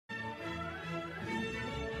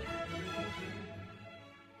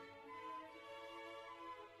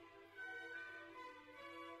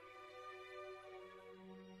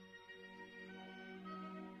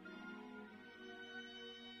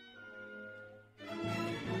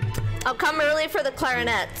I'll come early for the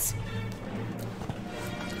clarinets.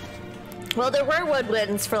 Well, there were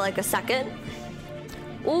woodwinds for like a second.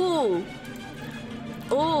 Ooh.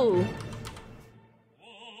 Ooh.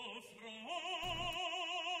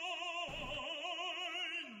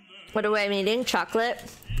 What am I eating? Chocolate?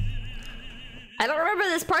 I don't remember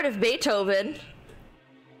this part of Beethoven.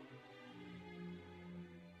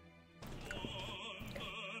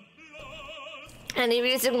 Any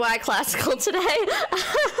reason why classical today?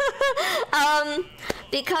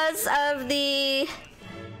 Because of the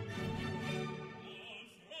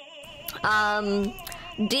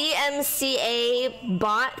DMCA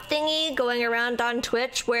bot thingy going around on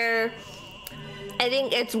Twitch, where I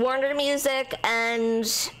think it's Warner Music and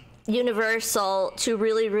Universal, two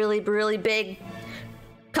really big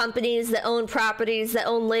companies that own properties, that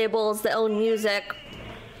own labels, that own music,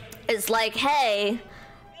 is like, hey,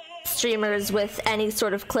 streamers with any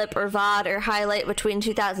sort of clip or VOD or highlight between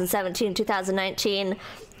 2017 and 2019,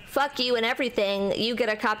 fuck you and everything. You get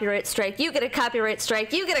a copyright strike, you get a copyright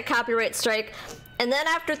strike, you get a copyright strike, and then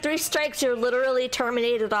after 3 strikes, you're literally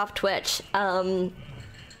terminated off Twitch.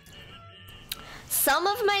 Some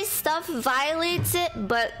of my stuff violates it,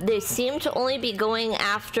 but they seem to only be going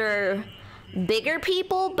after bigger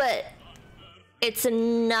people, but it's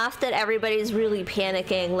enough that everybody's really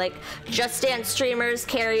panicking. Like, Just Dance streamers,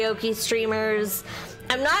 karaoke streamers.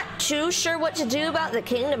 I'm not too sure what to do about the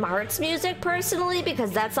Kingdom Hearts music personally,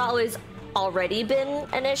 because that's already been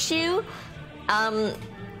an issue.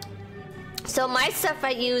 So my stuff I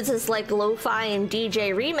use is like lo-fi and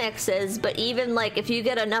DJ remixes, but even like if you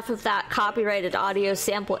get enough of that copyrighted audio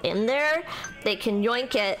sample in there, they can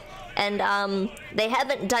yoink it. And they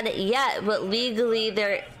haven't done it yet, but legally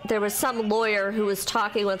there was some lawyer who was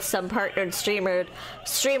talking with some partnered streamer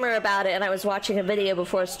about it, and I was watching a video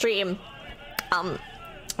before stream.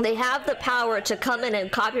 They have the power to come in and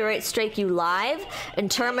copyright strike you live and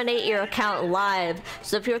terminate your account live.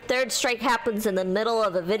 So if your 3rd strike happens in the middle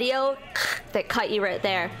of a video, they cut you right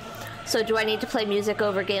there. So do I need to play music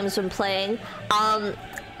over games when playing?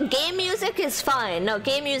 Game music is fine. No,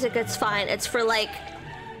 game music is fine. It's for like,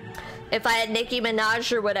 if I had Nicki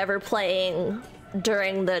Minaj or whatever playing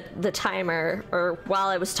during the timer or while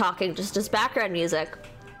I was talking, just as background music.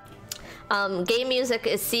 Game music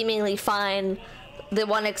is seemingly fine. The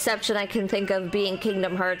one exception I can think of being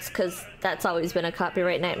Kingdom Hearts, because that's always been a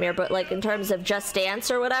copyright nightmare. But like in terms of Just Dance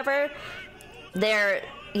or whatever,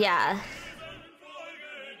 yeah,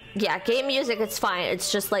 game music, it's fine. It's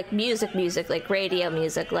just like music, like radio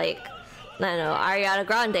music, like, I don't know, Ariana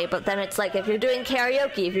Grande. But then it's like, if you're doing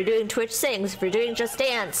karaoke, if you're doing Twitch Sings, if you're doing Just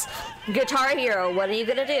Dance, Guitar Hero, what are you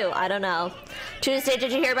gonna do? I don't know. Tuesday,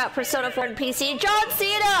 did you hear about Persona 4 and PC? John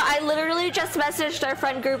Cena! I literally just messaged our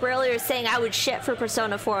friend group earlier saying I would shit for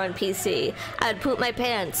Persona 4 on PC. I'd poop my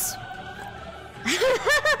pants.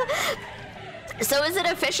 So is it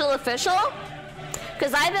official?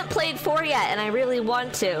 Because I haven't played 4 yet, and I really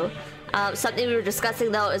want to. Something we were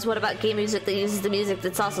discussing though is, what about game music that uses the music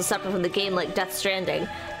that's also separate from the game, like Death Stranding?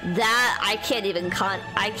 That I can't even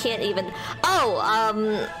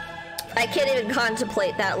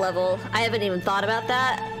contemplate that level. I haven't even thought about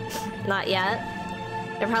that. Not yet.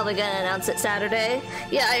 They're probably gonna announce it Saturday.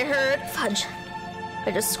 Yeah, I heard. Fudge.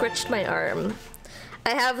 I just scritched my arm.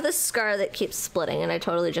 I have this scar that keeps splitting, and I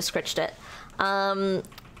totally just scritched it.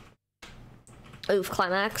 Oof,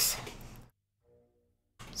 climax.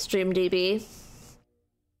 StreamDB.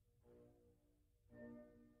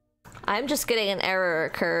 I'm just getting an error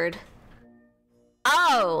occurred.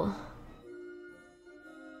 Oh!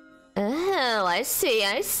 Oh, I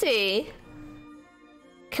see.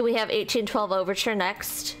 Can we have 1812 Overture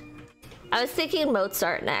next? I was thinking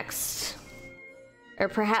Mozart next. Or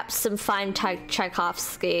perhaps some fine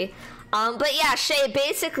Tchaikovsky. But yeah, Shay,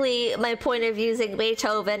 basically my point of using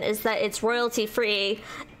Beethoven is that it's royalty free,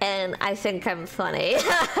 and I think I'm funny.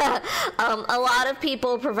 A lot of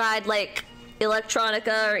people provide like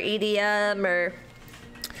electronica or EDM or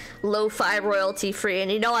lo-fi royalty free,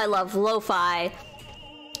 and you know I love lo-fi,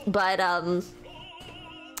 but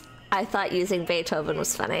I thought using Beethoven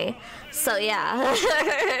was funny. So yeah,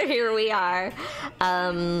 here we are.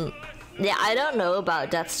 Yeah, I don't know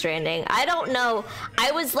about Death Stranding. I don't know.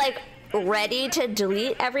 I was like ready to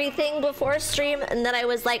delete everything before stream, and then I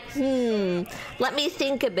was like, let me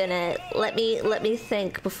think a minute. Let me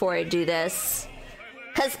think before I do this.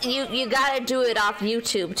 Cause you gotta do it off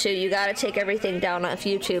YouTube too. You gotta take everything down off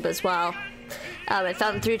YouTube as well. I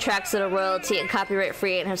found 3 tracks that are royalty and copyright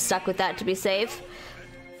free and have stuck with that to be safe.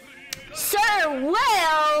 Sir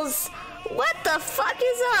Wales, what the fuck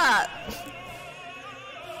is up?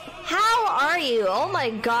 How are you? Oh my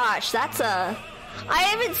gosh, that's a I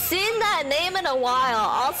haven't seen that name in a while.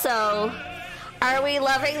 Also, are we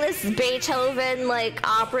loving this Beethoven, like,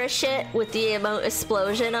 opera shit with the emote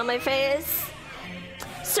explosion on my face?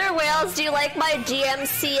 Sir Wales, do you like my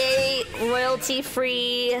DMCA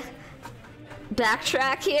royalty-free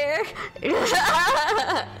backtrack here?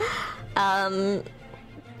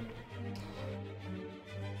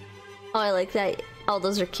 Oh, I like that. Oh,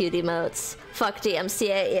 those are cute emotes. Fuck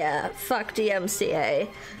DMCA, yeah. Fuck DMCA.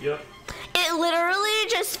 Yep. It literally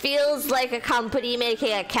just feels like a company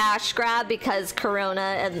making a cash grab because Corona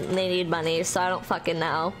and they need money, so I don't fucking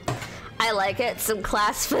know. I like it. Some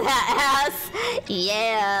class for that ass.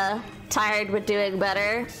 Yeah. Tired but doing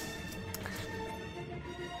better.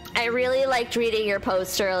 I really liked reading your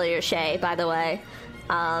post earlier, Shay, by the way.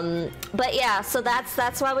 But yeah, so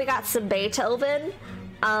that's why we got some Beethoven.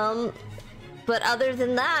 But other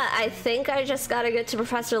than that, I think I just gotta get to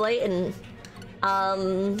Professor Layton.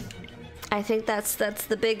 I think that's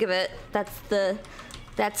the big of it. That's the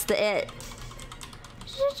it.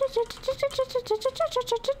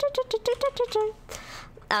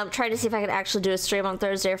 I'm trying to see if I can actually do a stream on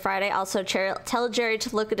Thursday or Friday. Also, tell Jerry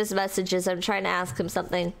to look at his messages. I'm trying to ask him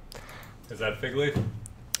something. Is that Fig Leaf?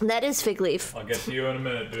 That is Fig Leaf. I'll get to you in a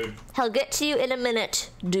minute, dude. He'll get to you in a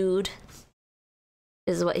minute, dude.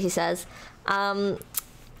 Is what he says.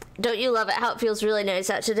 Don't you love it how it feels really nice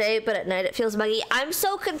out today, but at night it feels muggy? I'm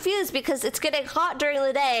so confused because it's getting hot during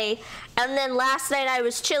the day, and then last night I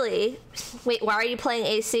was chilly. Wait, why are you playing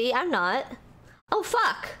AC? I'm not. Oh,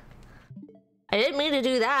 fuck. I didn't mean to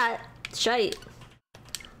do that. Shite.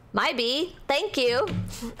 My bee. Thank you.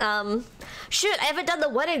 Shoot, I haven't done the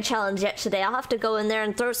wedding challenge yet today. I'll have to go in there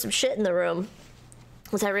and throw some shit in the room.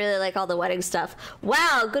 Because I really like all the wedding stuff.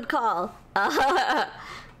 Wow, good call.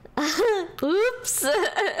 Oops.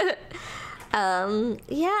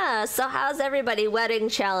 Yeah, so how's everybody? Wedding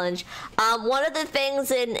challenge. One of the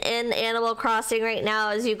things in Animal Crossing right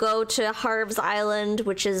now is you go to Harv's Island,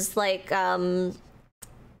 which is like,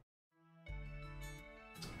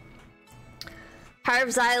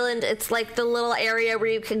 Harv's Island, it's like the little area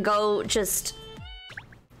where you can go just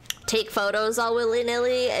take photos all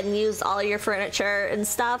willy-nilly and use all your furniture and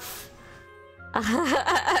stuff. I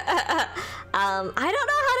don't know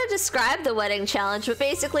how to describe the wedding challenge, but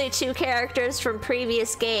basically 2 characters from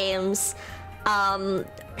previous games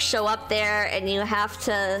show up there and you have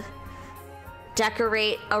to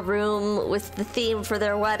decorate a room with the theme for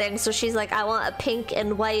their wedding. So she's like, I want a pink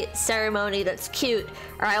and white ceremony that's cute,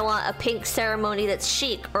 or I want a pink ceremony that's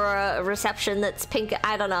chic, or a reception that's pink.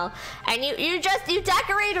 I don't know. And you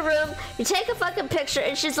decorate a room, you take a fucking picture,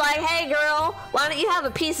 and she's like, hey girl, why don't you have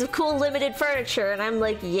a piece of cool limited furniture? And I'm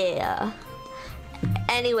like, yeah.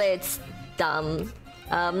 Anyway, it's dumb.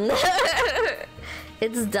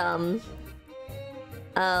 It's dumb.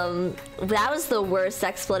 That was the worst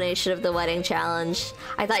explanation of the wedding challenge.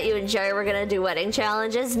 I thought you and Jerry were gonna do wedding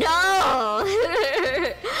challenges. No!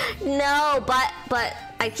 No, but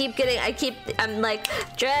I'm like,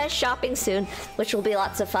 dress shopping soon, which will be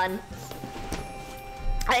lots of fun.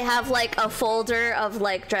 I have like a folder of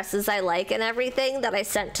like dresses I like and everything that I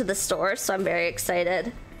sent to the store, so I'm very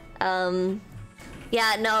excited.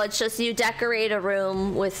 Yeah, no, it's just you decorate a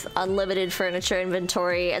room with unlimited furniture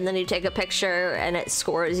inventory, and then you take a picture and it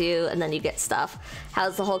scores you, and then you get stuff.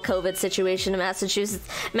 How's the whole COVID situation in Massachusetts?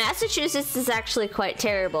 Massachusetts is actually quite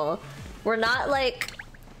terrible. We're not like...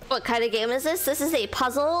 What kind of game is this? This is a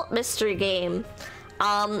puzzle mystery game.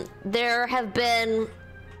 There have been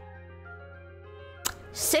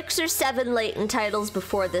 6 or 7 Layton titles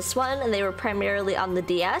before this one, and they were primarily on the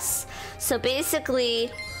DS. So basically...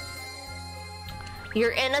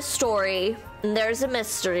 You're in a story, and there's a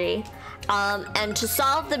mystery, and to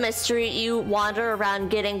solve the mystery, you wander around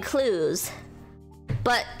getting clues.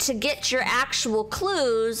 But to get your actual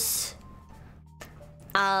clues,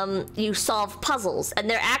 you solve puzzles, and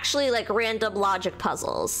they're actually like random logic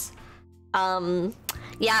puzzles.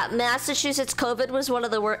 Yeah, Massachusetts COVID was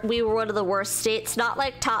we were one of the worst states, not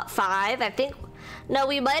like top 5. I think, no,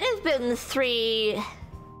 we might have been 3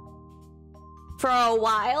 for a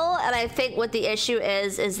while, and I think what the issue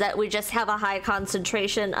is that we just have a high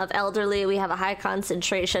concentration of elderly, we have a high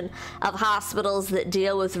concentration of hospitals that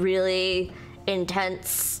deal with really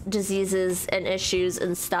intense diseases and issues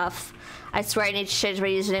and stuff. I swear I need to change my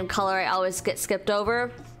username color, I always get skipped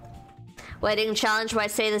over. Wedding challenge where I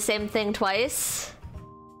say the same thing twice?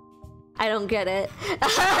 I don't get it.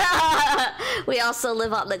 We also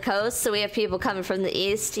live on the coast, so we have people coming from the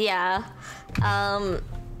east, yeah.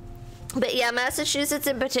 But yeah, Massachusetts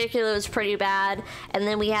in particular was pretty bad. And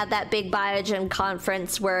then we had that big Biogen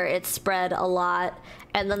conference where it spread a lot.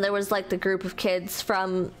 And then there was like the group of kids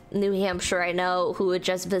from New Hampshire I know who had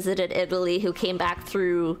just visited Italy who came back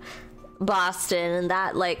through Boston, and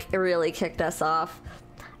that like really kicked us off.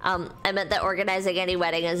 I meant that organizing any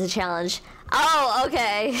wedding is a challenge. Oh,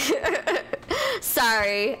 okay.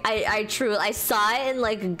 Sorry. I saw it and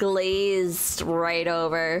like glazed right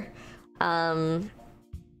over. Because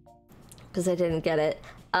I didn't get it.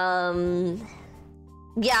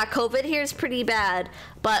 Yeah, COVID here is pretty bad,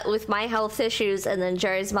 but with my health issues and then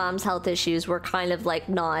Jerry's mom's health issues, we're kind of like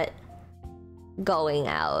not going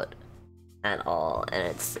out at all,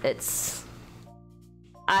 and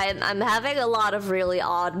I'm having a lot of really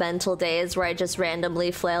odd mental days where I just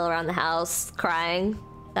randomly flail around the house crying.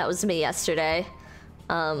 That was me yesterday.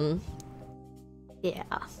 Yeah.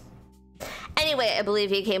 Anyway, I believe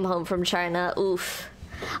he came home from China. Oof.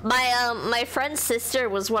 My friend's sister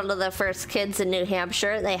was one of the first kids in New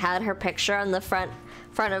Hampshire. They had her picture on the front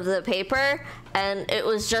of the paper, and it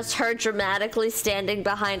was just her dramatically standing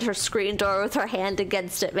behind her screen door with her hand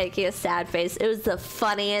against it, making a sad face. It was the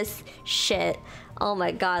funniest shit. Oh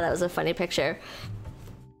my god, that was a funny picture.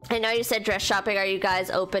 I know you said dress shopping. Are you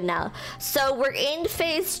guys open now? So we're in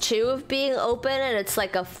phase 2 of being open, and it's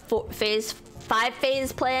like a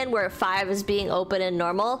 5-phase plan where 5 is being open and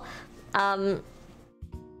normal.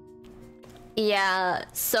 Yeah,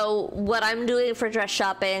 so what I'm doing for dress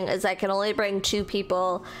shopping is I can only bring 2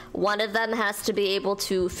 people. One of them has to be able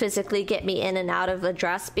to physically get me in and out of the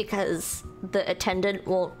dress because the attendant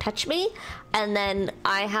won't touch me. And then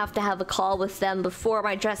I have to have a call with them before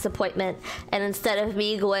my dress appointment. And instead of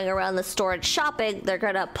me going around the store and shopping, they're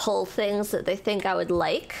gonna pull things that they think I would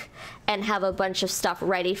like and have a bunch of stuff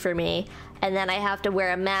ready for me. And then I have to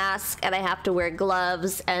wear a mask and I have to wear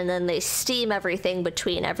gloves, and then they steam everything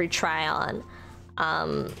between every try on.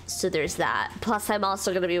 So there's that. Plus I'm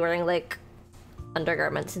also gonna be wearing like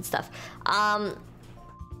undergarments and stuff.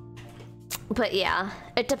 But yeah,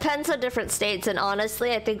 it depends on different states, and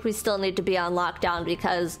honestly I think we still need to be on lockdown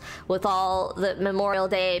because with all the Memorial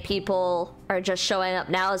Day people are just showing up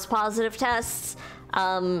now as positive tests.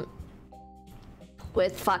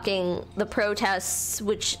 With fucking the protests,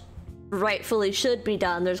 which rightfully should be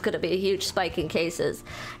done, there's gonna be a huge spike in cases.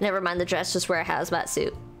 Never mind the dress, just wear a hazmat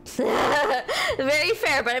suit. Very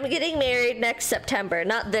fair, but I'm getting married next September.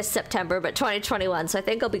 Not this September, but 2021, so I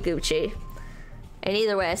think I'll be Gucci. And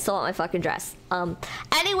either way, I still want my fucking dress.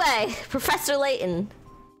 Anyway, Professor Layton.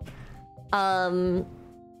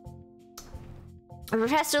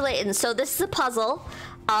 Professor Layton, so this is a puzzle.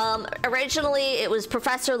 Originally it was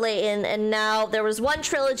Professor Layton, and now there was one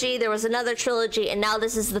trilogy, there was another trilogy, and now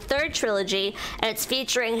this is the 3rd trilogy, and it's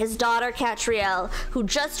featuring his daughter Catrielle, who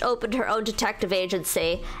just opened her own detective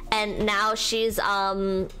agency, and now she's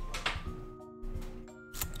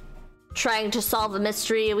trying to solve a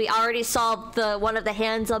mystery. We already solved one of the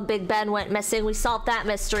hands on Big Ben went missing. We solved that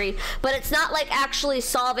mystery, but it's not like actually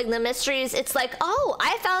solving the mysteries. It's like, oh,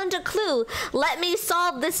 I found a clue. Let me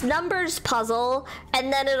solve this numbers puzzle,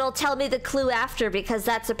 and then it'll tell me the clue after, because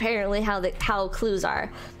that's apparently how clues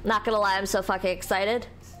are. Not gonna lie, I'm so fucking excited.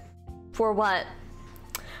 For what?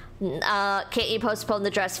 Can't you postpone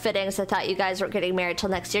the dress fittings? I thought you guys weren't getting married till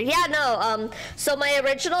next year. Yeah, no, so my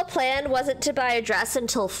original plan wasn't to buy a dress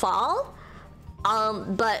until fall,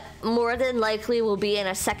 but more than likely we'll be in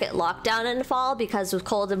a second lockdown in fall because with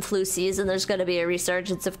cold and flu season, there's gonna be a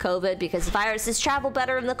resurgence of COVID because viruses travel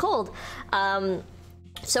better in the cold.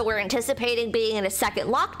 So we're anticipating being in a second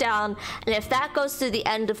lockdown, and if that goes through the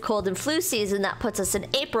end of cold and flu season, that puts us in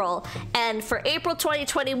April. And for April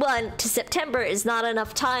 2021 to September is not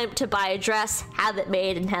enough time to buy a dress, have it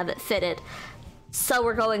made, and have it fitted. So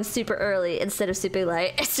we're going super early instead of super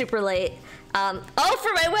late. Oh,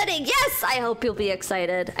 for my wedding, yes! I hope you'll be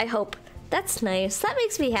excited. I hope. That's nice. That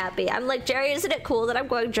makes me happy. I'm like, Jerry, isn't it cool that I'm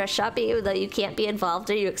going dress shopping even though you can't be involved?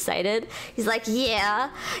 Are you excited? He's like,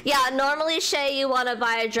 yeah. Yeah, normally, Shay, you want to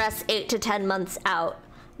buy a dress 8 to 10 months out.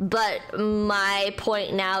 But my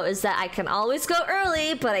point now is that I can always go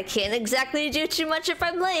early, but I can't exactly do too much if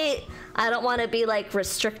I'm late. I don't want to be, like,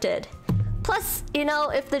 restricted. Plus, you know,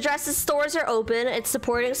 if the dresses stores are open, it's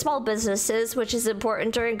supporting small businesses, which is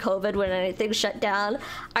important during COVID when anything's shut down.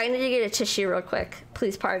 I need to get a tissue real quick.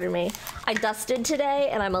 Please pardon me. I dusted today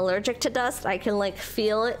and I'm allergic to dust. I can like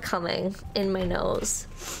feel it coming in my nose.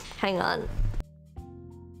 Hang on.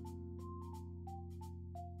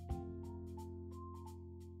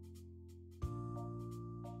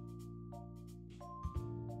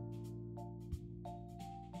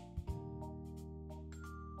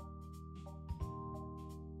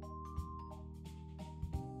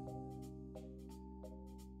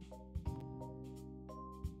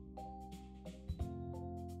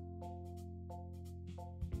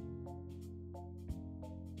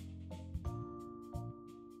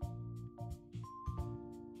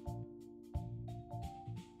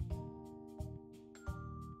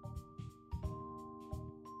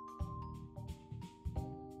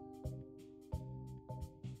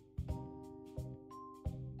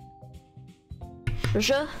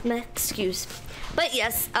 Je m'excuse. But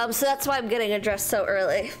yes, so that's why I'm getting a dress so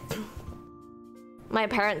early. My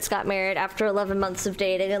parents got married after 11 months of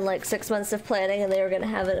dating and like 6 months of planning, and they were gonna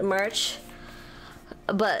have it in March.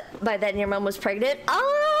 But by then your mom was pregnant.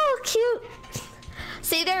 Oh, cute.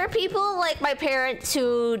 See, there are people like my parents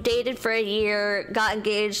who dated for a year, got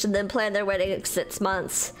engaged, and then planned their wedding in 6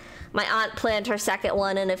 months. My aunt planned her second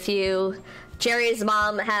one in a few. Jerry's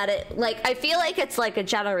mom had it, like, I feel like it's like a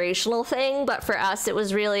generational thing, but for us it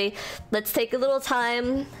was really, let's take a little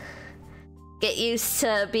time, get used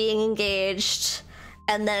to being engaged,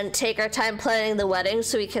 and then take our time planning the wedding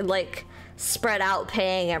so we can like spread out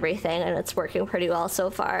paying everything, and it's working pretty well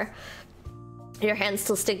so far. Your hands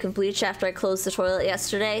still stink of bleach after I closed the toilet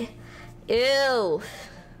yesterday. Ew.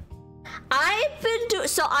 I've been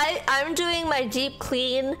I'm doing my deep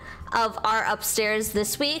clean of our upstairs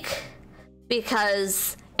this week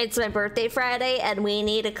because it's my birthday Friday and we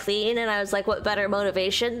need a clean, and I was like, what better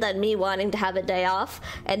motivation than me wanting to have a day off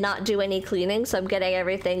and not do any cleaning, so I'm getting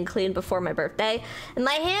everything clean before my birthday. And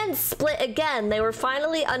my hands split again. They were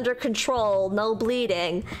finally under control, no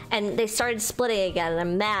bleeding, and they started splitting again, and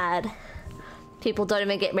I'm mad. People don't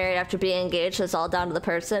even get married after being engaged. It's all down to the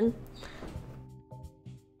person.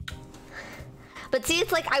 But see,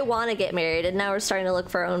 it's like I want to get married, and now we're starting to look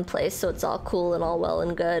for our own place, so it's all cool and all well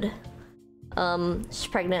and good. She's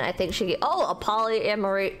pregnant. I think she... Oh, a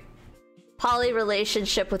poly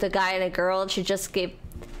relationship with a guy and a girl, and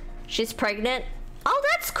she's pregnant. Oh,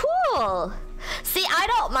 that's cool! See, I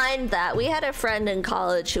don't mind that. We had a friend in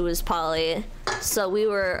college who was poly, so we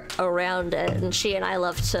were around it, and she and I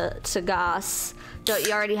love to goss. Don't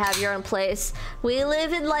you already have your own place? We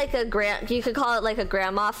live in like you could call it like a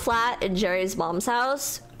grandma flat in Jerry's mom's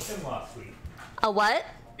house. In-law suite. A what?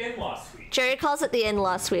 In-law suite. Jerry calls it the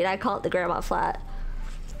in-law suite. I call it the grandma flat.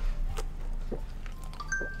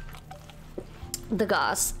 The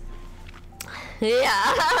goss.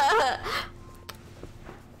 Yeah.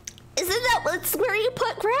 Isn't that where you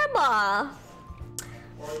put grandma?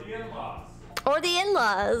 Or the in-laws. Or the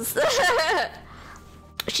in-laws.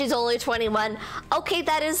 She's only 21. Okay,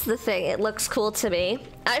 that is the thing. It looks cool to me.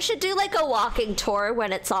 I should do like a walking tour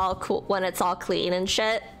when it's all cool, when it's all clean and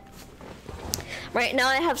shit. Right now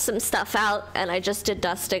I have some stuff out, and I just did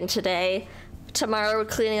dusting today. Tomorrow we're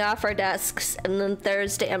cleaning off our desks, and then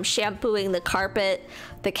Thursday I'm shampooing the carpet,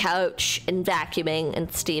 the couch, and vacuuming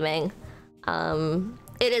and steaming.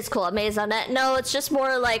 It is cool. Maisonette. No, it's just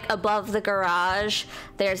more like above the garage.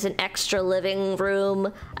 There's an extra living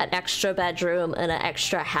room, an extra bedroom, and an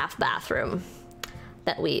extra half bathroom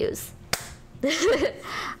that we use.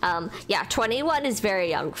 Yeah, 21 is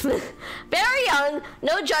very young. Very young.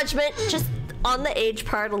 No judgment. Just on the age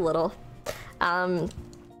part a little.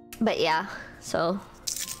 But yeah, so.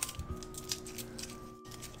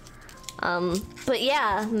 But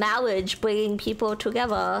yeah, marriage, bringing people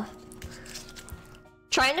together.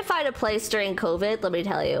 Trying to find a place during COVID, let me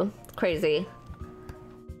tell you, crazy.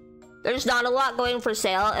 There's not a lot going for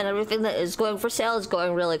sale, and everything that is going for sale is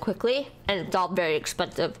going really quickly, and it's all very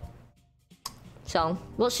expensive. So,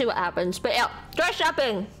 we'll see what happens. But yeah, dress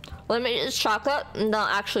shopping! Let me eat this chocolate, and then I'll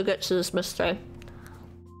actually get to this mystery.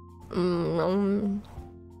 Have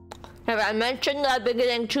I mentioned that I've been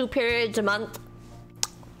getting 2 periods a month?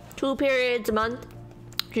 2 periods a month?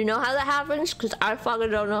 Do you know how that happens? Because I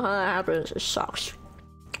fucking don't know how that happens. It sucks.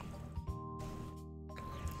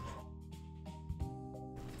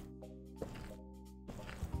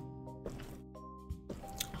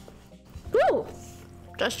 Woo!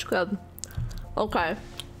 That's good. Okay.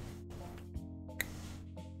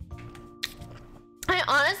 I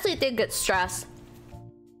honestly think it's stress.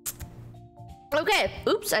 Okay.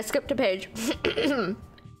 Oops, I skipped a page.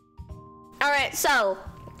 Alright, so.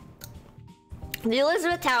 The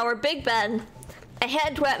Elizabeth Tower, Big Ben, a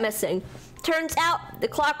hand went missing. Turns out the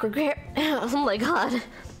clock repair. Oh my god.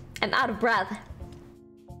 I'm out of breath.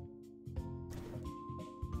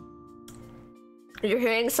 You're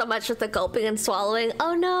hearing so much with the gulping and swallowing.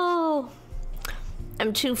 Oh no!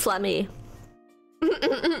 I'm too phlegmy.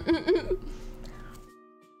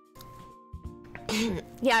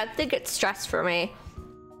 Yeah, I think it's stress for me.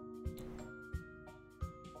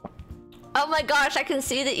 Oh my gosh, I can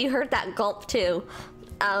see that you heard that gulp too.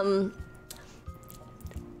 The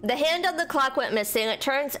hand on the clock went missing. It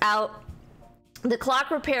turns out the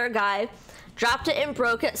clock repair guy dropped it and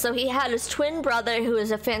broke it, so he had his twin brother, who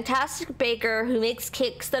is a fantastic baker who makes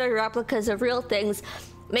cakes that are replicas of real things,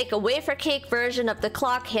 make a wafer cake version of the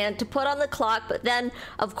clock hand to put on the clock, but then,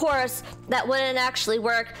 of course, that wouldn't actually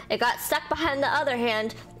work. It got stuck behind the other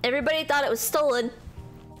hand. Everybody thought it was stolen.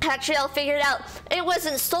 Catriel figured out it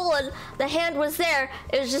wasn't stolen. The hand was there.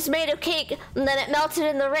 It was just made of cake, and then it melted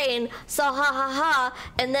in the rain. So ha ha ha.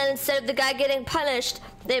 And then instead of the guy getting punished,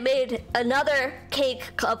 they made another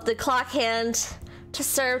cake of the clock hand to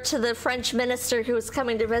serve to the French minister who was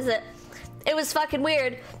coming to visit. It was fucking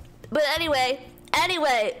weird. But anyway,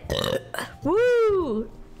 woo!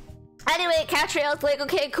 Anyway, Catriel's like,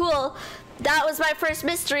 okay, cool. That was my first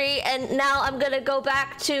mystery, and now I'm gonna go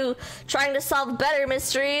back to trying to solve better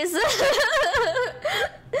mysteries.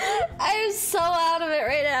 I'm so out of it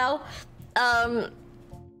right now.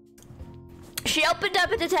 She opened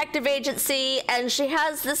up a detective agency, and she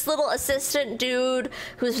has this little assistant dude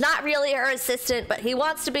who's not really her assistant, but he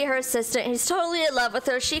wants to be her assistant. He's totally in love with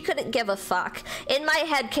her. She couldn't give a fuck. In my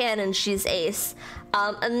headcanon, she's ace.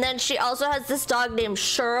 And then she also has this dog named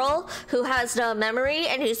Shirl, who has no memory,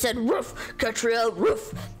 and he said, "Ruff, Catriel,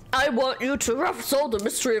 ruff. I want you to solve the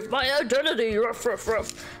mystery of my identity, ruff, ruff,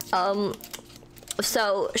 ruff."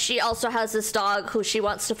 So she also has this dog who she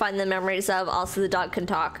wants to find the memories of. Also, the dog can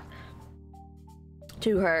talk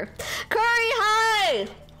to her. Curry, hi!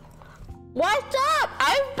 What's up?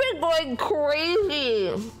 I've been going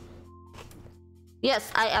crazy.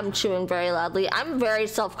 Yes, I am chewing very loudly. I'm very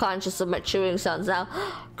self-conscious of my chewing sounds now.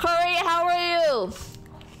 Curry, how are you?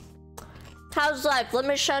 How's life? Let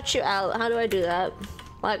me shout you out. How do I do that?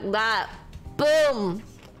 Like that. Boom!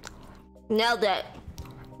 Nailed it.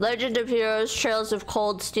 Legend of Heroes, Trails of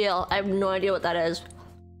Cold Steel. I have no idea what that is.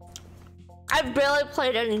 I've barely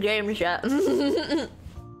played any games yet.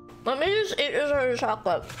 Let me just eat this other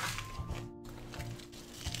chocolate.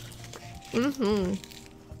 Woo!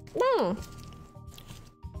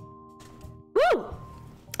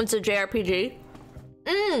 It's a JRPG.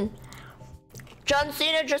 John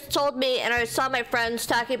Cena just told me, and I saw my friends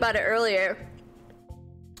talking about it earlier.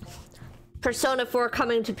 Persona 4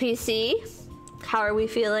 coming to PC. How are we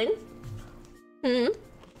feeling?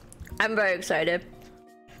 I'm very excited.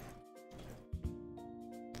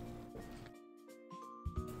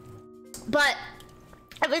 But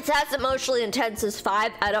if it's as emotionally intense as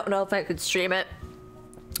 5, I don't know if I could stream it.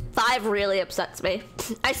 5 really upsets me.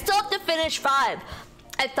 I still have to finish 5.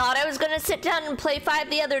 I thought I was gonna sit down and play 5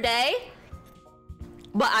 the other day,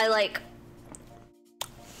 but I like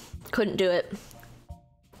couldn't do it.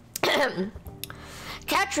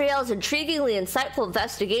 Catriel's intriguingly insightful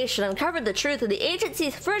investigation uncovered the truth, and the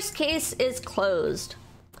agency's first case is closed.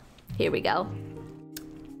 Here we go.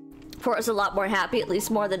 4 is a lot more happy, at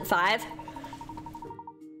least more than 5.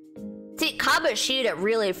 See, Kamoshida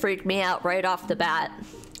really freaked me out right off the bat.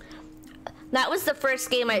 That was the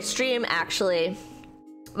first game I streamed, actually,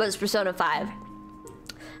 was Persona 5.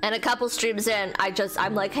 And a couple streams in,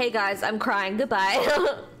 I'm like, hey guys, I'm crying, goodbye.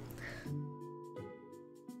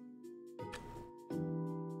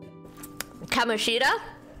 Kamoshida?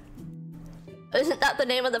 Isn't that the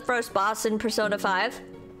name of the first boss in Persona 5?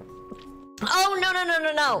 Oh,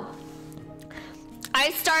 no. I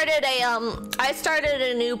started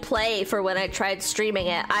a new play for when I tried streaming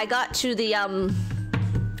it. I got to the, I'm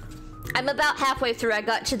about halfway through. I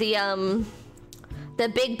got to the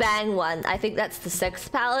Big Bang one. I think that's the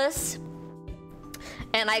 6th palace.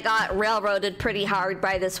 And I got railroaded pretty hard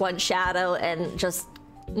by this one shadow and just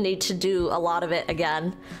need to do a lot of it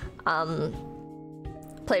again.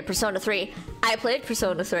 Played Persona 3. I played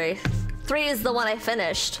Persona 3. 3 is the one I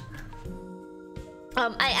finished.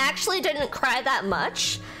 I actually didn't cry that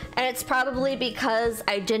much, and it's probably because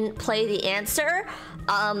I didn't play the answer,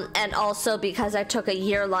 and also because I took a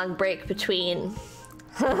year-long break between.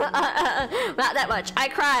 Not that much. I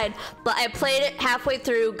cried, but I played it halfway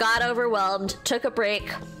through, got overwhelmed, took a break,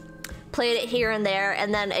 played it here and there,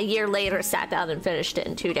 and then a year later sat down and finished it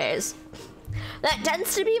in 2 days. That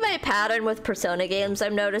tends to be my pattern with Persona games,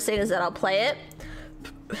 I'm noticing, is that I'll play it,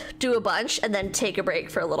 do a bunch, and then take a break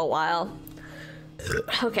for a little while.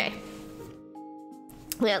 Okay.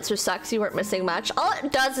 The answer sucks, you weren't missing much. All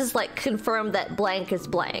it does is like confirm that blank is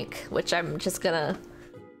blank, which I'm just gonna,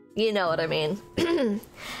 you know what I mean.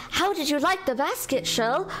 How did you like the basket,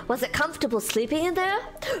 Shell? Was it comfortable sleeping in there?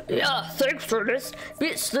 Yeah, thanks for this.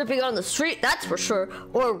 Beat sleeping on the street, that's for sure,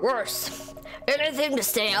 or worse. Anything to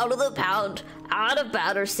stay out of the pound, out of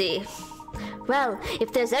Battersea. Well,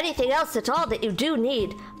 if there's anything else at all that you do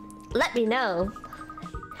need, let me know.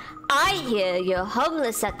 I hear you're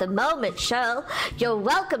homeless at the moment, Shirl. You're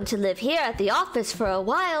welcome to live here at the office for a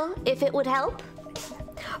while, if it would help.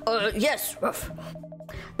 Yes, rough.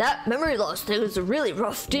 That memory loss thing is a really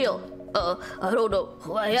rough deal. I don't know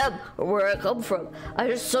who I am or where I come from. I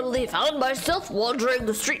just suddenly found myself wandering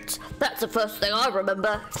the streets. That's the first thing I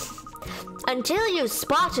remember. until you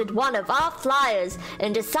spotted one of our flyers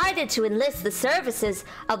and decided to enlist the services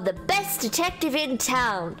of the best detective in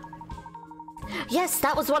town. Yes,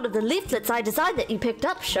 that was one of the leaflets I designed that you picked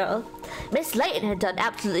up, Cheryl. Miss Layton had done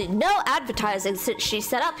absolutely no advertising since she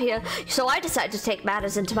set up here, so I decided to take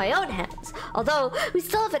matters into my own hands. Although, we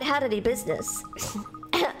still haven't had any business.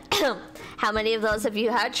 How many of those have you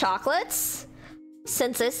had, chocolates?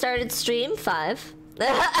 Since I started stream, 5.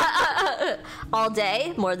 All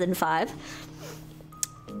day, more than 5.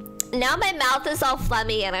 Now my mouth is all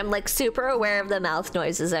phlegmy and I'm like super aware of the mouth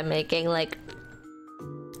noises I'm making, like...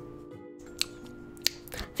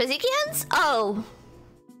 Fizzycans? Oh.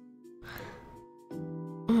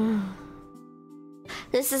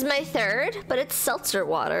 This is my 3rd, but it's seltzer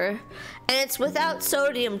water. And it's without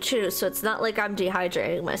sodium too, so it's not like I'm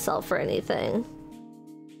dehydrating myself or anything.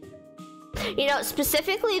 You know,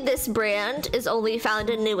 specifically this brand is only found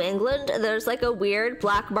in New England, and there's like a weird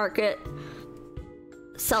black market,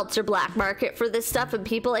 seltzer black market for this stuff, and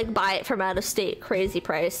people like buy it from out of state. Crazy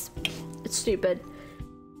price. It's stupid.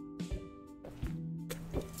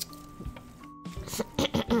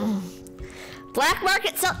 Black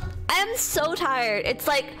market I'm so tired. It's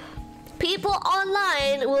like people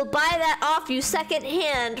online will buy that off you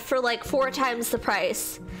secondhand for like 4 times the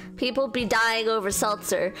price. People be dying over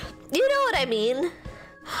seltzer. You know what I mean?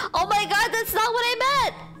 Oh my god, that's not what I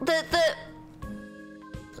meant!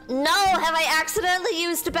 No, have I accidentally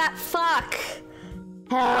used a bat? Fuck.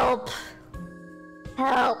 Help.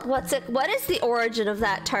 Help. What is the origin of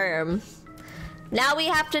that term? Now we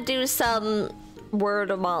have to do some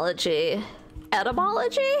wordemology.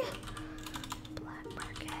 Etymology? Black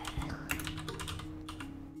market.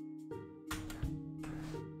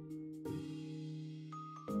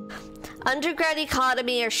 Underground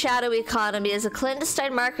economy or shadow economy is a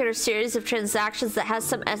clandestine market or series of transactions that has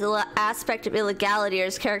some aspect of illegality or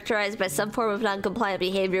is characterized by some form of non-compliant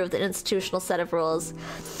behavior with an institutional set of rules.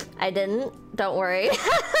 I didn't. Don't worry.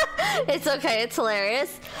 It's okay. It's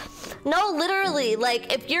hilarious. No, literally,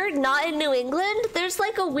 like, if you're not in New England, there's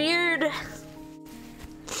like a weird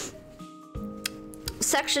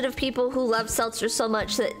section of people who love seltzer so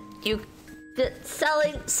much that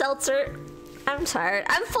selling seltzer. I'm tired.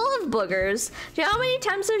 I'm full of boogers. Do you know how many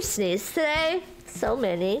times I've sneezed today? So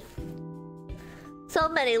many. So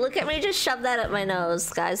many. Look at me just shove that up my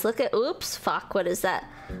nose, guys. Look at, oops, fuck, what is that?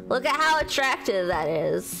 Look at how attractive that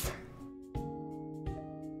is.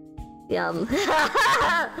 Yum.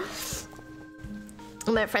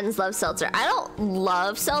 My friends love seltzer. I don't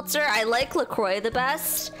love seltzer. I like LaCroix the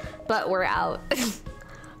best, but we're out.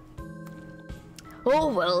 Oh,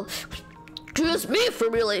 well, excuse me for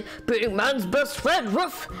really being man's best friend,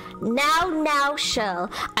 Ruff. Now,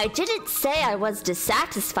 Shell. I didn't say I was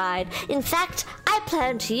dissatisfied. In fact, I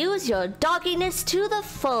plan to use your dogginess to the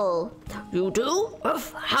full. You do?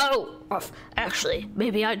 Ruff, how? Ruff, actually,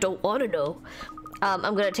 maybe I don't want to know. I'm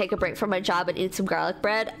gonna take a break from my job and eat some garlic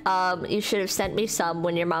bread. You should have sent me some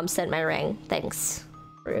when your mom sent my ring. Thanks.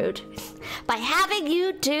 Rude. By having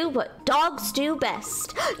you do what dogs do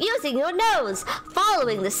best. Using your nose.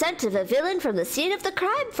 Following the scent of a villain from the scene of the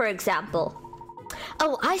crime, for example.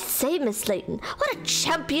 Oh, I say, Miss Layton. What a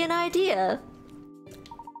champion idea.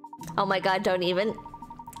 Oh my god, don't even.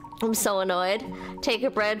 I'm so annoyed. Take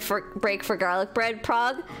a break for garlic bread,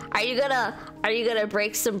 Prog. Are you gonna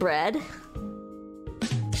break some bread?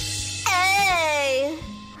 Hey!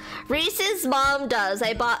 Reese's mom does.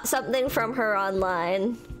 I bought something from her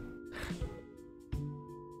online.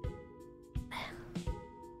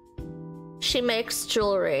 She makes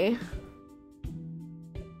jewelry.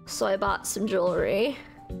 So I bought some jewelry.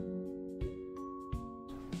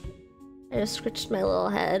 I just scratched my little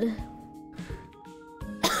head.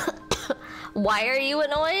 Why are you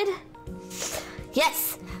annoyed?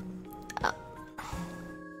 Yes!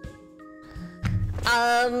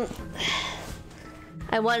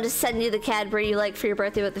 I wanted to send you the Cadbury you liked for your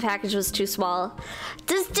birthday, but the package was too small.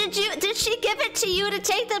 Did she give it to you to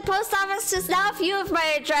take to the post office? Just now, if you have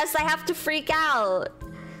my address, I have to freak out.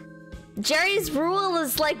 Jerry's rule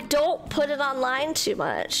is like, don't put it online too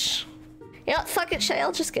much. You know what, fuck it, Shay,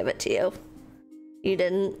 I'll just give it to you. You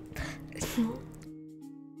didn't.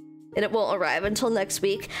 And it won't arrive until next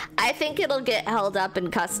week. I think it'll get held up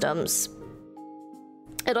in customs.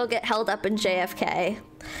 It'll get held up in JFK.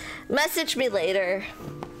 Message me later.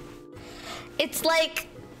 It's like,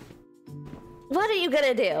 what are you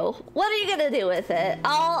gonna do? What are you gonna do with it?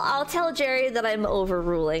 I'll tell Jerry that I'm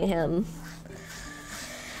overruling him.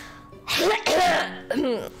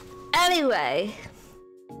 Anyway,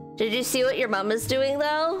 did you see what your mom is doing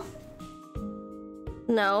though?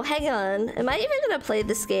 No, hang on. Am I even gonna play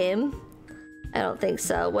this game? I don't think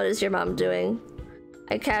so. What is your mom doing?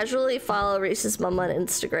 I casually follow Reese's mom on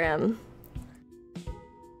Instagram.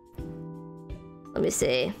 Let me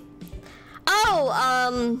see.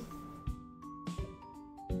 Oh,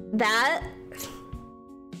 that.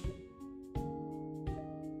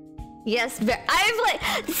 Yes, I've like,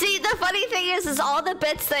 see, the funny thing is all the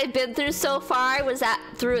bits that I've been through so far was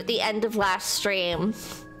through at the end of last stream,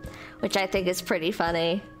 which I think is pretty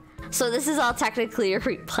funny. So this is all technically a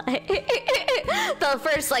replay. The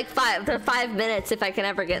first like 5 minutes, if I can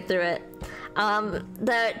ever get through it.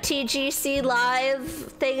 The TGC live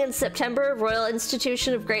thing in September, Royal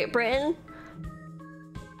Institution of Great Britain.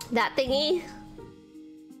 That thingy.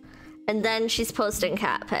 And then she's posting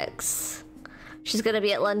cat pics. She's gonna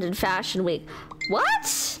be at London Fashion Week.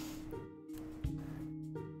 What?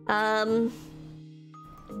 What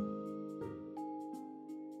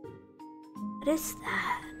is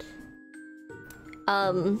that?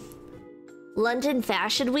 London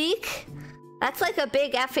Fashion Week? That's like a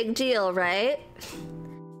big effing deal, right?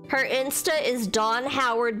 Her Insta is Dawn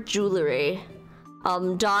Howard Jewelry.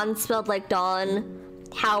 Dawn spelled like Dawn,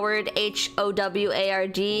 Howard Howard,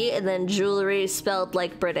 and then jewelry spelled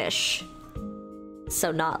like British.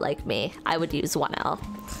 So not like me. I would use one L.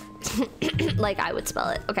 Like I would spell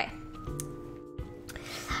it. Okay.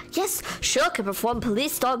 Yes, sure can perform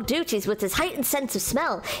police dog duties with his heightened sense of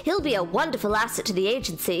smell. He'll be a wonderful asset to the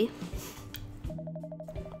agency.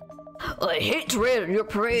 I hate to rain on your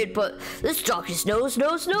parade, but this jockey's nose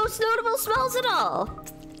knows no notable smells at all.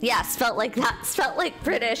 Yeah, spelt like that. Spelt like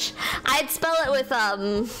British. I'd spell it with,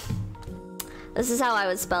 this is how I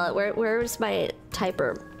would spell it. Where's my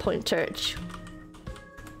typer pointer?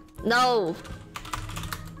 No.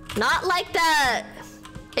 Not like that.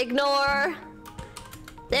 Ignore.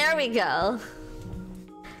 There we go.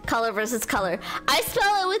 Color versus color. I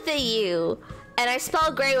spell it with a U, and I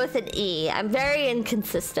spell gray with an E. I'm very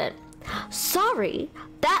inconsistent. Sorry,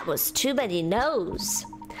 that was too many no's.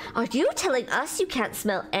 Are you telling us you can't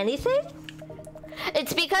smell anything?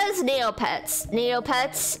 It's because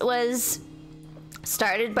Neopets was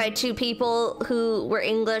started by two people who were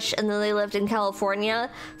English and then they lived in California.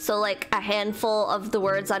 So like a handful of the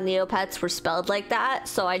words on Neopets were spelled like that.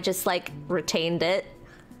 So I just like retained it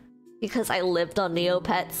because I lived on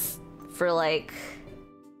Neopets for like,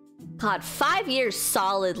 God, 5 years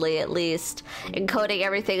solidly at least. And coding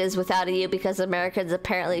everything is without a U because Americans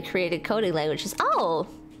apparently created coding languages. Oh,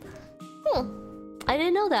 I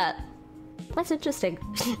didn't know that. That's interesting.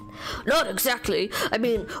 Not exactly. I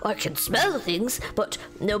mean, I can smell things, but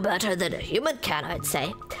no better than a human can, I'd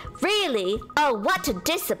say. Really? Oh, what a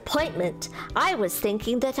disappointment. I was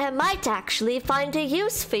thinking that I might actually find a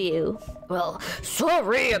use for you. Well,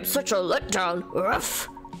 sorry, I'm such a letdown. Rough.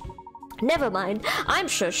 Never mind. I'm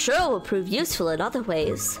sure Shirl will prove useful in other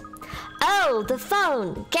ways. Oh, the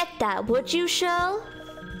phone. Get that, would you, Shirl?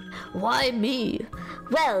 Why me?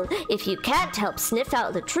 Well, if you can't help sniff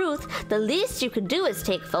out the truth, the least you can do is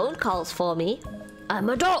take phone calls for me. I'm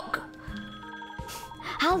a dog.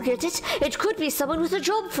 I'll get it. It could be someone with a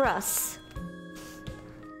job for us.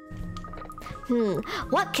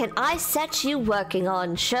 What can I set you working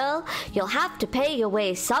on, Shirl? You'll have to pay your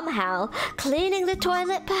way somehow. Cleaning the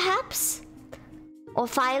toilet, perhaps? Or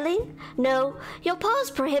filing? No, your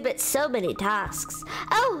paws prohibit so many tasks.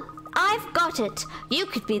 Oh, I've got it. You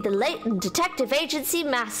could be the Layton Detective Agency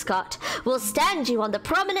mascot. We'll stand you on the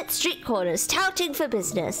prominent street corners touting for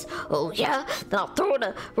business. Oh yeah? Then I'll throw in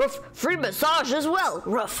a rough free massage as well.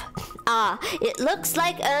 Rough. Ah, it looks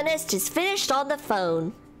like Ernest is finished on the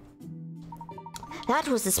phone. That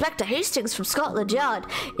was Inspector Hastings from Scotland Yard.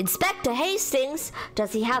 Inspector Hastings?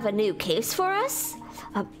 Does he have a new case for us?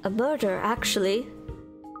 A murder, actually.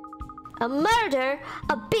 A murder?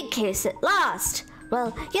 A big case at last.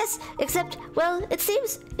 Well, yes, except, well, it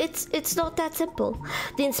seems it's not that simple.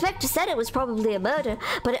 The inspector said it was probably a murder,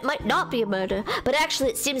 but it might not be a murder. But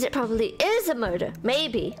actually, it seems it probably is a murder.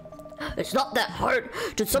 Maybe. It's not that hard.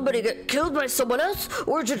 Did somebody get killed by someone else,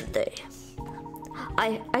 or didn't they?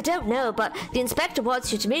 I don't know, but the inspector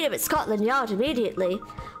wants you to meet him at Scotland Yard immediately.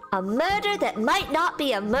 A murder that might not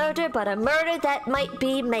be a murder, but a murder that might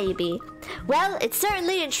be maybe. Well, it's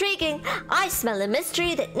certainly intriguing. I smell a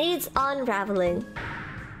mystery that needs unraveling.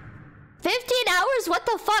 15 hours? What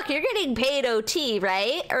the fuck? You're getting paid OT,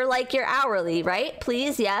 right? Or like you're hourly, right?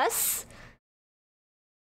 Please, yes?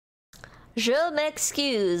 Je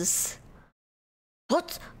m'excuse.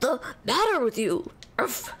 What's the matter with you?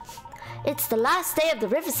 Urph. It's the last day of the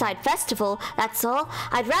Riverside Festival, that's all.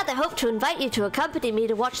 I'd rather hope to invite you to accompany me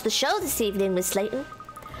to watch the show this evening, Miss Layton.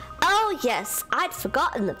 Oh, yes, I'd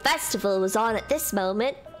forgotten the festival was on at this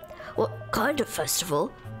moment. What kind of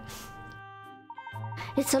festival?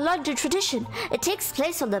 It's a London tradition. It takes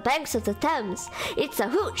place on the banks of the Thames. It's a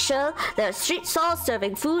hoot show. There are street stalls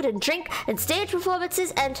serving food and drink and stage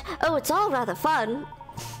performances and, oh, it's all rather fun.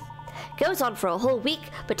 Goes on for a whole week,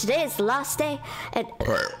 but today is the last day and,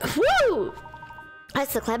 woo!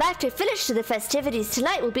 As the climactic finish to the festivities,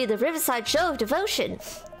 tonight will be the Riverside Show of Devotion.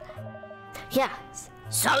 Yeah,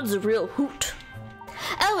 sounds a real hoot.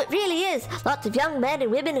 Oh, it really is. Lots of young men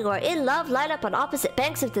and women who are in love line up on opposite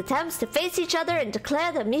banks of the Thames to face each other and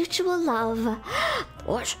declare their mutual love.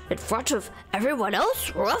 What? In front of everyone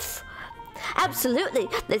else? Rough? Absolutely.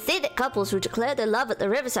 They say that couples who declare their love at the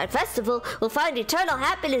Riverside Festival will find eternal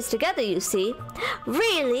happiness together, you see.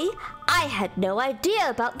 Really? I had no idea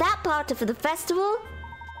about that part of the festival.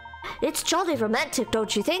 It's jolly romantic,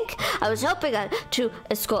 don't you think? I was hoping to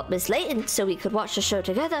escort Miss Layton so we could watch the show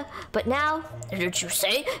together, but now... Didn't you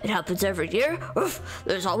say it happens every year? Woof.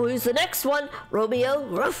 There's always the next one. Romeo,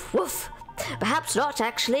 woof, woof. Perhaps not,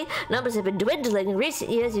 actually. Numbers have been dwindling in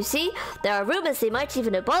recent years, you see. There are rumors they might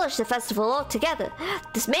even abolish the festival altogether.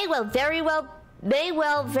 This may very well be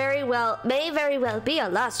our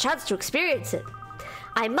last chance to experience it.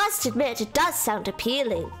 I must admit, it does sound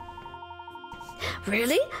appealing.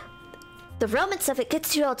 Really? The romance of it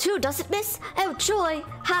gets you all too, does it, miss? Oh, joy.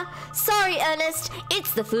 Ha, sorry, Ernest.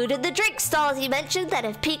 It's the food and the drink stalls you mentioned that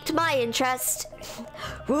have piqued my interest.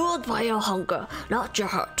 Ruled by your hunger, not your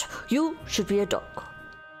heart. You should be a dog.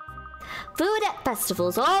 Food at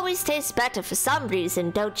festivals always tastes better for some reason,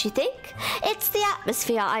 don't you think? It's the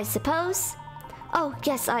atmosphere, I suppose. Oh,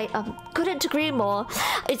 yes, I couldn't agree more.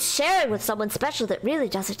 It's sharing with someone special that really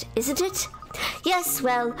does it, isn't it? Yes,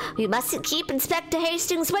 well, we mustn't keep Inspector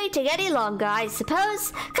Hastings waiting any longer, I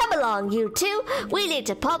suppose. Come along, you two. We need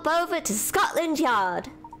to pop over to Scotland Yard.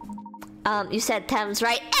 You said Thames,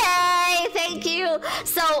 right? Hey, thank you.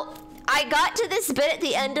 So, I got to this bit at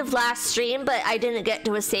the end of last stream, but I didn't get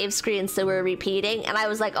to a save screen, so we're repeating. And I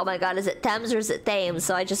was like, oh my god, is it Thames or is it Thames?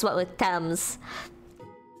 So I just went with Thames.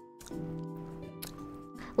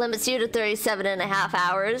 Limits you to 37.5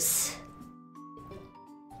 hours.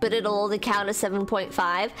 But it'll only count as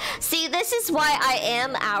 7.5. See, this is why I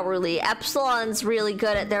am hourly. Epsilon's really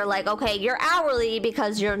good at, they're like, okay, you're hourly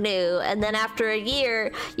because you're new. And then after a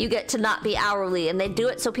year, you get to not be hourly. And they do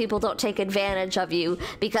it so people don't take advantage of you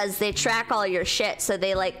because they track all your shit so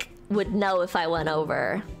they like would know if I went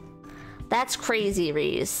over. That's crazy,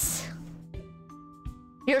 Reese.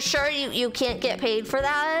 You're sure you can't get paid for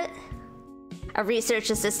that? A research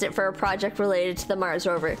assistant for a project related to the Mars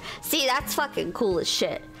rover. See, that's fucking cool as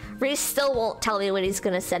shit. Reese still won't tell me when he's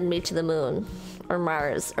gonna send me to the moon. Or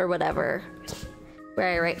Mars, or whatever. Where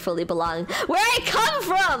I rightfully belong. Where I come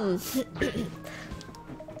from!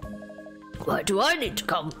 Why do I need to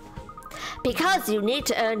come? Because you need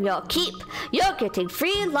to earn your keep. You're getting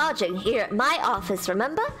free lodging here at my office,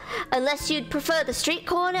 remember? Unless you'd prefer the street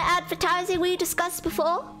corner advertising we discussed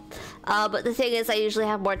before. But the thing is, I usually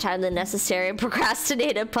have more time than necessary and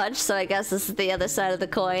procrastinate a punch, so I guess this is the other side of the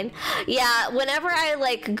coin. Yeah, whenever I,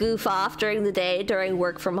 like, goof off during the day, during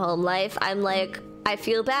work from home life, I'm like, I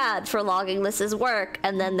feel bad for logging this as work,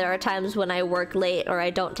 and then there are times when I work late or I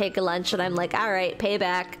don't take a lunch and I'm like, alright,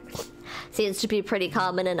 payback. Seems to be pretty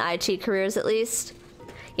common in IT careers, at least.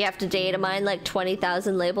 You have to data mine, like,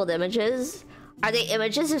 20,000 labeled images. Are they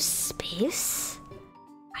images of space?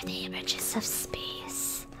 Are they images of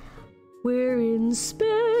space? We're in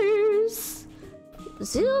space.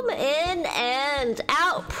 Zoom in and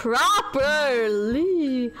out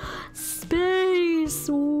properly. Space.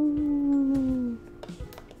 Ooh.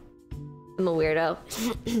 I'm a weirdo.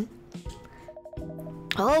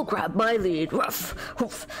 I'll grab my lead. Ruff.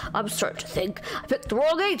 Oof. I'm starting to think I picked the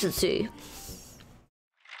wrong agency.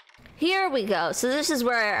 Here we go. So this is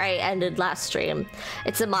where I ended last stream.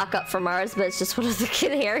 It's a mock-up for Mars, but it's just one of the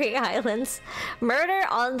Canary Islands. Murder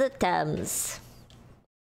on the Thames.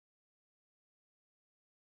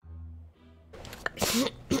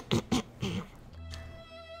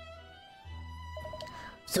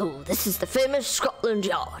 So this is the famous Scotland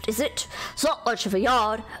Yard, is it? It's not much of a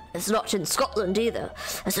yard. It's not in Scotland either.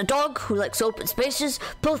 As a dog who likes open spaces,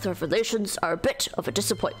 both our relations are a bit of a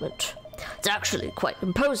disappointment. It's actually quite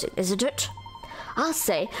imposing, isn't it? I'll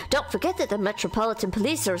say, don't forget that the Metropolitan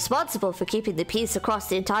Police are responsible for keeping the peace across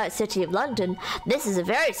the entire city of London. This is a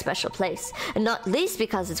very special place, and not least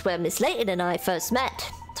because it's where Miss Layton and I first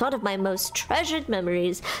met. It's one of my most treasured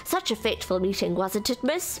memories. Such a fateful meeting, wasn't it,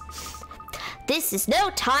 miss? This is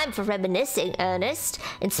no time for reminiscing, Ernest.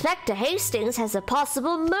 Inspector Hastings has a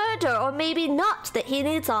possible murder, or maybe not, that he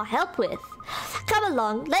needs our help with. Come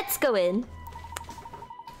along, let's go in.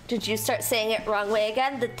 Did you start saying it wrong way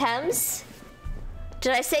again? The Thames?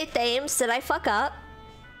 Did I say Thames? Did I fuck up?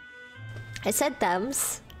 I said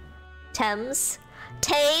thems. Thames.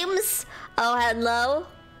 Thames. Oh, hello.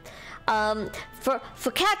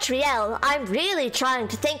 For Catrielle, I'm really trying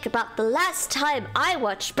to think about the last time I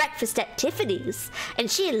watched Breakfast at Tiffany's, and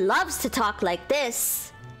she loves to talk like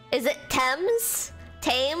this. Is it Thames?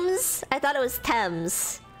 Thames? I thought it was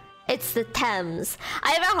Thames. It's the Thames.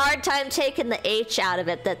 I have a hard time taking the H out of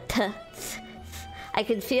it, the T. I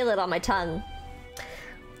can feel it on my tongue.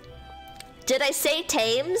 Did I say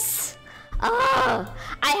Thames? Oh,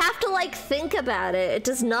 I have to like think about it. It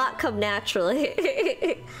does not come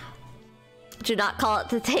naturally. Do not call it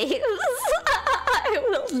the Thames. I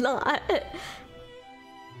will not.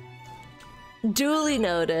 Duly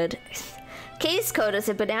noted. Case coders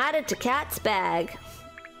have been added to Cat's bag.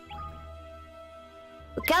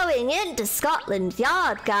 Going into Scotland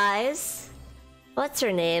Yard, guys. What's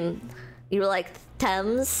her name? You were like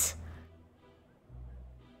Thames?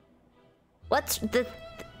 What's the...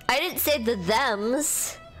 I didn't say the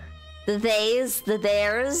thems. The theys, the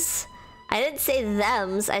theirs. I didn't say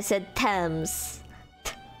thems, I said Thames.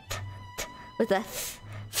 With a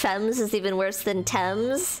Fems is even worse than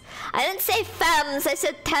Thames. I didn't say Fems, I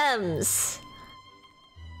said Thames.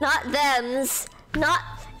 Not thems. Not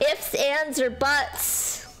ifs, ands, or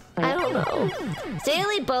buts. I don't know.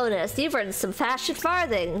 Daily bonus. You've earned some fashion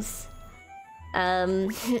farthings. Hello,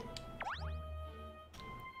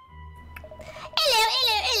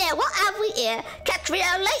 what have we here?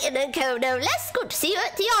 Catrielle, Layton and co. No less. Good to see you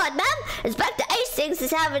at the yard, ma'am. Inspector Hastings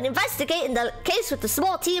is having investigating the case with a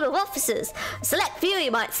small team of officers. A select few,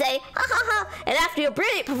 you might say. Ha ha ha. And after your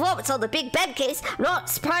brilliant performance on the Big Ben case, I'm not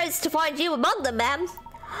surprised to find you among them, ma'am.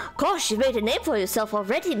 Gosh, you've made a name for yourself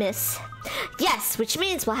already, miss. Yes, which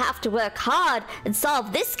means we'll have to work hard and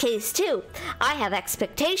solve this case, too. I have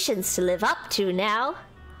expectations to live up to now.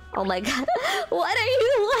 Oh my god. What are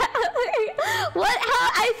you laughing? What? How?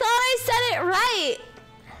 I thought I said it right.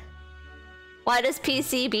 Why does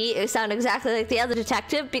PCB sound exactly like the other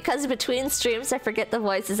detective? Because between streams I forget the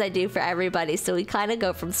voices I do for everybody, so we kind of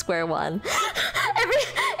go from square one.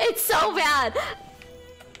 It's so bad.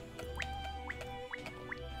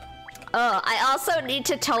 Oh, I also need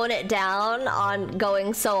to tone it down on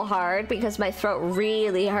going so hard because my throat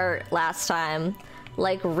really hurt last time.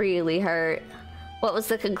 Like, really hurt. What was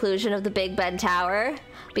the conclusion of the Big Ben Tower?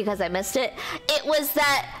 Because I missed it. It was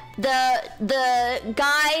that the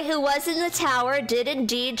guy who was in the tower did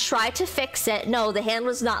indeed try to fix it. No, the hand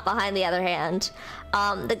was not behind the other hand.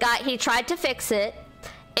 The guy, he tried to fix it.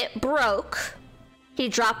 It broke. He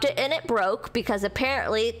dropped it and it broke because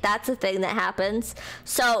apparently that's a thing that happens.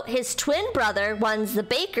 So his twin brother runs the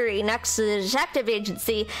bakery next to the detective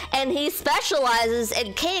agency, and he specializes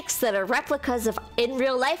in cakes that are replicas of in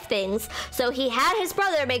real life things. So he had his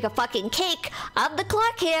brother make a fucking cake of the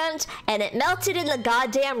clock hand, and it melted in the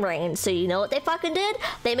goddamn rain. So you know what they fucking did?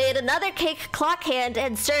 They made another cake clock hand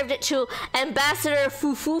and served it to Ambassador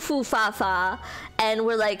Fa, and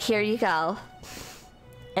we're like, here you go.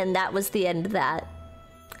 And that was the end of that.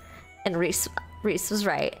 And Reese was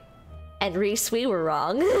right. And Reese, we were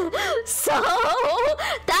wrong. So,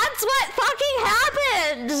 that's what fucking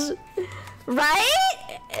happened!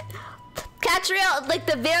 Right? Catrielle, like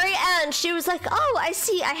the very end, she was like, oh, I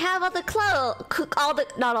see, I have all the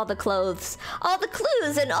not all the clothes, all the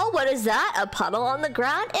clues, and oh, what is that? A puddle on the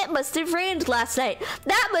ground? It must have rained last night.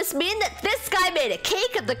 That must mean that this guy made a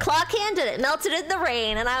cake of the clock hand and it melted in the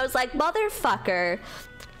rain. And I was like, motherfucker.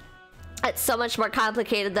 It's so much more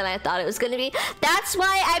complicated than I thought it was going to be. That's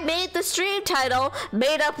why I made the stream title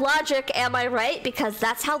Made Up Logic, Am I Right? Because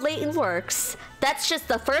that's how Layton works. That's just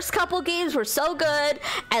the first couple games were so good,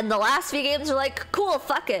 and the last few games are like, cool,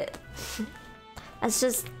 fuck it. That's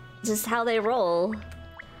just how they roll.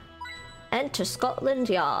 Enter Scotland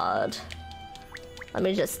Yard. Let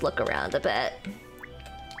me just look around a bit.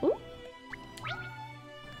 Ooh.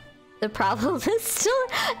 The problem is still...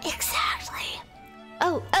 Exactly.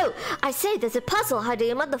 Oh, I say, there's a puzzle hiding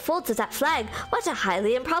among the folds of that flag. What a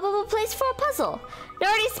highly improbable place for a puzzle.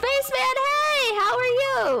 Nerdy Spaceman, hey, how are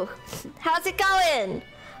you? How's it going?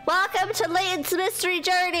 Welcome to Layton's Mystery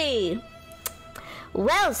Journey.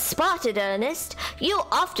 Well spotted, Ernest. You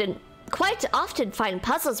quite often find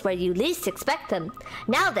puzzles where you least expect them.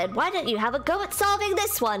 Now then, why don't you have a go at solving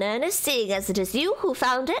this one, Ernest, seeing as it is you who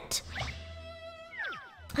found it?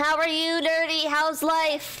 How are you, Nerdy? How's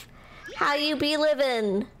life? How you be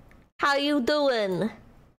living? How you doing?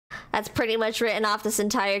 That's pretty much written off this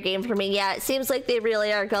entire game for me. Yeah, it seems like they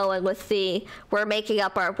really are going with the we're making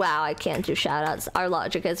up our... Wow, I can't do shoutouts. Our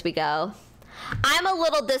logic as we go. I'm a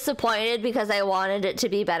little disappointed because I wanted it to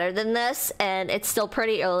be better than this, and it's still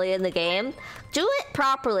pretty early in the game. Do it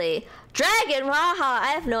properly. Dragon, haha,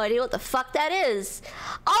 I have no idea what the fuck that is.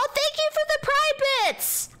 Oh, thank you for the pride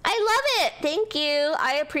bits! I love it! Thank you.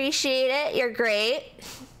 I appreciate it. You're great.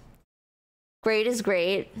 Great is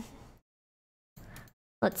great.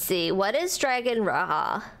 Let's see. What is Dragon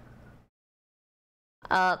Raha?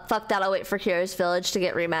 Fuck that. I'll wait for Curious Village to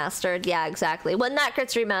get remastered. Yeah, exactly. When that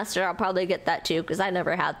gets remastered, I'll probably get that too, because I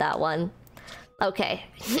never had that one. Okay.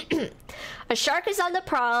 A shark is on the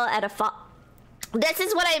prowl at a This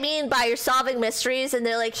is what I mean by you're solving mysteries, and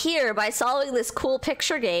they're like, here, by solving this cool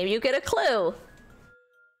picture game, you get a clue.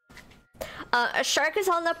 A shark is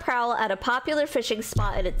on the prowl at a popular fishing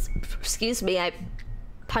spot, and it's... Excuse me, I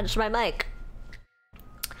punched my mic.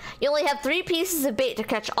 You only have 3 pieces of bait to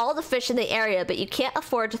catch all the fish in the area, but you can't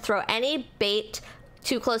afford to throw any bait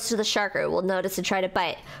too close to the shark or it will notice and try to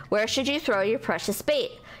bite. Where should you throw your precious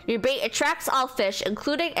bait? Your bait attracts all fish,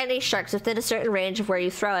 including any sharks within a certain range of where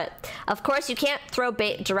you throw it. Of course, you can't throw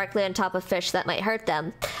bait directly on top of fish. That might hurt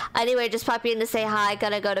them. Anyway, just popping in to say hi.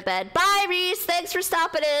 Gonna go to bed. Bye, Reese. Thanks for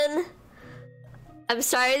stopping in. I'm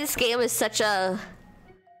sorry this game is such a...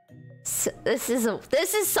 This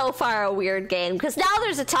is so far a weird game, because now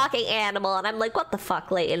there's a talking animal, and I'm like, what the fuck,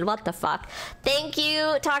 Layton? What the fuck? Thank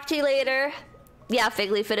you. Talk to you later. Yeah,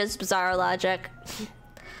 Figleaf, it is bizarre logic.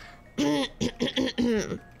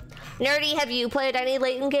 Nerdy, have you played any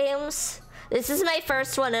Layton games? This is my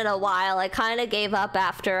first one in a while. I kind of gave up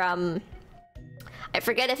after, I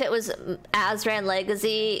forget if it was Azran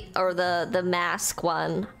Legacy or the Mask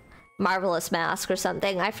one. Marvelous Mask or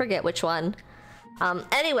something. I forget which one.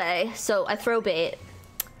 Anyway, so I throw bait.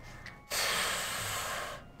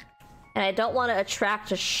 And I don't want to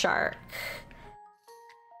attract a shark.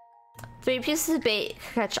 3 pieces of bait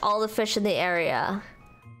catch all the fish in the area.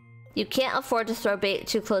 You can't afford to throw bait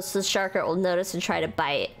too close to the shark or it will notice and try to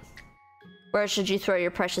bite. Where should you throw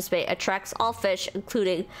your precious bait? Attracts all fish,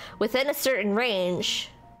 including within a certain range.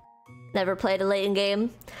 Never played a Layton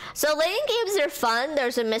game. So Layton games are fun.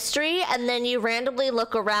 There's a mystery, and then you randomly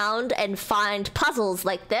look around and find puzzles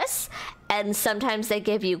like this, and sometimes they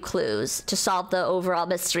give you clues to solve the overall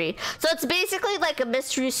mystery. So it's basically like a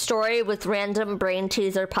mystery story with random brain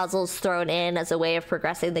teaser puzzles thrown in as a way of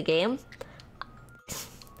progressing the game.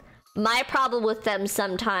 My problem with them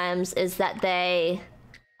sometimes is that they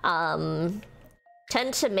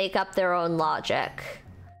tend to make up their own logic,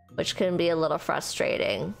 which can be a little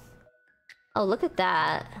frustrating. Oh, look at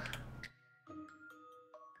that.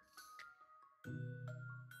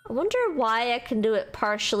 I wonder why I can do it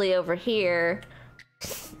partially over here.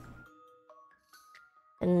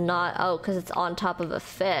 And not... Oh, because it's on top of a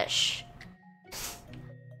fish.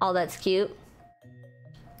 Oh, that's cute.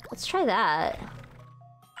 Let's try that.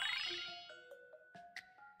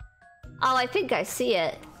 Oh, I think I see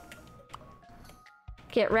it.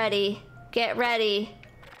 Get ready. Get ready.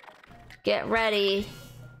 Get ready.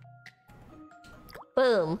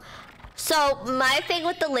 Boom. So my thing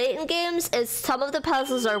with the Layton games is some of the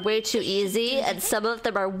puzzles are way too easy and some of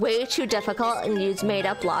them are way too difficult and use made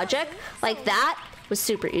up logic. Like that was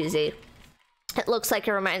super easy. It looks like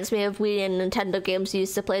it reminds me of Wii and Nintendo games you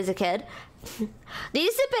used to play as a kid.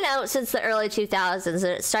 These have been out since the early 2000s and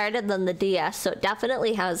it started on the DS, so it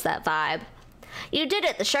definitely has that vibe. You did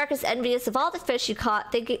it! The shark is envious of all the fish you caught.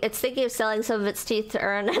 It's thinking of selling some of its teeth to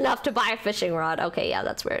earn enough to buy a fishing rod. Okay, yeah,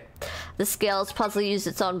 that's weird. The scales puzzle used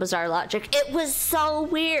its own bizarre logic. It was so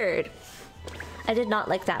weird! I did not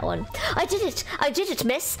like that one. I did it! I did it,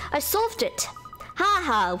 miss! I solved it!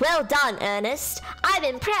 Haha, well done, Ernest. I'm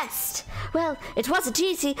impressed. Well, it wasn't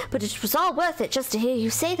easy, but it was all worth it just to hear you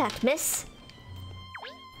say that, miss.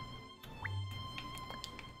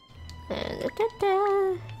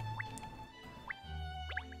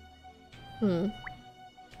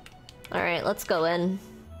 Alright, let's go in.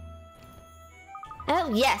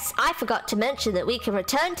 Oh yes, I forgot to mention that we can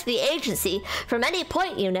return to the agency from any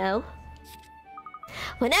point, you know.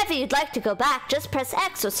 Whenever you'd like to go back, just press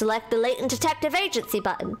X or select the Layton Detective Agency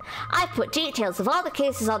button. I've put details of all the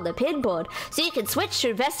cases on the pinboard, so you can switch to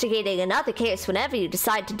investigating another case whenever you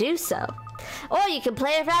decide to do so. Or you can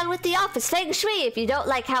play around with the office feng shui if you don't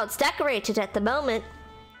like how it's decorated at the moment.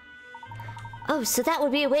 Oh, so that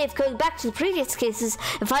would be a way of going back to the previous cases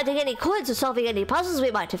and finding any coins or solving any puzzles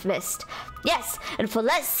we might have missed. Yes, and for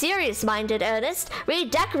less serious-minded Ernest,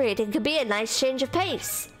 redecorating could be a nice change of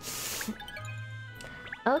pace.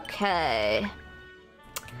 Okay.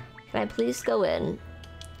 Can I please go in?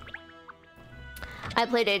 I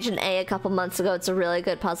played Agent A couple months ago. It's a really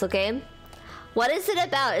good puzzle game. What is it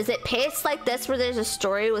about? Is it paced like this where there's a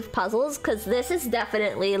story with puzzles? Because this is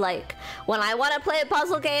definitely like, when I want to play a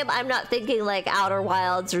puzzle game, I'm not thinking like Outer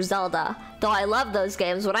Wilds or Zelda. Though I love those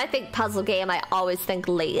games. When I think puzzle game, I always think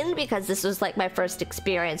Layton, because this was like my first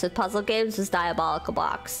experience with puzzle games was Diabolical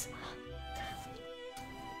Box.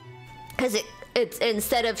 Because it's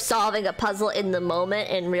instead of solving a puzzle in the moment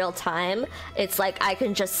in real time, it's like I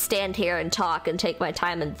can just stand here and talk and take my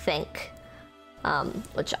time and think.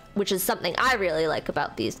 Which is something I really like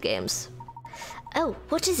about these games. Oh,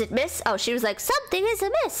 what is it, miss? Oh, she was like, something is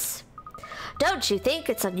amiss. Don't you think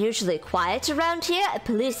it's unusually quiet around here at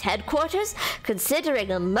police headquarters,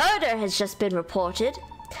 considering a murder has just been reported?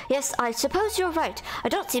 Yes, I suppose you're right. I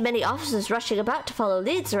don't see many officers rushing about to follow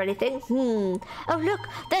leads or anything. Oh, look,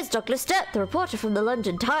 there's Douglas Sturt, the reporter from the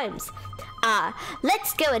London Times.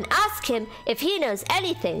 Let's go and ask him if he knows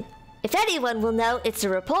anything. If anyone will know, it's a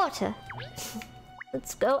reporter.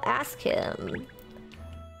 Let's go ask him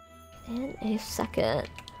in a second.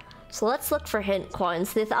 So let's look for hint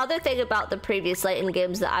coins. The other thing about the previous Layton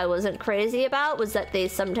games that I wasn't crazy about was that they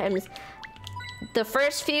sometimes... The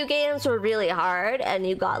first few games were really hard and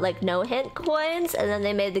you got like no hint coins, and then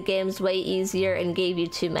they made the games way easier and gave you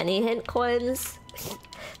too many hint coins.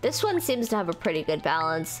 This one seems to have a pretty good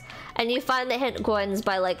balance. And you find the hint coins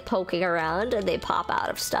by like poking around and they pop out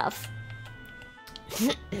of stuff.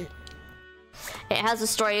 It has a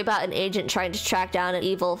story about an agent trying to track down an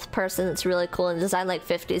evil person that's really cool and designed like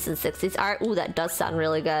 50s and 60s art. Ooh, that does sound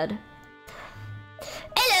really good.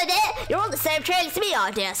 Hello there! You're on the same trail as me,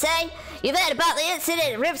 I dare say. You've heard about the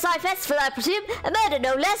incident at Riverside Festival, I presume? A murder,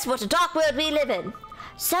 no less. What a dark world we live in.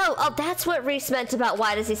 So, oh, that's what Reese meant about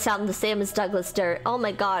why does he sound the same as Douglas Sturt. Oh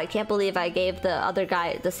my god, I can't believe I gave the other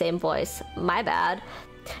guy the same voice. My bad.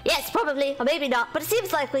 Yes, probably, or maybe not, but it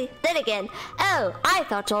seems likely. Then again, oh, I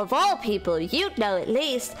thought of all people, you'd know at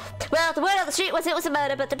least. Well, the word on the street was it was a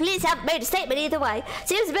murder, but the police haven't made a statement either way.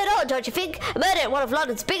 Seems a bit odd, don't you think? A murder at one of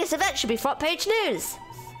London's biggest events should be front-page news.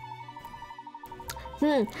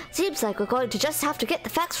 Seems like we're going to just have to get the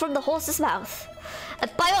facts from the horse's mouth.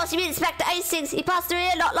 By horse, you mean Inspector Hastings. He passed through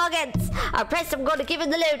here not long hence. I pressed him going to give him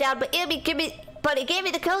the lowdown, but he gave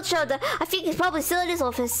me the cold shoulder. I think he's probably still in his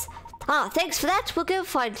office. Thanks for that. We'll go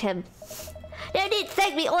find him. No need to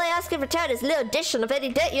thank me. All I ask in return is a little addition of any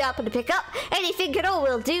dirt you happen to pick up. Anything at all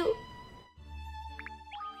will do.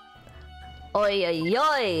 Oi, oi,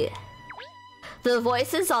 oi. The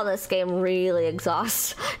voices on this game really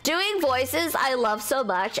exhaust. Doing voices I love so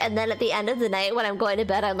much, and then at the end of the night when I'm going to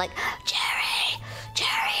bed, I'm like, Jerry,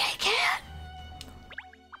 I can't.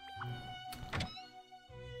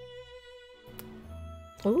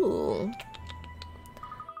 Ooh.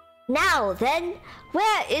 Now then,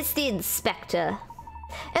 where is the inspector?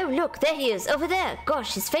 Oh look, there he is, over there.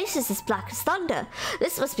 Gosh, his face is as black as thunder.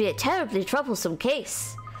 This must be a terribly troublesome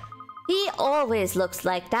case. He always looks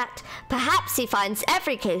like that. Perhaps he finds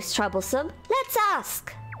every case troublesome. Let's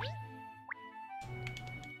ask.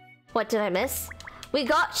 What did I miss? We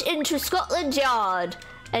got into Scotland Yard.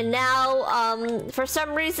 And now, for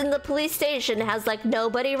some reason, the police station has, like,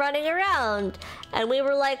 nobody running around. And we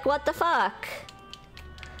were like, what the fuck?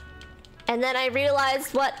 And then I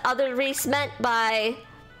realized what other Reese meant by...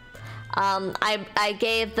 I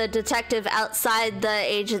gave the detective outside the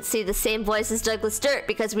agency the same voice as Douglas Sturt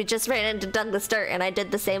because we just ran into Douglas Sturt and I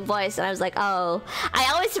did the same voice and I was like, oh.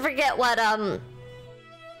 I always forget what,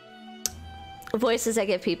 voices I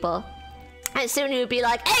give people. And soon you would be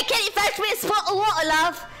like, hey, can you fetch me a spot of water,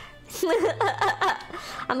 love?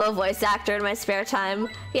 I'm a voice actor in my spare time.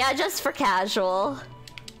 Yeah, just for casual.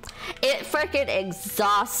 It freaking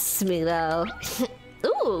exhausts me, though.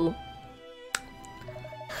 Ooh.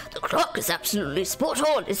 The clock is absolutely spot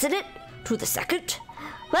on, isn't it? To the second?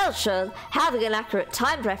 Well, sure, having an accurate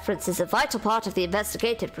time reference is a vital part of the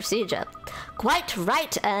investigative procedure. Quite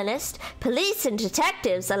right, Ernest. Police and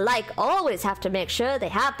detectives alike always have to make sure they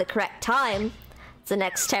have the correct time. It's the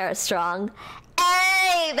next Tara Strong.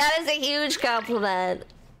 Hey, that is a huge compliment.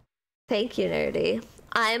 Thank you, Nerdy.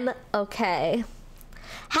 I'm okay.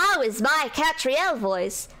 How is my Catriel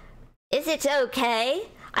voice? Is it okay?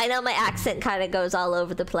 I know my accent kind of goes all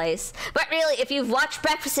over the place. But really, if you've watched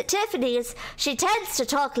Breakfast at Tiffany's, she tends to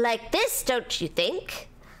talk like this, don't you think?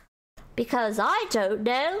 Because I don't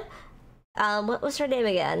know. What was her name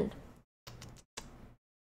again?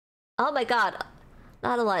 Oh my god.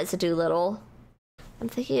 Not Eliza Doolittle. I'm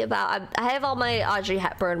thinking about... I have all my Audrey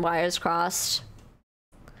Hepburn wires crossed.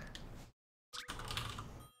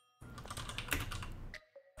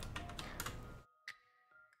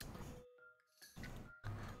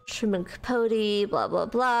 Truman Capote, blah, blah,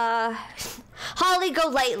 blah. Holly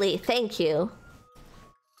Golightly, thank you.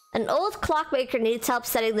 An old clockmaker needs help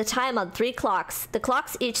setting the time on 3 clocks. The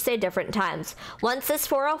clocks each say different times. One says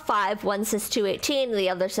 4:05, one says 2:18, and the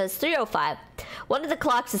other says 3:05. One of the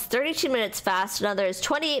clocks is 32 minutes fast, another is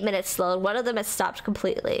 28 minutes slow, and one of them has stopped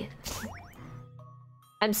completely.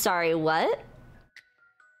 I'm sorry, what?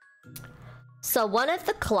 So one of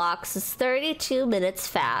the clocks is 32 minutes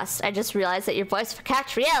fast. I just realized that your voice for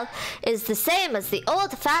Catriel is the same as the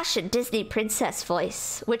old-fashioned Disney princess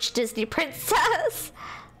voice. Which Disney princess?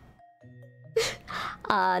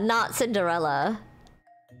 Not Cinderella.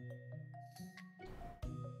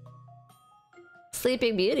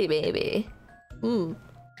 Sleeping Beauty, maybe.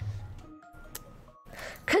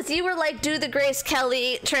 Cause you were like, do the Grace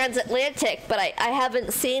Kelly transatlantic, but I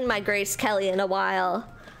haven't seen my Grace Kelly in a while.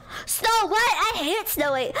 Snow White! I hate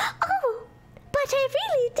Snow White! Oh, but I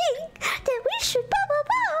really think that we should blah blah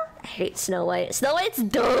blah. I hate Snow White. Snow White's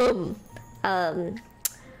dumb.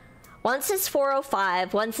 One says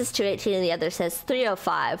 4:05, one says 2:18, and the other says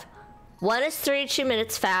 3:05. One is 32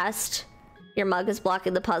 minutes fast. Your mug is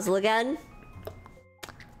blocking the puzzle again.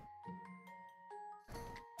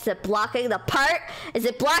 Is it blocking the part? Is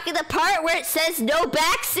it blocking the part where it says no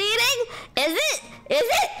back seating? Is it? Is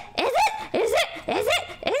it? Is it? Is it? Is it?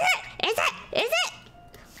 Is it? Is it? Is it?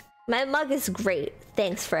 My mug is great.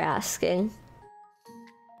 Thanks for asking.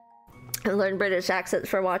 I learned British accents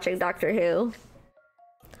from watching Doctor Who.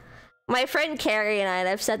 My friend Carrie and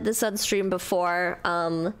I've said this on stream before,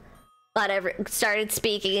 started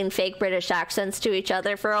speaking in fake British accents to each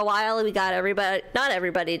other for a while. We got everybody, not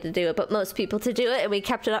everybody to do it, but most people to do it, and we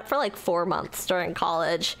kept it up for like 4 months during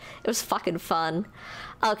college. It was fucking fun.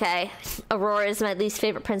 Okay, Aurora is my least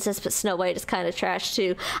favorite princess, but Snow White is kind of trash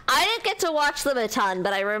too. I didn't get to watch them a ton,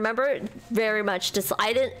 but I remember very much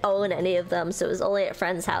I didn't own any of them, so it was only at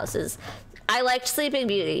friends' houses. I liked Sleeping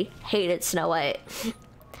Beauty, hated Snow White.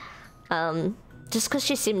 Just because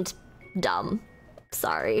she seemed dumb.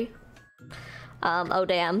 Sorry. Oh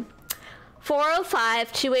damn.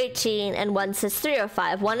 4:05, 2:18, and one says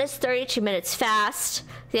 3:05. One is 32 minutes fast,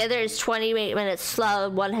 the other is 28 minutes slow,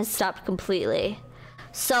 and one has stopped completely.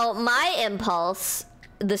 So my impulse,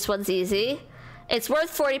 this one's easy. It's worth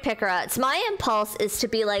 40 pickerats. My impulse is to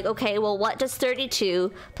be like, okay, well, what does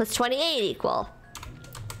 32 plus 28 equal?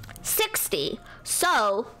 60.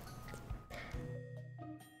 So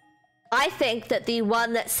I think that the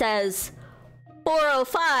one that says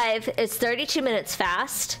 4:05 is 32 minutes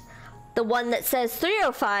fast. The one that says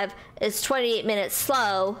 3:05 is 28 minutes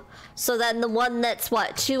slow. So then the one that's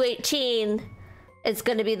what, 2:18 is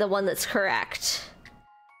going to be the one that's correct.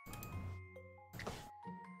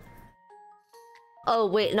 Oh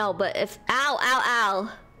wait, no, but if ow, ow, ow.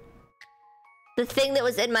 The thing that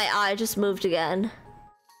was in my eye just moved again.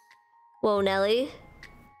 Whoa, Nelly.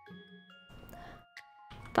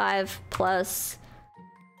 5 plus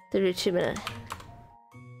 32 minutes.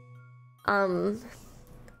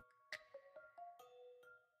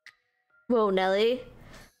 Whoa, Nelly.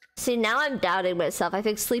 See, now I'm doubting myself. I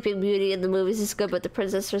think Sleeping Beauty in the movies is good, but the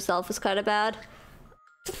princess herself is kind of bad.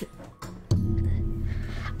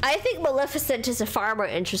 I think Maleficent is a far more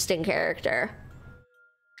interesting character.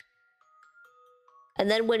 And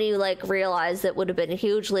then when you like realize it would have been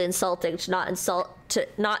hugely insulting to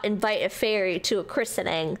not invite a fairy to a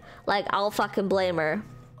christening, like I'll fucking blame her.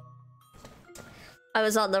 I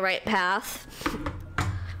was on the right path.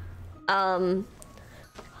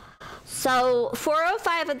 So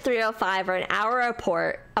 4:05 and 3:05 are an hour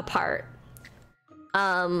apart.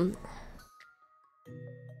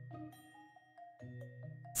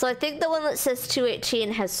 So I think the one that says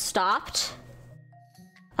 2:18 has stopped.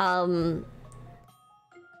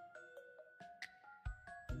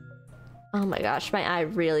 Oh my gosh, my eye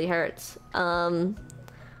really hurts.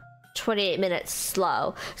 28 minutes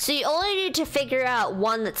slow. So you only need to figure out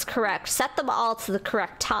one that's correct. Set them all to the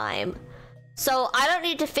correct time. So I don't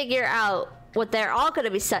need to figure out what they're all going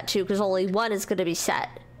to be set to, because only one is going to be set.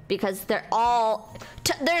 Because they're all...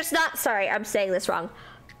 there's not... Sorry, I'm saying this wrong.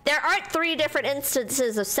 There aren't 3 different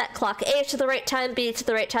instances of set clock. A to the right time, B to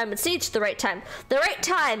the right time, and C to the right time. The right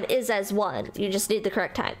time is as one. You just need the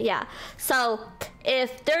correct time. Yeah. So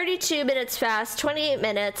if 32 minutes fast, 28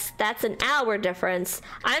 minutes, that's an hour difference.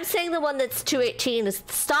 I'm saying the one that's 2:18 is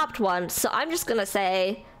the stopped one. So I'm just going to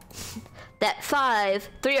say that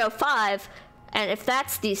 3:05, and if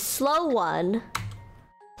that's the slow one,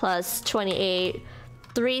 plus 28,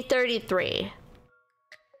 3:33.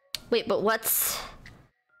 Wait, but what's...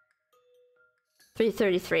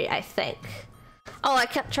 3:33, I think. Oh, I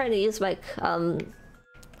kept trying to use my,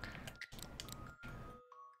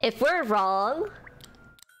 If we're wrong,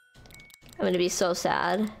 I'm gonna be so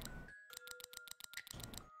sad.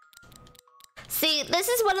 See, this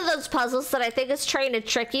is one of those puzzles that I think is trying to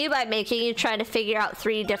trick you by making you try to figure out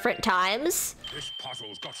 3 different times. This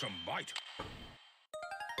puzzle's got some bite.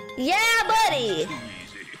 Yeah, buddy!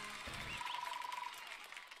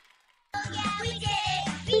 Yeah, we did it!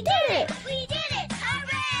 We did it! We did it!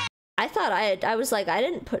 Hooray! I thought I was like, I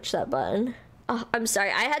didn't push that button. Oh, I'm sorry.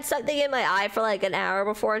 I had something in my eye for like an hour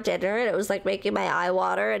before dinner and it was like making my eye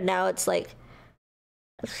water and now it's like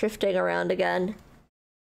shifting around again.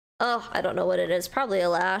 Oh, I don't know what it is. Probably a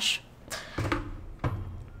lash.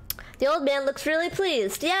 The old man looks really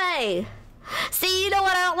pleased. Yay! See, you know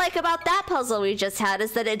what I don't like about that puzzle we just had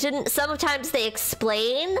is that it didn't, sometimes they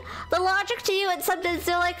explain the logic to you and sometimes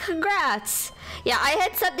they're like, congrats. Yeah, I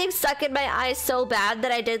had something stuck in my eye so bad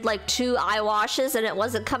that I did like 2 eye washes and it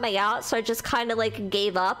wasn't coming out, so I just kind of like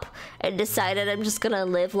gave up and decided I'm just gonna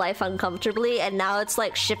live life uncomfortably, and now it's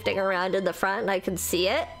like shifting around in the front and I can see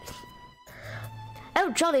it. Oh,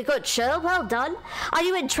 jolly good, Shirl. Well done. Are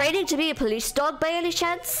you in training to be a police dog by any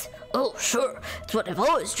chance? Oh, sure. It's what I've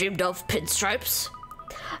always dreamed of, pinstripes.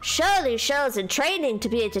 Surely Shirl's in training to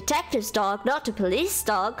be a detective's dog, not a police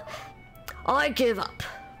dog. I give up.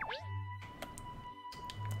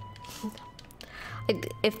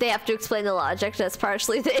 If they have to explain the logic, that's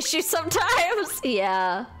partially the issue sometimes.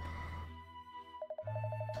 Yeah.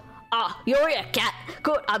 Ah, you're here, cat.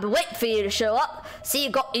 Good, I've been waiting for you to show up. See, you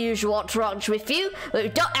got your usual entourage with you. We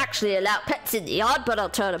don't actually allow pets in the yard, but I'll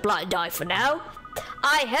turn a blind eye for now.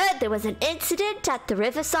 I heard there was an incident at the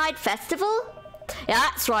Riverside Festival. Yeah,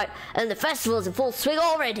 that's right, and the festival's in full swing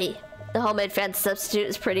already. The homemade fan substitute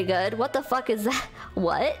is pretty good. What the fuck is that?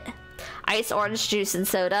 What? Ice, orange juice, and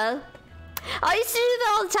soda. I used to do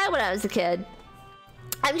that all the time when I was a kid.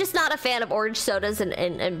 I'm just not a fan of orange sodas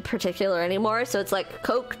in particular anymore, so it's like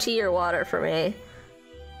Coke, tea, or water for me.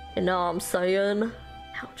 You know what I'm saying?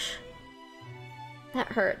 Ouch. That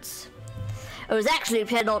hurts. I was actually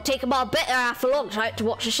planning on taking my better half along tonight to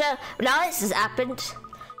watch the show, but now this has happened.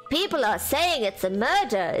 People are saying it's a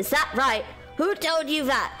murder, is that right? Who told you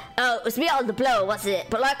that? Oh, it was me on the blower, wasn't it?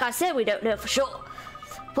 But like I said, we don't know for sure.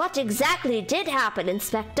 What exactly did happen,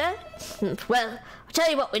 Inspector? Well, I'll tell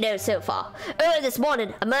you what we know so far. Early this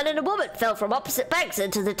morning, a man and a woman fell from opposite banks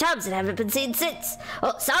into the Thames and haven't been seen since.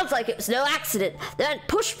 Well, it sounds like it was no accident. The man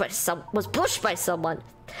was pushed by someone.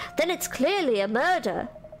 Then it's clearly a murder.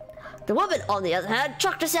 The woman, on the other hand,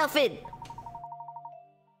 chucked herself in.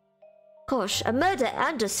 Gosh, a murder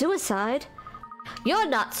and a suicide? You're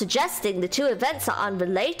not suggesting the 2 events are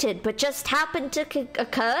unrelated, but just happened to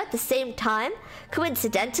occur at the same time,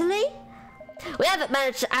 coincidentally? We haven't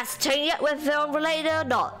managed to ascertain yet whether they're unrelated or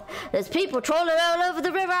not. There's people trawling all over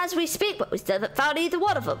the river as we speak, but we still haven't found either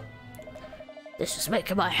one of them. This is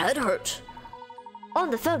making my head hurt. On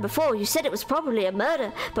the phone before, you said it was probably a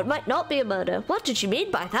murder, but might not be a murder. What did you mean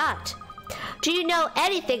by that? Do you know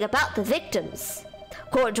anything about the victims?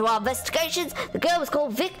 According to our investigations, the girl was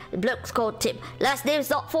called Vic, the bloke was called Tim. Last name's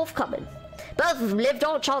not forthcoming. Both of them lived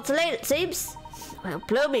on Chancellor Lane, it seems. Well,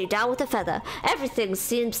 blow me down with a feather. Everything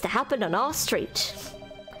seems to happen on our street.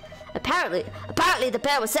 Apparently the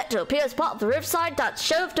pair was set to appear as part of the Riverside Dance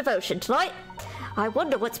Show of Devotion tonight. I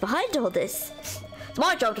wonder what's behind all this. It's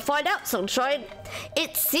my job to find out, Sunshine.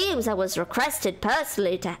 It seems I was requested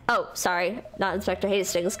personally to... Oh, sorry, not Inspector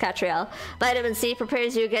Hastings, Catriel. Vitamin C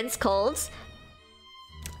prepares you against colds.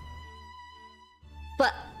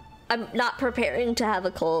 But I'm not preparing to have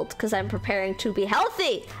a cold because I'm preparing to be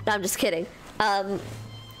healthy. No, I'm just kidding.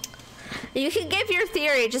 You can give your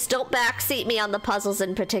theory, just don't backseat me on the puzzles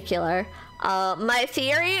in particular. My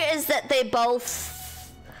theory is that they both...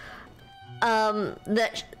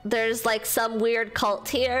 that there's like some weird cult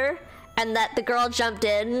here, and that the girl jumped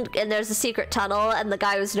in and there's a secret tunnel and the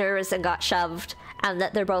guy was nervous and got shoved, and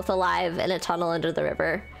that they're both alive in a tunnel under the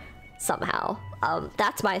river somehow.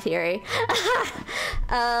 That's my theory.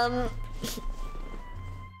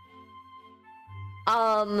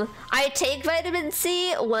 I take vitamin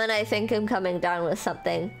C when I think I'm coming down with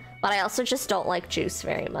something, but I also just don't like juice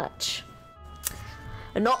very much.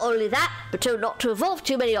 And not only that, but told not to involve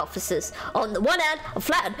too many officers. On the one hand, I'm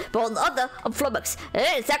flattered, but on the other, I'm flummoxed. There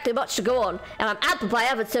ain't exactly much to go on, and I'm ampled by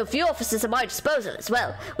having so few officers at my disposal as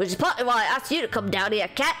well, which is partly why I asked you to come down here,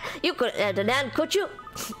 Cat. You couldn't hand an hand, could you?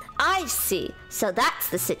 I see. So that's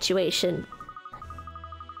the situation.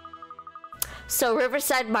 So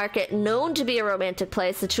Riverside Market, known to be a romantic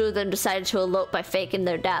place, the 2 of them decided to elope by faking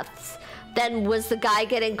their deaths. Then was the guy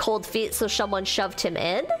getting cold feet so someone shoved him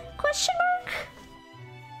in? Question mark?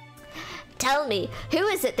 Tell me, who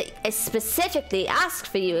is it that specifically asked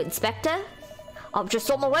for you, Inspector? I'm just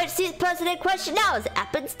on my way to see the person in question now as it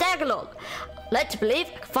happens. Tag along. Led to believe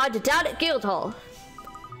I can find it down at Guildhall.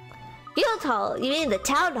 Guildhall? You mean the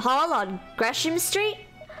town hall on Gresham Street?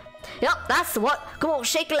 Yup, that's the one. Come on,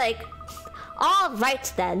 shake a leg. All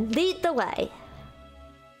right then, lead the way.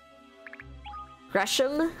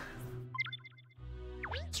 Gresham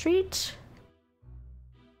Street?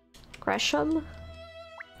 Gresham?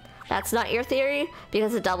 That's not your theory?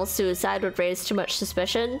 Because a double suicide would raise too much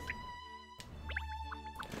suspicion?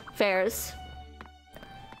 Fairs.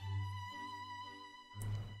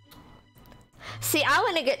 See, I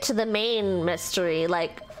want to get to the main mystery.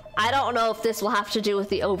 Like, I don't know if this will have to do with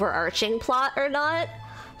the overarching plot or not.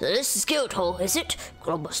 So this is Guildhall, is it?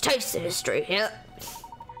 Could almost taste the history here.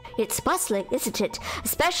 It's bustling, isn't it?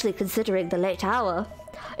 Especially considering the late hour.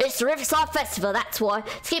 It's the Riverside Festival, that's why.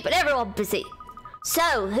 It's keeping everyone busy.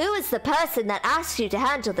 So, who is the person that asked you to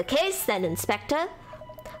handle the case then, Inspector?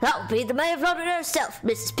 That would be the Mayor of London herself,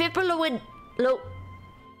 Mrs. Pippa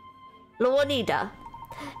Lawanida.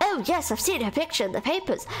 Oh yes, I've seen her picture in the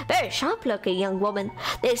papers. Very sharp-looking young woman.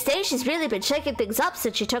 They say she's really been shaking things up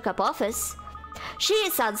since she took up office. She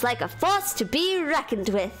sounds like a force to be reckoned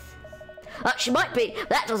with. She might be, but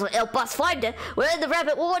that doesn't help us find her. Where in the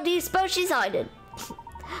rabbit warren do you suppose she's hiding?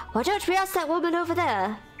 Why don't we ask that woman over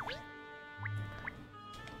there?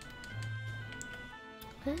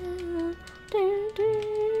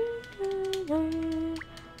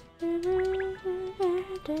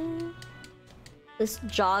 This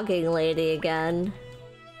jogging lady again.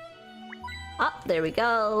 Oh, there we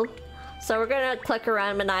go. So we're gonna click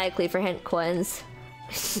around maniacally for hint coins.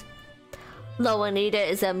 Loanita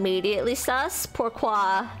is immediately sus.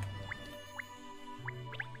 Pourquoi?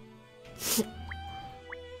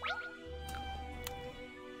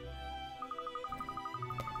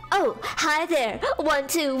 Oh, hi there.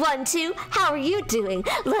 1212. How are you doing?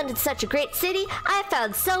 London's such a great city. I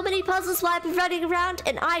found so many puzzles while I've been running around,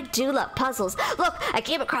 and I do love puzzles. Look, I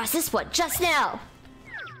came across this one just now.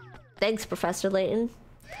 Thanks, Professor Layton,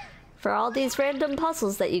 for all these random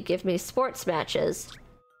puzzles that you give me. Sports matches.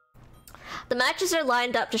 The matches are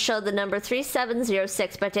lined up to show the number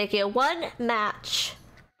 3706 by taking a one match.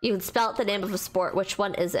 You can spell out the name of a sport. Which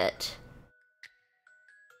one is it?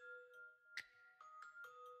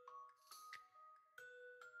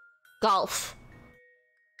 Golf.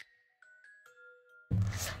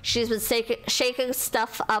 She's been shaking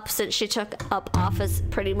stuff up since she took up office.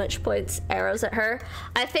 Pretty much points arrows at her.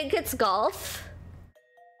 I think it's golf.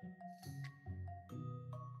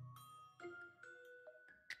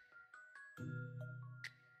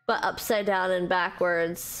 But upside down and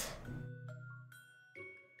backwards.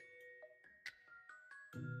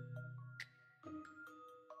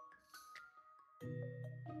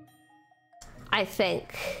 I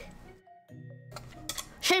think.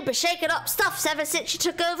 She's been shaking up stuff ever since she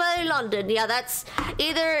took over London. Yeah, that's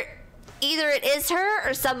either it is her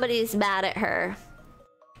or somebody's mad at her.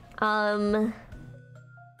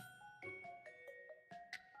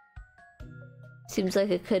 Seems like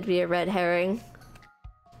it could be a red herring.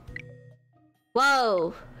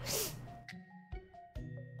 Whoa.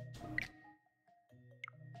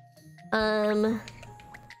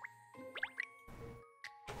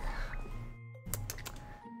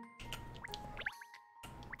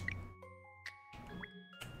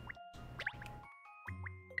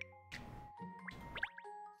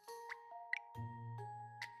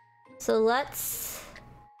 So let's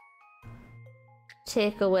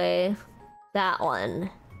take away that one.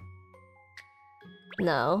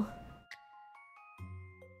 No.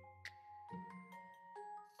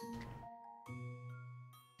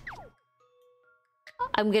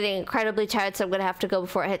 I'm getting incredibly tired, so I'm gonna have to go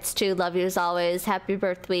before it hits 2. Love you as always. Happy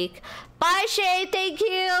birth week. Bye, Shay. Thank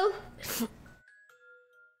you.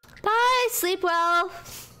 Bye. Sleep well.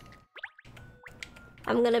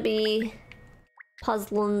 I'm gonna be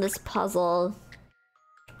puzzling this puzzle.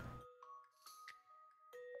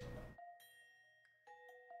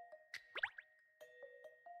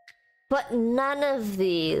 But none of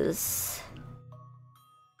these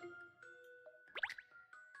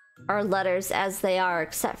are letters as they are,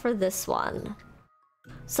 except for this one.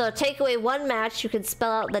 So take away one match, you can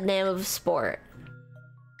spell out the name of a sport.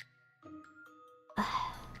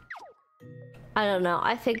 I don't know,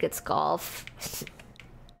 I think it's golf.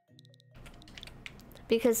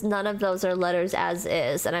 Because none of those are letters as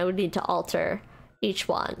is, and I would need to alter each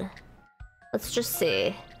one. Let's just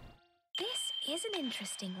see. This is an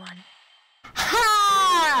interesting one.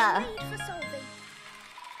 Ha!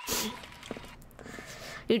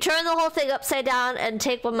 You turn the whole thing upside down and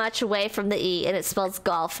take one match away from the E, and it spells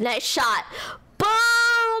golf. Nice shot.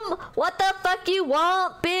 Boom! What the fuck you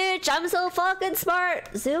want, bitch? I'm so fucking smart.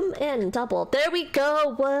 Zoom in, double. There we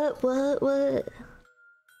go. What?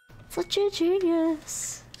 Such a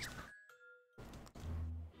genius.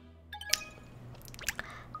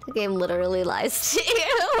 The game literally lies to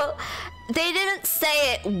you. They didn't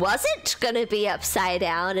say it wasn't gonna be upside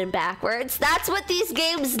down and backwards. That's what these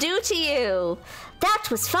games do to you. That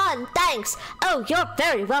was fun, thanks. Oh, you're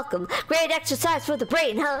very welcome. Great exercise for the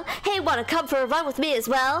brain, huh? Hey, wanna come for a run with me as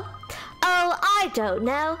well? Oh, I don't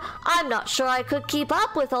know. I'm not sure I could keep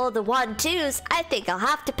up with all the 1-2s. I think I'll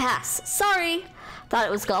have to pass. Sorry. Thought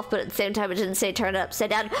it was golf, but at the same time it didn't say turn it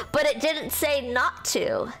upside down. But it didn't say not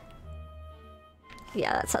to.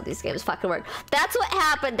 Yeah, that's how these games fucking work. That's what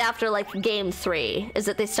happened after, like, game 3, is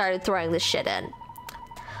that they started throwing this shit in.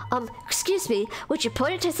 Excuse me, would you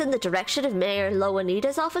point us in the direction of Mayor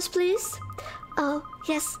Loanita's office, please? Oh,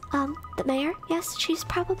 yes, the mayor? Yes, she's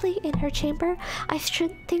probably in her chamber. I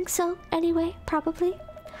should think so, anyway, probably.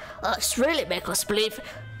 It's really make us believe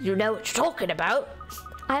you know what you're talking about.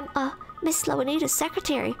 I'm, Miss Loanita's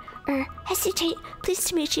secretary. Hesitate, pleased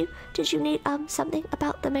to meet you. Did you need, something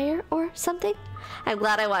about the mayor or something? I'm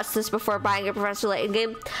glad I watched this before buying a Professor Layton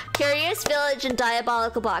game. Curious Village and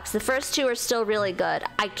Diabolical Box. The first two are still really good.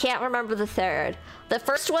 I can't remember the third. The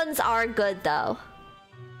first ones are good, though.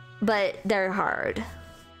 But they're hard.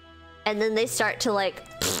 And then they start to, like,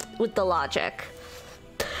 with the logic.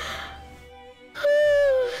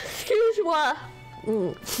 Excuse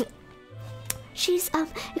me. She's,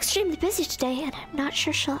 extremely busy today, and I'm not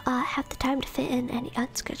sure she'll, have the time to fit in any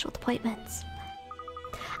unscheduled appointments.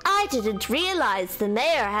 I didn't realize the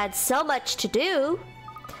mayor had so much to do.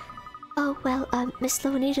 Oh, well, Miss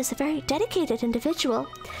Loanita's a very dedicated individual.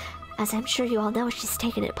 As I'm sure you all know, she's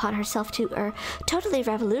taken it upon herself to, totally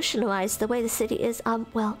revolutionize the way the city is,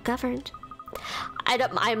 well, governed.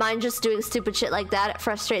 I mind just doing stupid shit like that. It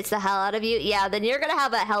frustrates the hell out of you. Yeah, then you're gonna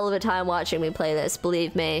have a hell of a time watching me play this,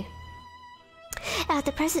 believe me. At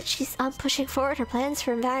the present, she's pushing forward her plans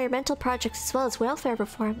for environmental projects as well as welfare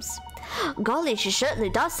reforms. Golly, she certainly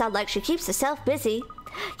does sound like she keeps herself busy.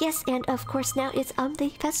 Yes, and of course now it's the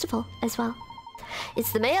festival as well.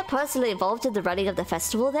 Is the mayor personally involved in the running of the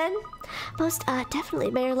festival then? Most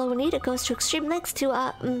definitely. Mayor Loanita goes to extreme lengths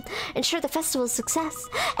to ensure the festival's success.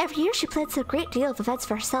 Every year she plans a great deal of events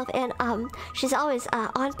for herself, and she's always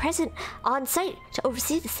on site to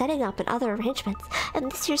oversee the setting up and other arrangements.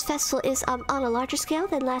 And this year's festival is on a larger scale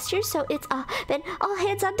than last year, so it's been all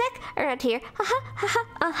hands on deck around here.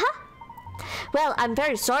 Well, I'm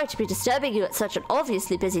very sorry to be disturbing you at such an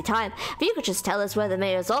obviously busy time. If you could just tell us where the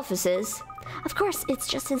mayor's office is. Of course, it's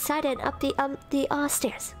just inside and up the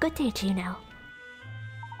stairs. Good day to you now.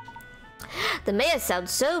 The mayor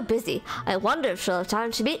sounds so busy. I wonder if she'll have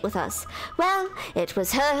time to meet with us. Well, it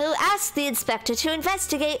was her who asked the inspector to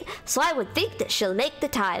investigate, so I would think that she'll make the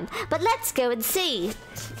time. But let's go and see.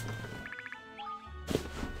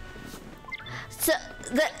 So,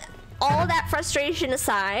 all that frustration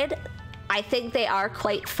aside, I think they are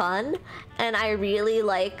quite fun, and I really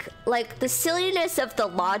like the silliness of the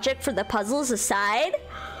logic for the puzzles aside.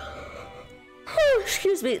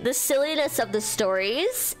 Excuse me, the silliness of the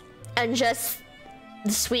stories and just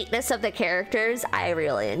the sweetness of the characters, I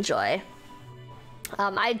really enjoy.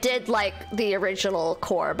 I did like the original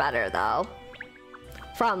core better though,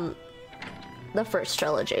 from the first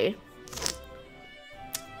trilogy.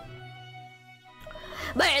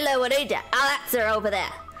 Mayor Loanita, that's her over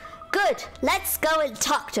there. Good, let's go and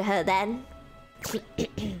talk to her then.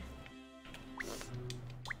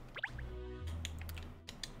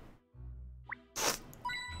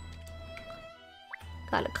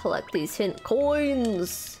 Gotta collect these hint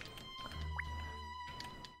coins.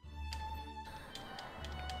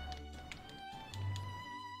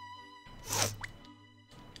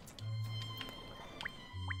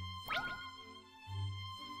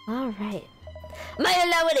 All right.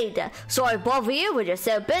 Mayor Loanita, sorry to bother you when you're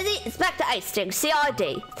so busy. Inspector Hastings,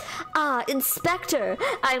 CRD. Ah, Inspector,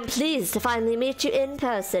 I'm pleased to finally meet you in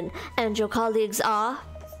person. And your colleagues are?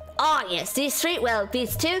 Ah, yes, these three, well,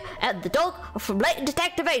 these two and the dog are from Layton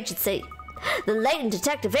Detective Agency. The Layton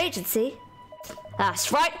Detective Agency?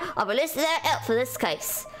 That's right, I've enlisted their help for this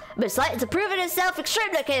case. Miss Layton's proven herself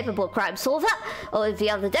extremely capable crime solver. Only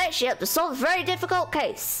the other day, she helped to solve a very difficult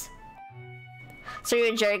case. So you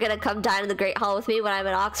and Jerry gonna come dine in the Great Hall with me when I'm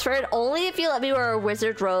in Oxford? Only if you let me wear a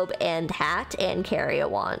wizard robe and hat and carry a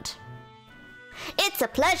wand. It's a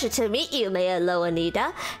pleasure to meet you, Mayor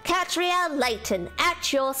Loanita. Catriel Layton,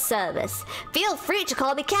 at your service. Feel free to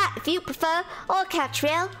call me Cat if you prefer, or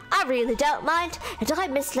Catriel, I really don't mind. And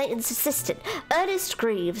I'm Miss Layton's assistant, Ernest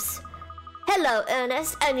Greaves. Hello,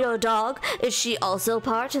 Ernest, and your dog. Is she also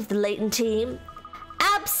part of the Layton team?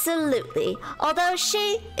 Absolutely. Although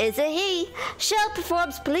she is a he, Shell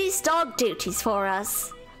performs police dog duties for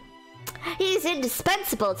us. He's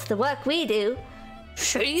indispensable to the work we do.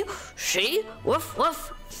 She? Woof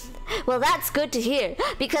woof. Well, that's good to hear,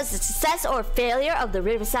 because the success or failure of the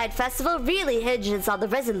Riverside Festival really hinges on the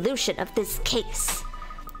resolution of this case.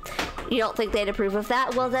 You don't think they'd approve of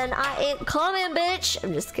that? Well, then I ain't coming, bitch.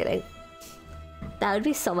 I'm just kidding. That would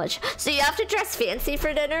be so much. So you have to dress fancy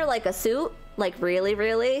for dinner, like a suit? Like really,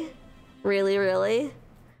 really? Really, really?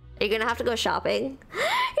 Are you gonna have to go shopping? Are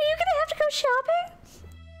you gonna have to go shopping?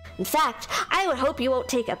 In fact, I would hope you won't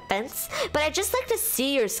take offense, but I'd just like to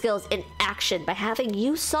see your skills in action by having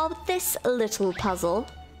you solve this little puzzle.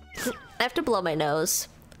 I have to blow my nose.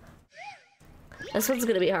 This one's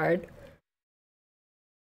gonna be hard.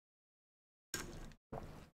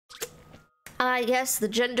 Yes, the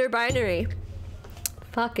gender binary.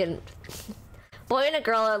 Fucking... Boy and a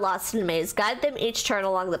girl are lost in a maze. Guide them each turn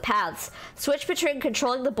along the paths. Switch between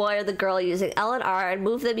controlling the boy or the girl using L and R and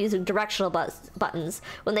move them using directional buttons.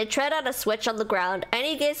 When they tread on a switch on the ground,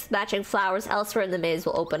 any gates matching flowers elsewhere in the maze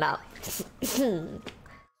will open up.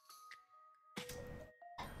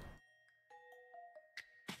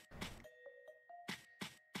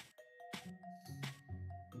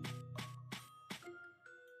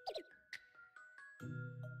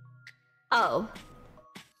 Oh.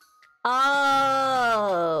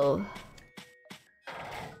 Oh.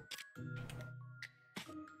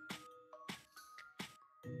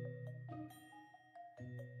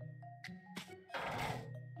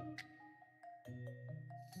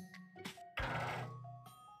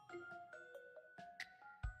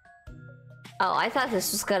 Oh, I thought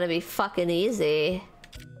this was gonna be fucking easy.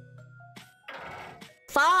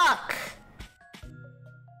 Fuck!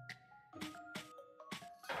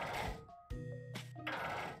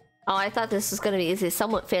 Oh, I thought this was gonna be easy.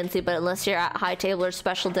 Somewhat fancy, but unless you're at high table or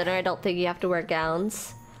special dinner, I don't think you have to wear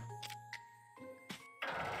gowns.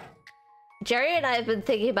 Jerry and I have been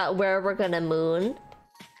thinking about where we're gonna moon.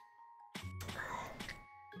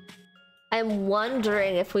 I'm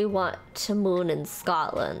wondering if we want to moon in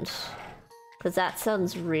Scotland. Because that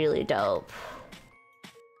sounds really dope.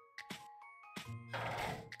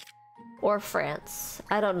 Or France.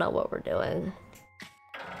 I don't know what we're doing.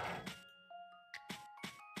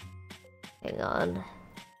 Hang on.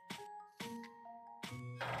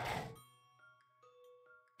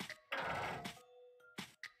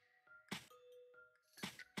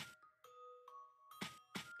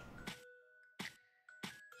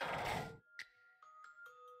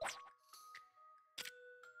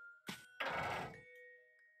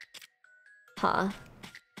 Huh.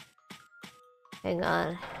 Hang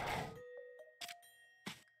on.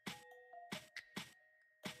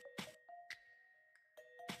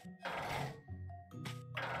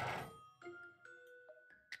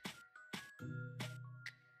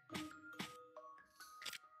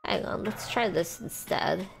 Hang on, let's try this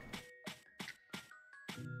instead.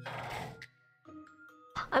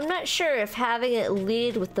 I'm not sure if having it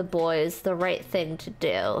lead with the boy is the right thing to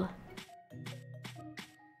do.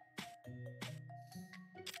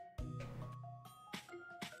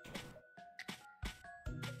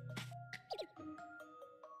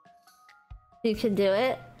 You can do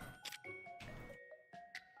it.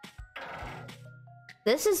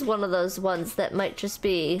 This is one of those ones that might just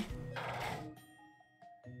be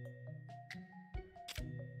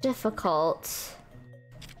difficult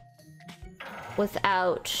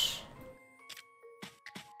without...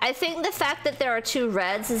 I think the fact that there are two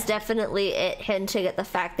reds is definitely it hinting at the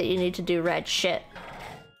fact that you need to do red shit.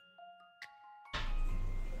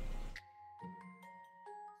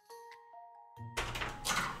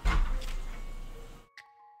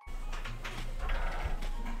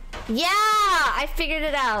 Yeah! I figured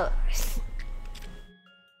it out.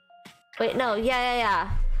 Wait, no, yeah.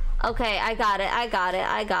 Okay, I got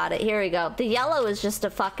it. Here we go. The yellow is just a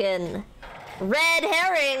fucking red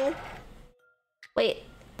herring. Wait,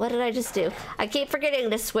 what did I just do? I keep forgetting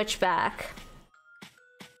to switch back.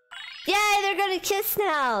 Yay, they're gonna kiss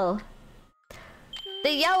now.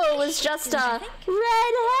 The yellow was just a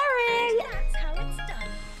red herring. That's how it's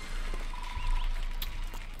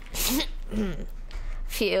done.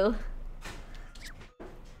 Phew.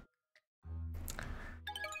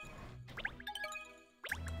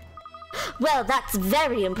 Well, that's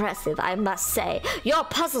very impressive, I must say. Your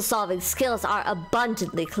puzzle-solving skills are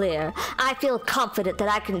abundantly clear. I feel confident that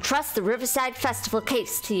I can trust the Riverside Festival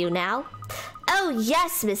case to you now. Oh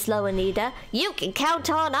yes, Miss Loanita, you can count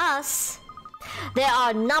on us. There are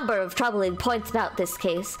a number of troubling points about this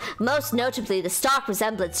case, most notably the stark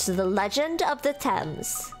resemblance to the legend of the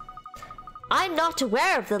Thames. I'm not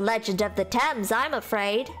aware of the legend of the Thames, I'm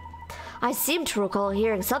afraid. I seem to recall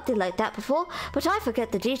hearing something like that before, but I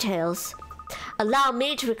forget the details. Allow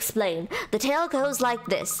me to explain. The tale goes like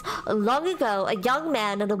this. Long ago, a young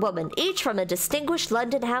man and a woman, each from a distinguished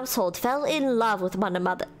London household, fell in love with one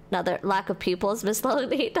another. Lack of pupils, Miss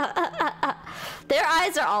Lolita. Their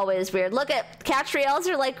eyes are always weird. Look at Catriel's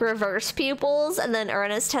are like reverse pupils, and then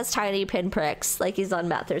Ernest has tiny pinpricks, like he's on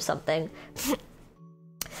meth or something.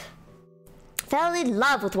 Fell in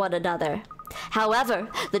love with one another. However,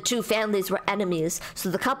 the two families were enemies, so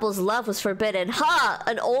the couple's love was forbidden. Ha!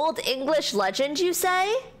 An old English legend, you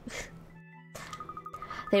say?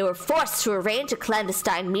 They were forced to arrange a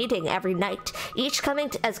clandestine meeting every night, each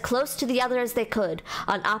coming as close to the other as they could,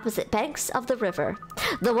 on opposite banks of the river.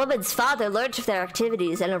 The woman's father learned of their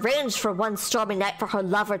activities and arranged for one stormy night for her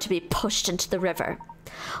lover to be pushed into the river.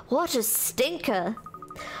 What a stinker!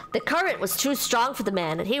 The current was too strong for the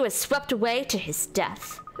man, and he was swept away to his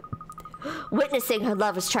death. Witnessing her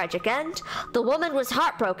lover's tragic end, the woman was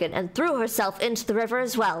heartbroken and threw herself into the river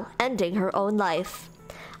as well, ending her own life.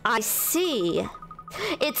 I see.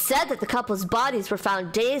 It's said that the couple's bodies were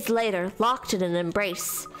found days later, locked in an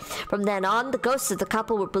embrace. From then on, the ghosts of the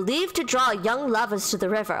couple were believed to draw young lovers to the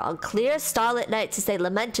river on clear, starlit nights as they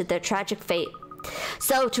lamented their tragic fate.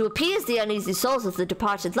 So, to appease the uneasy souls of the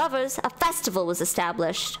departed lovers, a festival was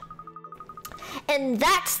established. And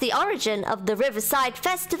that's the origin of the Riverside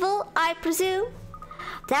Festival, I presume?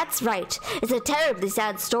 That's right. It's a terribly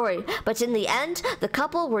sad story, but in the end, the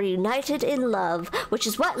couple were united in love, which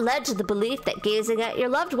is what led to the belief that gazing at your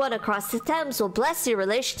loved one across the Thames will bless your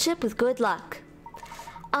relationship with good luck.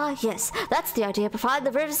 Ah, yes, that's the idea behind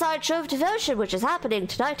the Riverside Show of Devotion, which is happening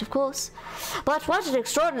tonight, of course. But what an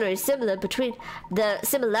extraordinary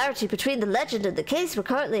similarity between the legend and the case we're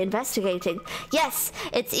currently investigating. Yes,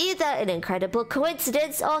 it's either an incredible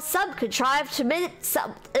coincidence or someone contrived to mimic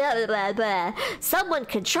the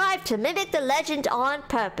legend on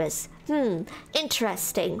purpose.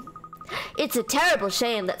 Interesting. It's a terrible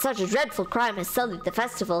shame that such a dreadful crime has sullied the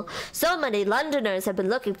festival. So many Londoners have been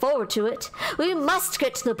looking forward to it. We must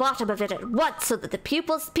get to the bottom of it at once so that the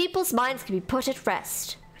people's minds can be put at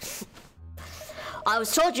rest. I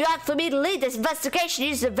was told you had for me to lead this investigation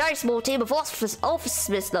using a very small team of officers,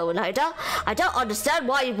 Miss Lowenhider. I don't understand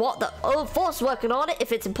why you want the old force working on it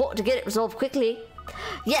if it's important to get it resolved quickly.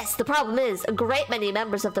 Yes, the problem is, a great many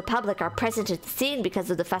members of the public are present at the scene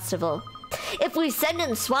because of the festival. If we send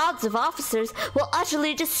in swaths of officers, we'll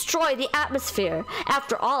utterly destroy the atmosphere.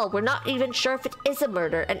 After all, we're not even sure if it is a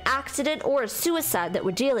murder, an accident, or a suicide that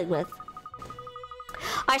we're dealing with.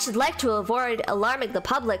 I should like to avoid alarming the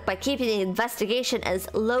public by keeping the investigation as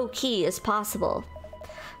low-key as possible.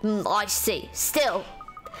 I see. Still,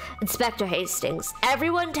 Inspector Hastings,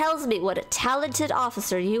 everyone tells me what a talented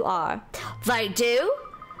officer you are. They do?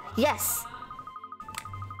 Yes.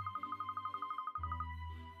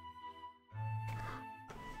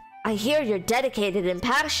 I hear you're dedicated and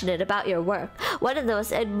passionate about your work. One of the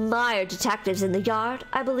most admired detectives in the yard,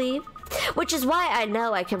 I believe. Which is why I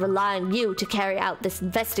know I can rely on you to carry out this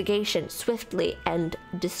investigation swiftly and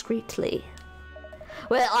discreetly.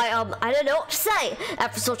 Well, I don't know what to say.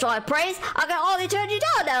 After such high praise, I can hardly turn you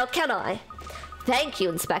down now, can I? Thank you,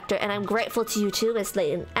 Inspector, and I'm grateful to you too, Miss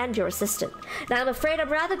Layton, and your assistant. Now, I'm afraid I'm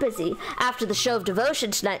rather busy. After the show of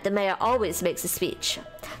devotion tonight, the mayor always makes a speech.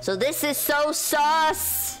 So this is so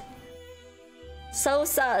sus! So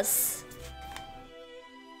sus.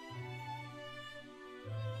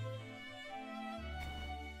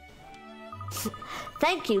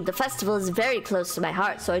 Thank you. The festival is very close to my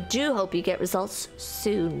heart, so I do hope you get results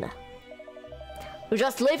soon. Well,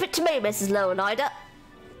 just leave it to me, Mrs. Lowenhider.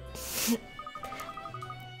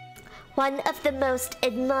 One of the most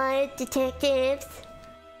admired detectives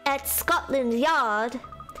at Scotland Yard.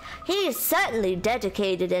 He is certainly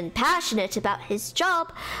dedicated and passionate about his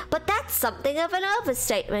job, but that's something of an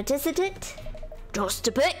overstatement, isn't it? Just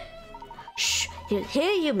a bit. Shh, he'll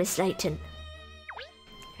hear you, Miss Layton.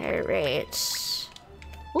 Alright.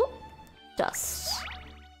 Whoop. Dust.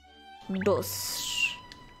 Dust.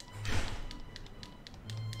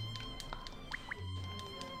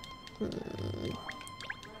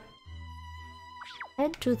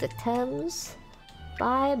 Head to the Thames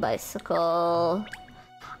by bicycle.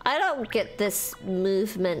 I don't get this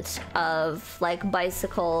movement of, like,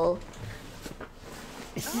 bicycle.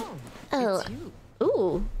 Oh, Oh. it's you.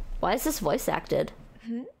 Ooh. Why is this voice acted?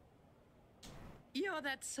 You're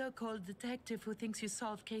that so-called detective who thinks you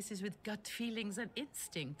solve cases with gut feelings and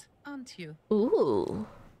instinct, aren't you? Ooh.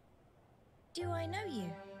 Do I know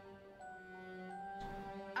you?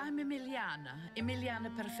 I'm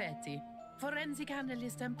Emiliana Perfetti, forensic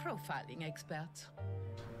analyst and profiling expert.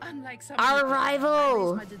 Unlike some Our people, I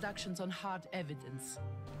rival. base my deductions on hard evidence,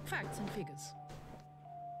 facts and figures.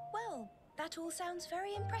 Well, that That all sounds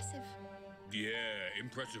very impressive. Yeah,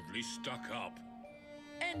 impressively stuck up.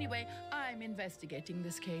 Anyway, I'm investigating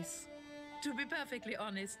this case. To be perfectly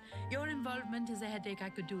honest, your involvement is a headache I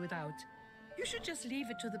could do without. You should just leave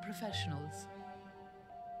it to the professionals.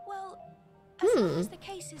 Well, as long as the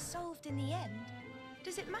case is solved in the end,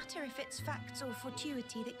 does it matter if it's facts or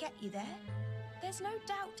fortuity that get you there? There's no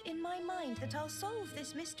doubt in my mind that I'll solve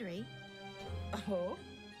this mystery. Oh?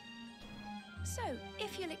 So,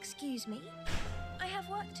 if you'll excuse me, I have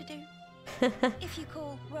work to do. If you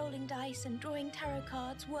call rolling dice and drawing tarot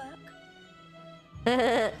cards work.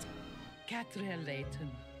 Catriel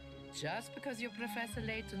Layton. Just because you're Professor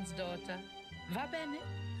Layton's daughter. Va bene?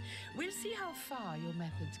 We'll see how far your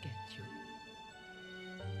methods get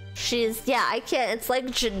you. Yeah, I can't, it's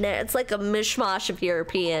like generic, it's like a mishmash of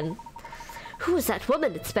European. Who is that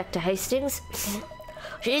woman, Inspector Hastings?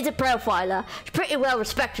 She's a profiler. She's pretty well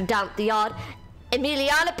respected down at the yard.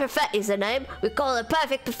 Emiliana Perfetti's her name. We call her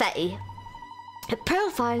Perfect Perfetti. A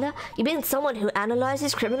profiler? You mean someone who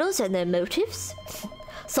analyzes criminals and their motives?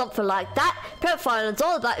 Something like that. Profiling's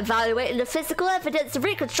all about evaluating the physical evidence of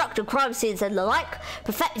reconstructing crime scenes and the like.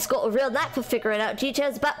 Perfetti's got a real knack for figuring out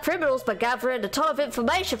details about criminals by gathering a ton of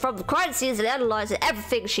information from the crime scenes and analyzing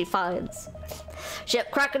everything she finds. She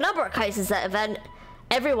helped crack a number of cases that have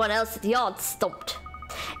everyone else at the yard stumped.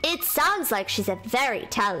 It sounds like she's a very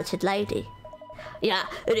talented lady. Yeah,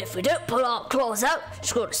 and if we don't pull our claws out,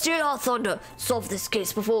 she's gonna steal our thunder, solve this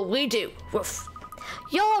case before we do. Woof.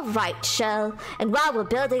 You're right, Shell. And while we're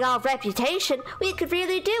building our reputation, we could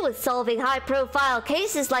really do with solving high-profile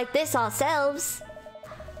cases like this ourselves.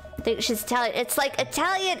 I think she's Italian. It's like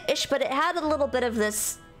Italian-ish, but it had a little bit of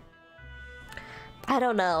this... I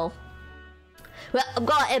don't know. Well, I'm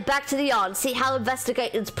gonna head back to the yard and see how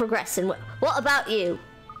investigating's progressing. What about you?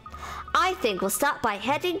 I think we'll start by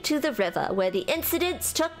heading to the river where the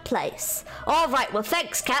incidents took place. All right, well,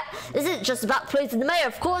 thanks, Cat. This isn't just about pleasing the mayor,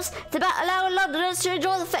 of course. It's about allowing Londoners to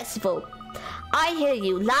enjoy the festival. I hear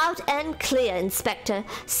you loud and clear, Inspector.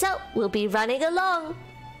 So, we'll be running along.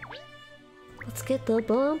 Let's get the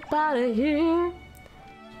bump out of here.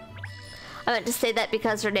 I meant to say that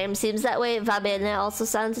because her name seems that way. Va bene also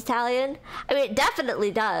sounds Italian. I mean, it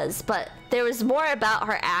definitely does, but there was more about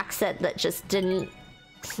her accent that just didn't...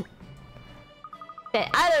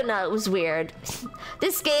 I don't know, it was weird.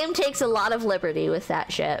 This game takes a lot of liberty with that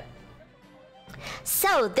shit.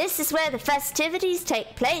 So, this is where the festivities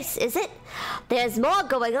take place, is it? There's more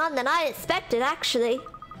going on than I expected, actually.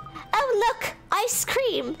 Oh, look! Ice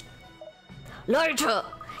cream! Later!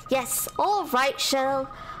 Yes, all right, Shell.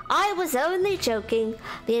 I was only joking.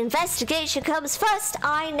 The investigation comes first.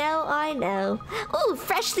 I know, I know. Ooh,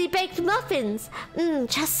 freshly baked muffins.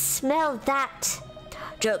 Just smell that.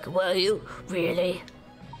 Joking, were you? Really?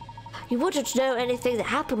 You wouldn't know anything that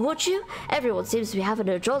happened, would you? Everyone seems to be having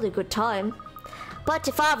a jolly good time. But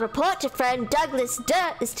if our reporter friend Douglas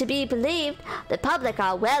Dirt is to be believed, the public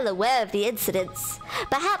are well aware of the incidents.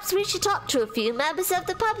 Perhaps we should talk to a few members of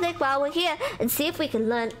the public while we're here and see if we can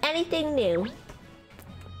learn anything new.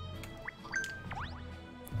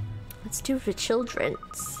 Let's do the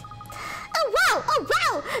children's. Oh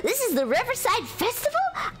wow! This is the Riverside Festival?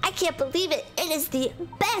 I can't believe it. It is the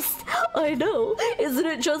best. I know. Isn't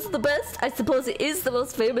it just the best? I suppose it is the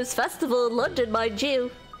most famous festival in London, mind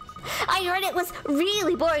you. I heard it was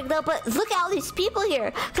really boring though, but look at all these people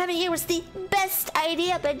here. Coming here was the best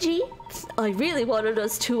idea, Benji. I really wanted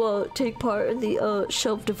us to take part in the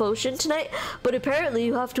show of devotion tonight, but apparently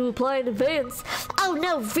you have to apply in advance. Oh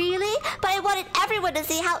no, really? But I wanted everyone to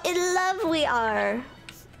see how in love we are.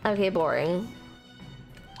 Okay, boring.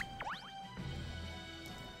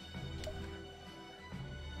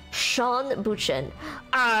 Sean Buchan.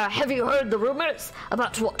 Have you heard the rumors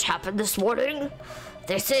about what happened this morning?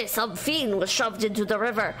 They say some fiend was shoved into the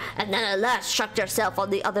river and then at last chucked herself on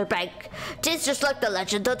the other bank. 'Tis just like the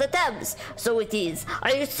legend of the Thames. So it is.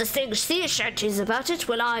 I used to sing sea shanties about it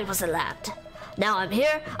when I was a lad. Now I'm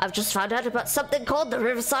here, I've just found out about something called the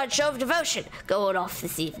Riverside Show of Devotion going off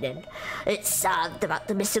this evening. It's sad about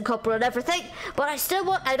the missing couple and everything, but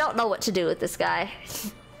I don't know what to do with this guy.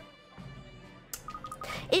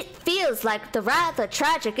 It feels like the rather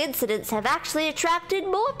tragic incidents have actually attracted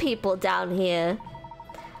more people down here.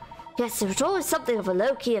 Yes, it was always something of a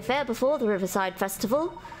low-key affair before the Riverside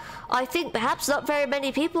Festival. I think perhaps not very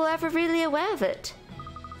many people are ever really aware of it.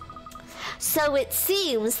 So it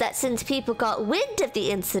seems that since people got wind of the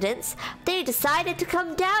incidents, they decided to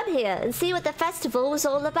come down here and see what the festival was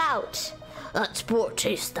all about. That's poor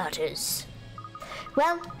taste, that is.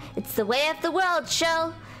 Well, it's the way of the world,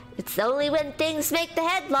 Shell. It's only when things make the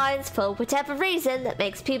headlines for whatever reason that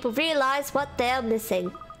makes people realize what they're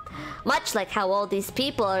missing. Much like how all these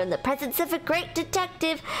people are in the presence of a great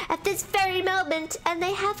detective at this very moment, and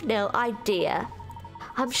they have no idea.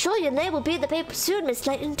 I'm sure your name will be in the paper soon, Miss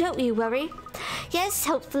Layton, don't you worry. Yes,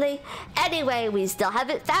 hopefully. Anyway, we still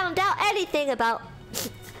haven't found out anything about...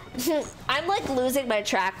 I'm like losing my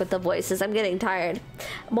track with the voices. I'm getting tired.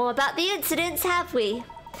 More about the incidents, have we?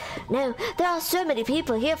 No, there are so many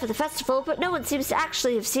people here for the festival, but no one seems to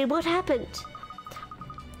actually have seen what happened.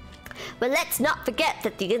 But let's not forget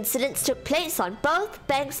that the incidents took place on both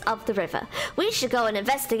banks of the river. We should go and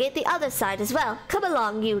investigate the other side as well. Come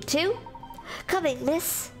along, you two. Coming,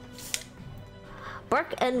 miss.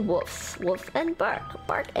 Bark and woof. Woof and bark.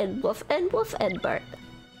 Bark and woof and woof and bark.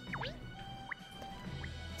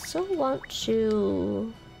 So want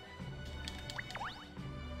to...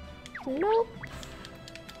 Nope.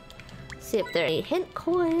 See if there are any hint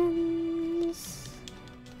coins.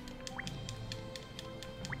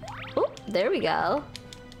 Oh, there we go.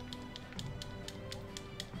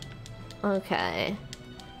 Okay.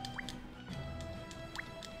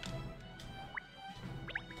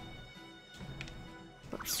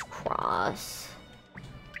 Let's cross.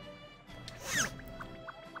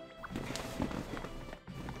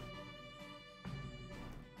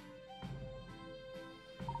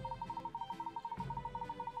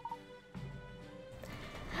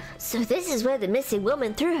 So this is where the missing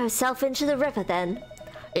woman threw herself into the river then.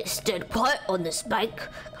 It's dead quiet on this bank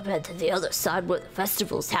compared to the other side where the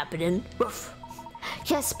festival's happening. Woof.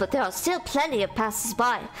 Yes, but there are still plenty of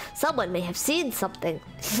passers-by. Someone may have seen something.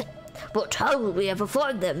 But how will we ever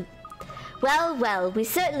find them? Well, well, we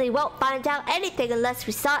certainly won't find out anything unless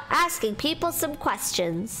we start asking people some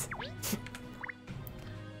questions.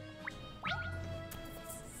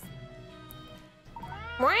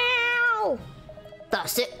 Meow!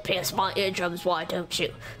 That's it, pierce my eardrums, why don't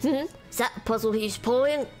you? Is that the puzzle he's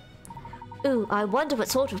pulling? Ooh, I wonder what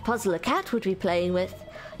sort of puzzle a cat would be playing with.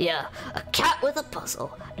 Yeah, a cat with a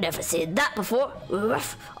puzzle. Never seen that before.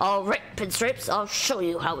 Ruff. All right, Pinstripes, I'll show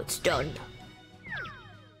you how it's done.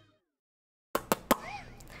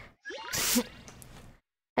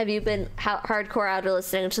 Have you been hardcore outer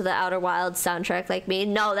listening to the Outer Wilds soundtrack like me?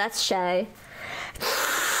 No, that's Shay.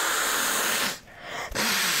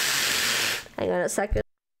 Hang on a second.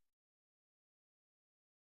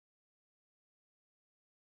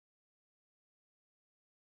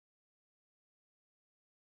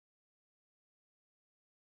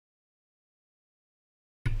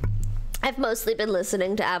 I've mostly been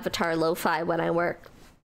listening to Avatar Lo-Fi when I work.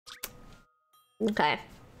 Okay.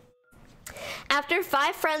 After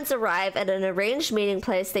 5 friends arrive at an arranged meeting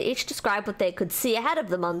place, they each describe what they could see ahead of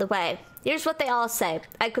them on the way. Here's what they all say.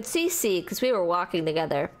 I could see C because we were walking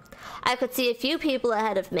together. I could see a few people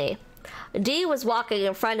ahead of me. D was walking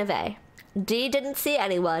in front of A. D didn't see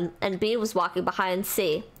anyone, and B was walking behind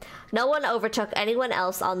C. No one overtook anyone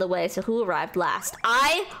else on the way, so who arrived last?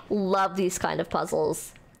 I love these kind of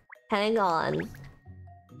puzzles. Hang on.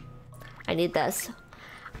 I need this.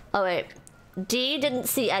 Oh, wait. D didn't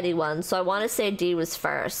see anyone, so I want to say D was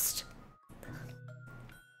first.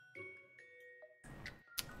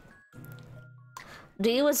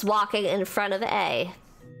 D was walking in front of A.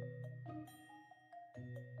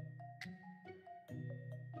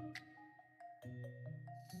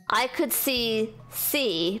 I could see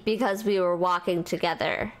C because we were walking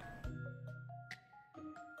together.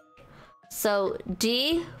 So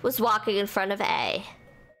D was walking in front of A.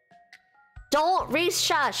 Don't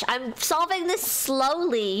re-shush. I'm solving this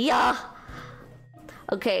slowly. Yeah.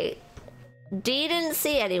 Okay. D didn't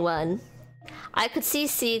see anyone. I could see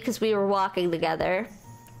C because we were walking together.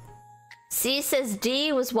 C says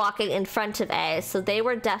D was walking in front of A, so they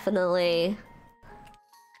were definitely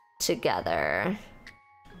together.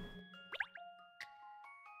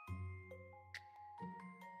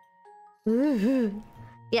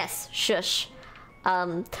 Yes, shush.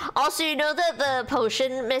 Also, you know that the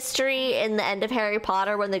potion mystery in the end of Harry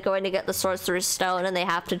Potter when they're going to get the Sorcerer's Stone and they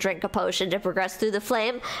have to drink a potion to progress through the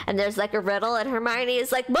flame, and there's like a riddle, and Hermione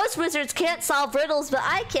is like, most wizards can't solve riddles, but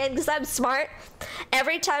I can because I'm smart.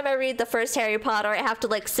 Every time I read the first Harry Potter, I have to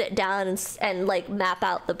like sit down and like map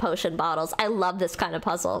out the potion bottles. I love this kind of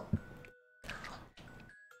puzzle.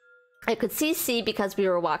 I could see C because we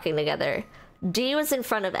were walking together. D was in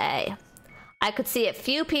front of A. I could see a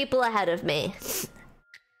few people ahead of me.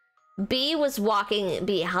 B was walking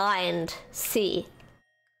behind C.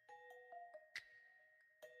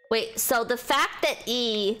 Wait, so the fact that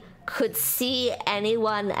E could see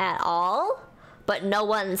anyone at all, but no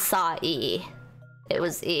one saw E. It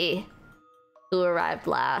was E who arrived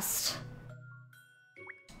last.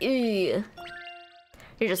 Ew.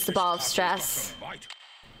 You're just a ball of stress.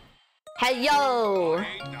 Hey, yo!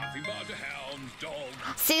 Ain't nothing but a hound's dog.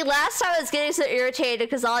 See, last time I was getting so irritated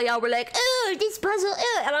because all y'all were like, ooh, this puzzle,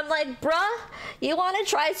 ooh. And I'm like, bruh, you want to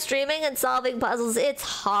try streaming and solving puzzles? It's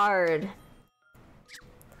hard.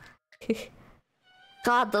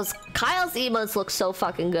 God, those Kyle's emotes look so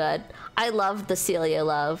fucking good. I love the Celia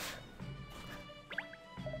love.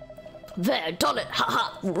 There, done it,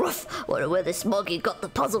 haha, rough. Wonder where this monkey got the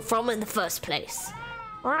puzzle from in the first place.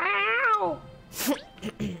 Wow.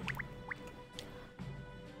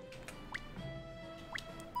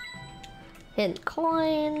 Hint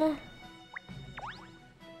coin.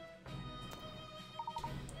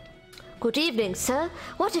 Good evening, sir.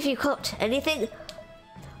 What have you caught? Anything?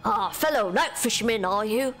 Ah, fellow night fisherman, are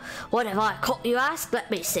you? What have I caught, you ask?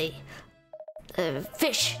 Let me see.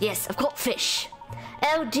 Fish. Yes, I've caught fish.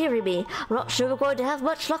 Oh, dearie me. I'm not sure we're going to have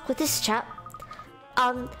much luck with this chap.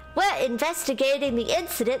 We're investigating the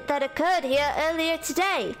incident that occurred here earlier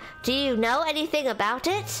today. Do you know anything about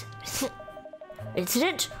it?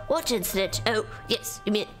 Incident? What incident? Oh, yes,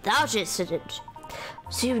 you mean that incident.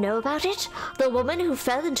 So you know about it? The woman who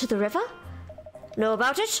fell into the river? Know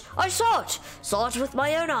about it? I saw it. Saw it with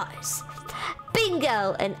my own eyes.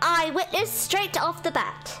 Bingo! An eyewitness straight off the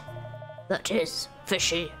bat. That is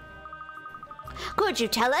fishy. Could you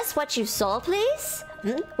tell us what you saw, please?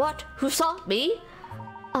 What? Who saw? Me?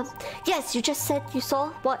 Yes, you just said you saw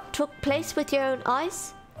what took place with your own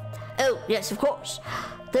eyes? Oh, yes, of course.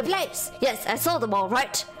 The place. Yes, I saw them all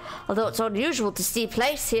right. Although it's unusual to see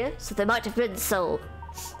place here, so they might have been sold.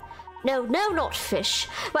 No, not fish.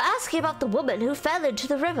 We're asking about the woman who fell into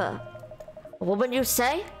the river. A woman, you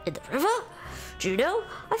say? In the river? Do you know?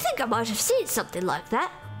 I think I might have seen something like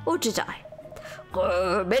that. Or did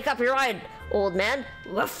I? Make up your mind, old man.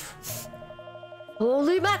 Woof.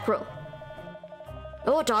 Holy mackerel.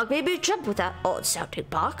 Your dog made me jump with that odd-sounding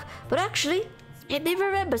bark, but actually, it made me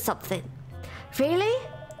remember something. Really?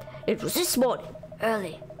 It was this morning,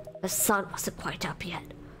 early. The sun wasn't quite up yet.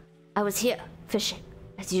 I was here, fishing,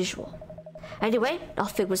 as usual. Anyway,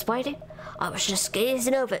 nothing was biting. I was just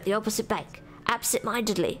gazing over at the opposite bank,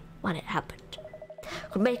 absent-mindedly, when it happened.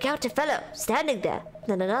 Could make out a fellow standing there,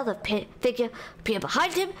 then another figure appeared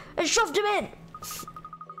behind him and shoved him in.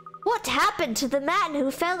 What happened to the man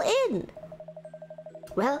who fell in?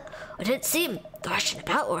 Well, I didn't see him thrashing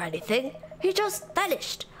about or anything. He just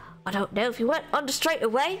vanished. I don't know if he went under straight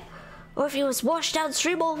away, or if he was washed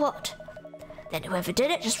downstream or what. Then whoever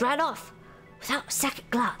did it just ran off, without a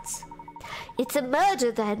second glance. It's a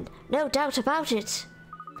murder then, no doubt about it.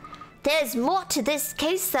 There's more to this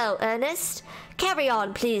case though, Ernest. Carry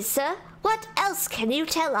on, please, sir. What else can you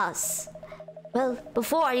tell us? Well,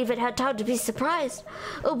 before I even had time to be surprised,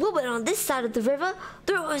 a woman on this side of the river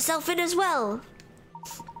threw herself in as well.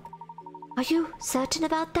 Are you certain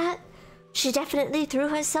about that? She definitely threw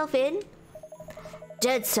herself in?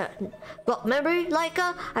 Dead certain. Got memory,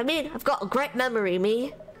 Laika? I mean, I've got a great memory,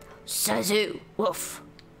 me. Says who? Woof.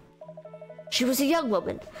 She was a young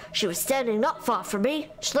woman. She was standing not far from me,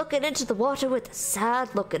 just looking into the water with a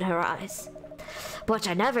sad look in her eyes. But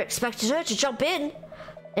I never expected her to jump in.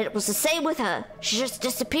 And it was the same with her. She just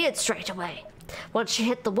disappeared straight away. Once she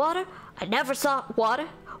hit the water, I never saw water,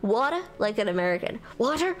 like an American.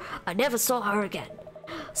 Water, I never saw her again.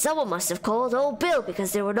 Someone must have called old Bill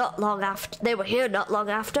because they were here not long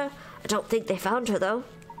after. I don't think they found her though.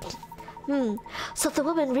 So the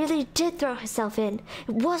woman really did throw herself in.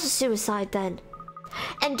 It was a suicide then.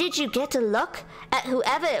 And did you get a look at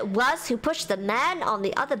whoever it was who pushed the man on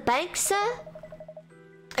the other bank, sir?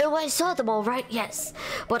 Oh, I saw them all right, yes.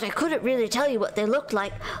 But I couldn't really tell you what they looked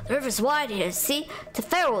like. The river's wide here, see? It's a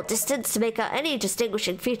fair old distance to make out any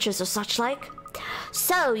distinguishing features or such like.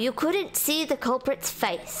 So, you couldn't see the culprit's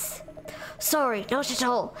face? Sorry, not at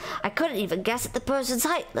all. I couldn't even guess at the person's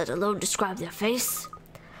height, let alone describe their face.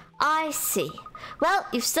 I see. Well,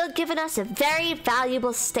 you've still given us a very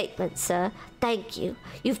valuable statement, sir. Thank you.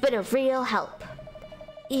 You've been a real help.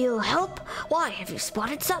 You'll help? Why, have you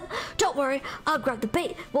spotted some? Don't worry, I'll grab the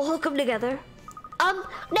bait. We'll hook them together.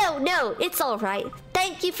 No, it's all right.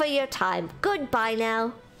 Thank you for your time. Goodbye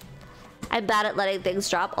now. I'm bad at letting things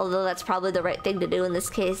drop, although that's probably the right thing to do in this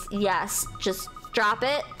case. Yes, just drop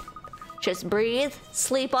it. Just breathe.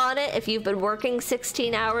 Sleep on it. If you've been working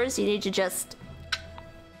 16 hours, you need to just...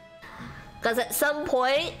 Because at some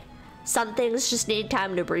point, some things just need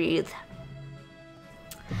time to breathe.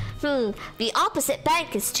 The opposite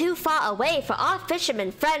bank is too far away for our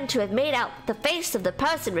fisherman friend to have made out the face of the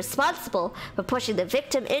person responsible for pushing the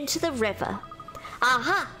victim into the river.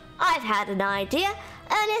 Aha! I've had an idea.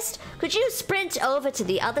 Ernest, could you sprint over to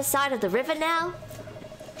the other side of the river now?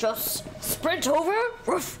 Just sprint over?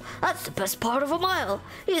 Woof. That's the best part of a mile.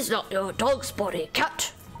 He's not your dog's body,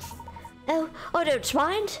 cat. Oh, I don't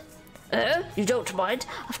mind. You don't mind?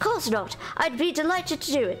 Of course not. I'd be delighted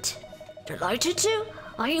to do it. Delighted to?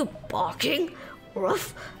 Are you barking?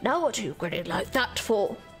 Ruff. Now what are you grinning like that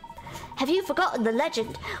for? Have you forgotten the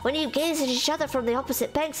legend? When you gaze at each other from the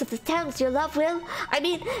opposite banks of the Thames, your love will...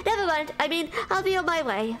 never mind. I'll be on my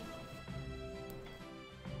way.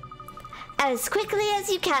 As quickly as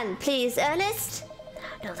you can, please, Ernest.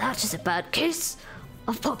 Now that is a bad case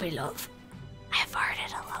of puppy love. I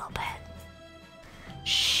farted a little bit.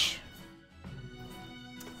 Shh.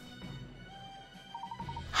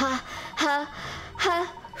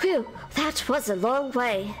 Phew, that was a long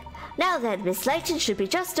way. Now then, Miss Layton should be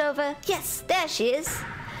just over. Yes, there she is.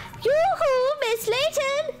 Yoo-hoo, Miss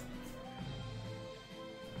Layton!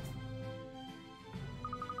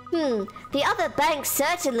 The other bank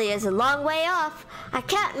certainly is a long way off. I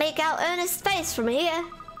can't make out Ernest's face from here.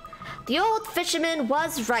 The old fisherman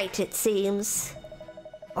was right, it seems.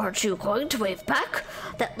 Aren't you going to wave back?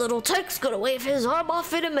 That little tyke's gonna wave his arm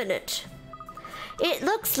off in a minute. It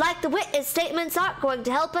looks like the witness statements aren't going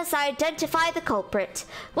to help us identify the culprit.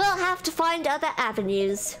 We'll have to find other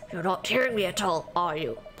avenues. You're not hearing me at all, are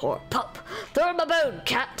you? Poor pup. Throw him a bone,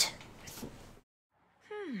 cat.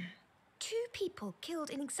 Two people killed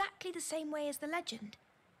in exactly the same way as the legend.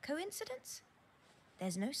 Coincidence?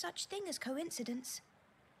 There's no such thing as coincidence.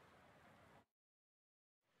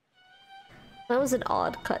 That was an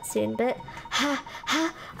odd cutscene bit.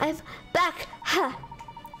 I'm back.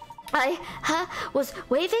 I was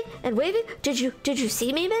waving and waving. Did you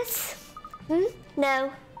see me, miss?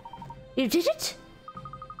 No. You didn't?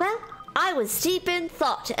 Well, I was deep in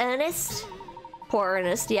thought, Ernest. Poor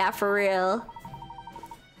Ernest, yeah, for real.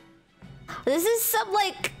 This is some,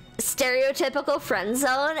 like, stereotypical friend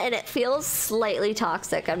zone, and it feels slightly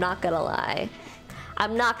toxic, I'm not gonna lie.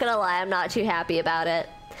 I'm not too happy about it.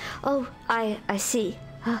 Oh, I see.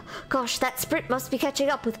 Gosh, that sprint must be catching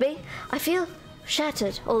up with me. I feel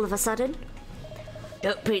shattered all of a sudden.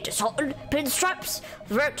 Don't be disheartened, pinstripes.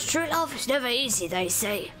 The road to true love is never easy, they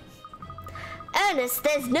say. Ernest,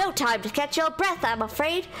 there's no time to catch your breath, I'm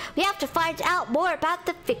afraid. We have to find out more about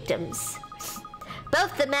the victims.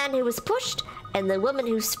 Both the man who was pushed and the woman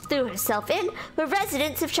who threw herself in were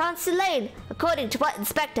residents of Chancellor Lane, according to what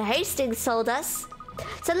Inspector Hastings told us.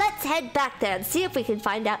 So let's head back there and see if we can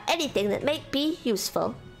find out anything that might be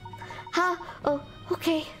useful. Oh,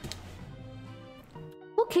 okay.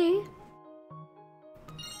 Okay.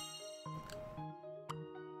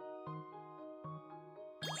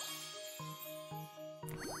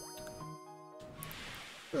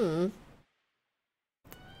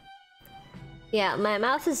 Yeah, my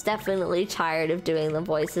mouth is definitely tired of doing the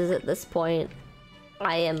voices at this point.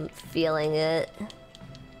 I am feeling it.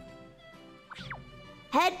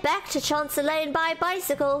 Head back to Chancellor Lane by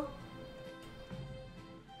bicycle.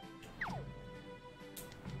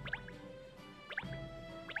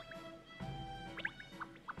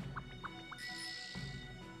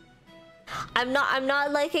 I'm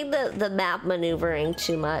not liking the map maneuvering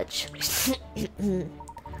too much.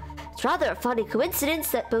 It's rather a funny coincidence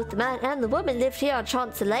that both the man and the woman lived here on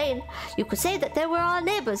Chancellor Lane. You could say that they were our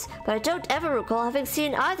neighbors, but I don't ever recall having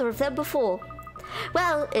seen either of them before.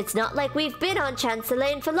 Well, it's not like we've been on Chancellor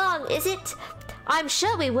Lane for long, is it? I'm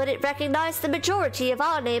sure we wouldn't recognize the majority of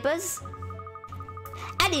our neighbors.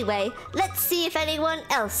 Anyway, let's see if anyone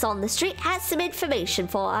else on the street has some information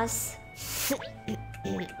for us.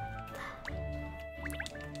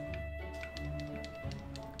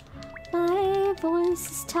 My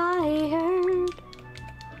voice is tired.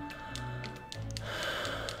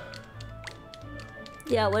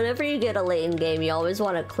 Yeah, whenever you get a Layton game, you always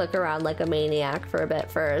want to click around like a maniac for a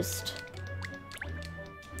bit first.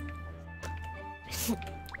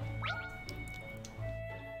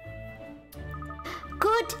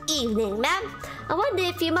 Good evening, ma'am. I wonder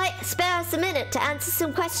if you might spare us a minute to answer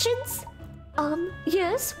some questions?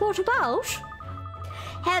 Yes, what about?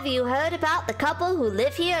 Have you heard about the couple who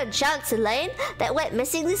live here in Chancellor Lane that went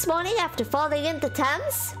missing this morning after falling into the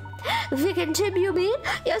Thames? Vic and Tim, you mean?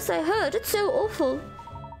 Yes, I heard. It's so awful.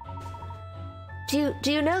 Do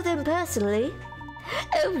you know them personally?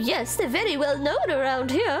 Oh, yes, they're very well known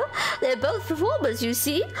around here. They're both performers, you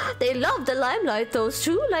see. They love the limelight, those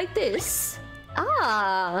two, like this.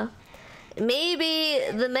 Ah. Maybe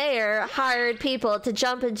the mayor hired people to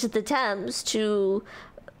jump into the Thames to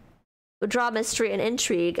draw mystery and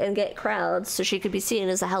intrigue and get crowds so she could be seen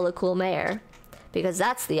as a hella cool mayor. Because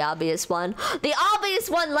that's the obvious one. The obvious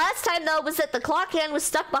one last time, though, was that the clock hand was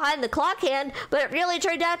stuck behind the clock hand, but it really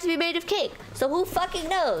turned out to be made of cake. So who fucking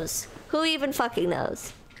knows? Who even fucking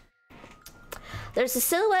knows? There's a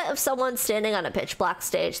silhouette of someone standing on a pitch black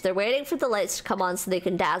stage. They're waiting for the lights to come on so they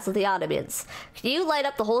can dazzle the audience. Can you light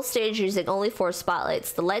up the whole stage using only 4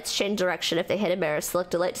 spotlights? The lights change direction if they hit a mirror.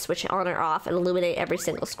 Select a light to switch it on or off and illuminate every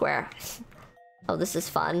single square. Oh, this is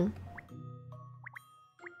fun.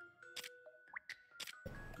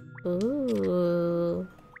 Ooh.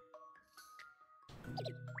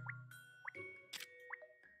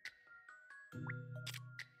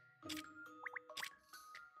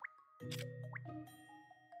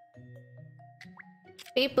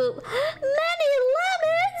 Beep boop. Many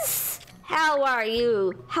lemons! How are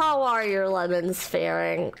you? How are your lemons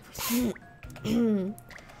faring?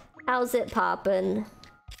 How's it poppin'?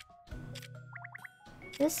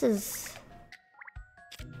 This is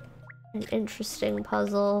an interesting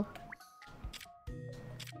puzzle.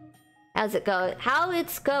 How's it going? How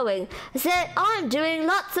it's going is that I'm doing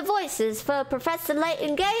lots of voices for Professor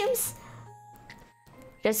Layton Games.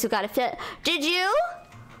 Just who got a fit. Did you?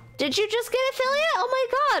 Did you just get affiliate? Oh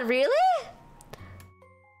my god, really?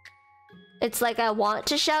 It's like I want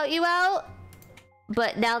to shout you out,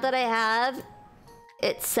 but now that I have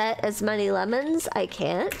it set as many lemons, I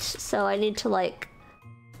can't. So I need to like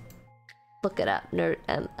look it up. Nerd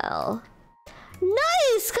ML.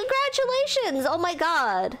 Nice! Congratulations! Oh my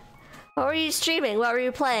god. What were you streaming? What were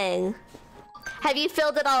you playing? Have you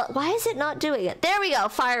filled it all? Why is it not doing it? There we go,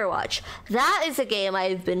 Firewatch. That is a game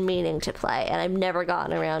I've been meaning to play, and I've never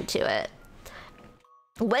gotten around to it.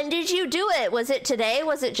 When did you do it? Was it today?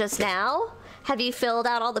 Was it just now? Have you filled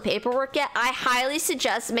out all the paperwork yet? I highly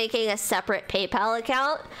suggest making a separate PayPal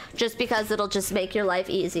account, just because it'll just make your life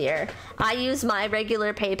easier. I use my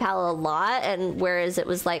regular PayPal a lot, and whereas it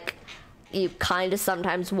was like, you kind of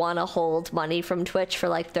sometimes want to hold money from Twitch for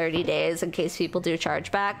like 30 days in case people do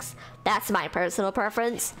chargebacks. That's my personal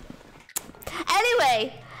preference.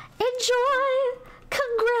 Anyway, enjoy!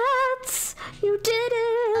 Congrats! You did it!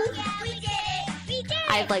 Oh yeah, we did it! We did it!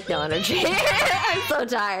 I have like no energy. I'm so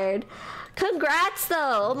tired. Congrats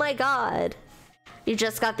though! Oh my god. You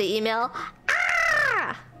just got the email?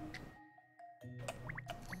 Ah!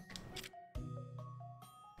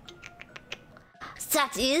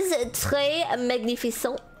 That is très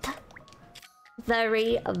magnificent.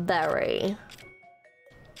 Very, very.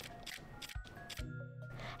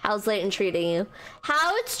 How's Layton treating you?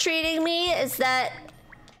 How it's treating me is that...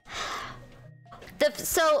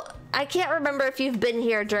 So, I can't remember if you've been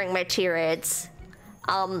here during my tirades.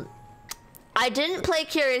 I didn't play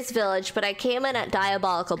Curious Village, but I came in at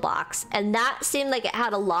Diabolical Box, and that seemed like it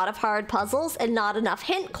had a lot of hard puzzles and not enough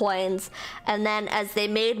hint coins. And then as they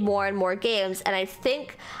made more and more games, and I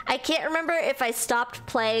can't remember if I stopped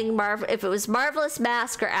playing if it was Marvelous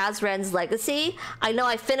Mask or Azran's Legacy. I know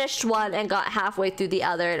I finished one and got halfway through the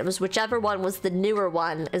other, and it was whichever one was the newer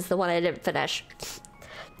one is the one I didn't finish.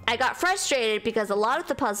 I got frustrated because a lot of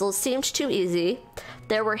the puzzles seemed too easy.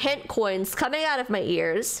 There were hint coins coming out of my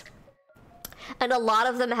ears. And a lot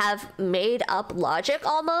of them have made up logic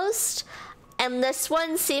almost. And this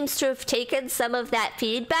one seems to have taken some of that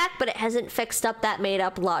feedback, but it hasn't fixed up that made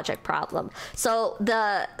up logic problem. So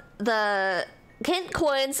the hint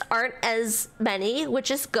coins aren't as many, which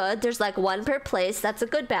is good. There's like 1 per place. That's a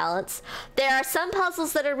good balance. There are some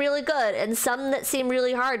puzzles that are really good and some that seem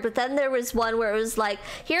really hard, but then there was one where it was like,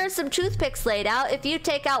 here are some toothpicks laid out. If you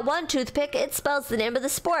take out 1 toothpick, it spells the name of the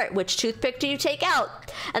sport. Which toothpick do you take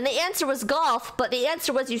out? And the answer was golf, but the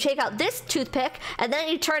answer was you take out this toothpick and then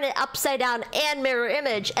you turn it upside down and mirror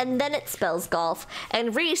image and then it spells golf.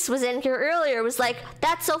 And Reese was in here earlier, was like,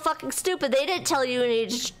 that's so fucking stupid. They didn't tell you need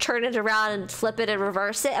to turn it around and flip it and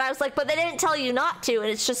reverse it. And I was like, but they didn't tell you not to. And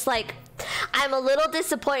it's just like, I'm a little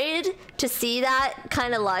disappointed to see that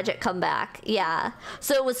kind of logic come back. Yeah.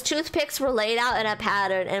 So it was toothpicks were laid out in a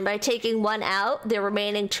pattern, and by taking 1 out, the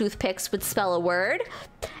remaining toothpicks would spell a word.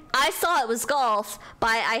 I saw it was golf, but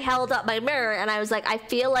I held up my mirror and I was like, I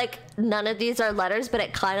feel like none of these are letters, but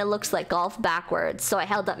it kind of looks like golf backwards. So I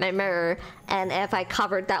held up my mirror, and if I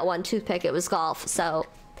covered that 1 toothpick, it was golf. So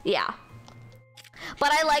yeah.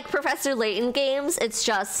 But I like Professor Layton games. It's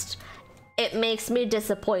just, it makes me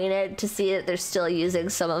disappointed to see that they're still using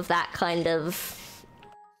some of that kind of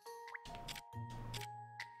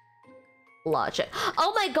logic.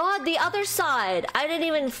 Oh my god, the other side! I didn't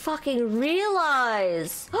even fucking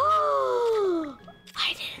realize! I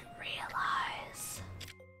didn't realize.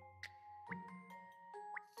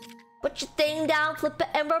 Put your thing down, flip it,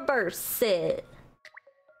 and reverse it.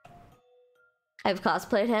 I've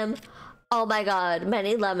cosplayed him. Oh my god,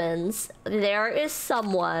 many lemons. There is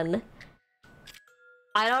someone.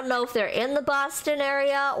 I don't know if they're in the Boston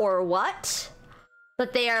area or what,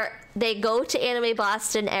 but they go to Anime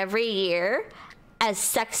Boston every year, as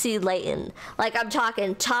sexy Layton. Like, I'm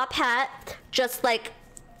talking top hat, just like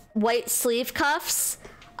white sleeve cuffs,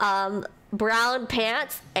 brown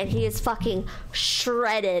pants, and he is fucking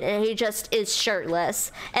shredded, and he just is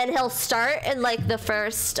shirtless. And he'll start in like the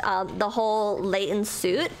first, the whole Layton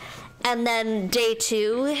suit, and then day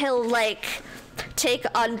 2 he'll like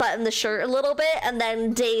unbutton the shirt a little bit, and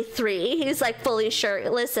then day 3 he's like fully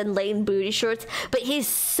shirtless and Layton booty shorts, but he's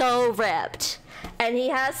so ripped. And he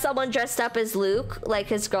has someone dressed up as Luke, like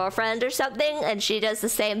his girlfriend or something, and she does the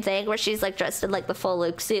same thing where she's like dressed in like the full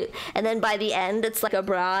Luke suit, and then by the end it's like a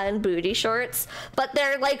bra and booty shorts. But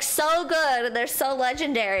they're like so good and they're so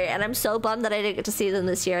legendary, and I'm so bummed that I didn't get to see them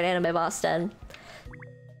this year at Anime Boston.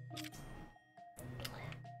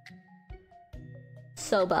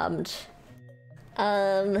 So bummed.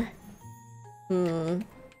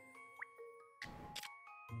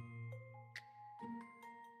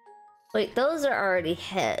 Wait, those are already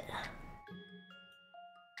hit.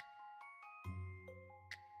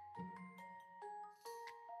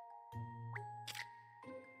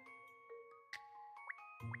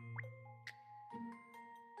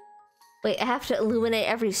 Wait, I have to illuminate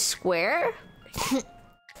every square?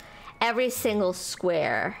 Every single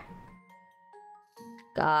square.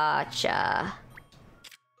 Gotcha.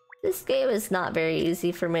 This game is not very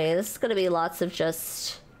easy for me. This is gonna be lots of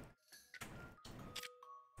just...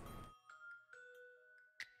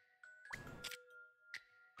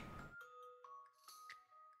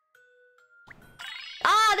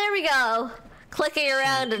 Ah, there we go! Clicking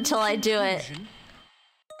around until I do it.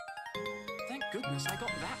 Thank goodness I got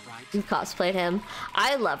that right. You cosplayed him.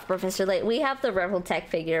 I love Professor Layton. We have the Reveltech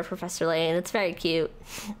figure of Professor Layton. It's very cute.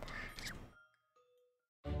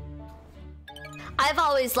 I've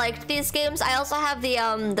always liked these games. I also have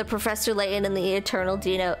the Professor Layton and the Eternal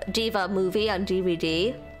Diva movie on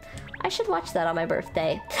DVD. I should watch that on my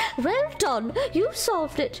birthday. Well done! You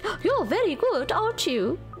solved it! You're very good, aren't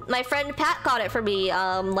you? My friend Pat got it for me,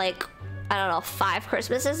 like, I don't know, 5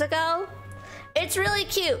 Christmases ago. It's really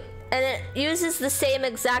cute, and it uses the same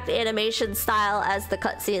exact animation style as the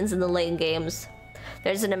cutscenes in the Layton games.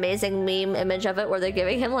 There's an amazing meme image of it where they're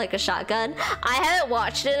giving him like a shotgun. I haven't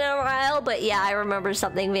watched it in a while, but yeah, I remember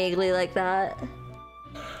something vaguely like that.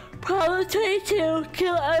 Problem 22,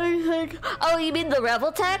 kill everything. Oh, you mean the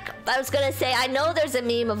Reveltech? I was gonna say, I know there's a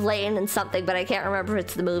meme of Layton and something, but I can't remember if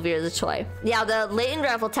it's the movie or the toy. Yeah, the Layton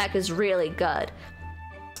Reveltech is really good.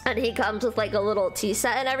 And he comes with like a little tea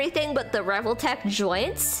set and everything, but the Reveltech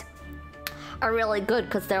joints are really good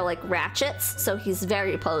because they're like ratchets, so he's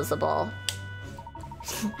very posable.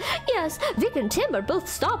 Yes, Vic and Tim are both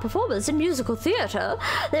star performers in musical theater.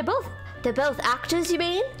 They're both actors, you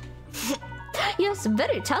mean? Yes,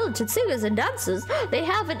 very talented singers and dancers. They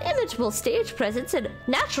have an inimitable stage presence and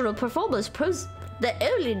natural performers that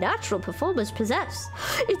only natural performers possess.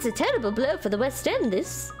 It's a terrible blow for the West End,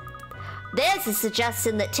 this. There's a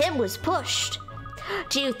suggestion that Tim was pushed.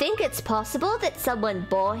 Do you think it's possible that someone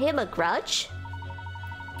bore him a grudge?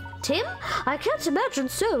 Tim? I can't imagine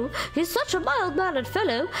so. He's such a mild-mannered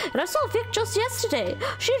fellow, and I saw Vic just yesterday.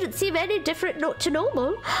 She didn't seem any different to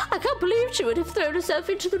normal. I can't believe she would have thrown herself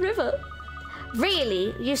into the river.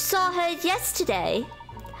 Really? You saw her yesterday?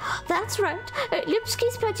 That's right. At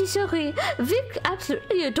Lipski's Patisserie. Vic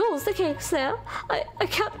absolutely adores the cakes there. I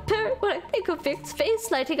can't bear it when I think of Vic's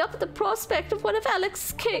face lighting up at the prospect of one of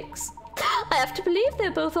Alex's cakes. I have to believe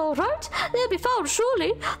they're both all right. They'll be found,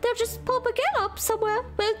 surely. They'll just pop again up somewhere,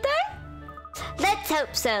 won't they? Let's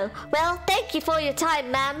hope so. Well, thank you for your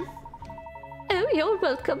time, ma'am. Oh, you're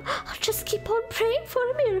welcome. I'll just keep on praying for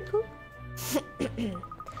a miracle.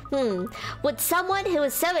 Would someone who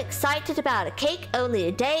was so excited about a cake only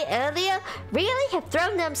a day earlier really have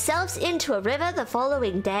thrown themselves into a river the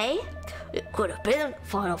following day? It could have been a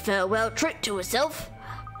final farewell trip to herself.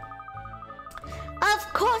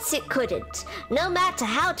 Of course it couldn't. No matter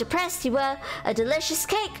how depressed you were, a delicious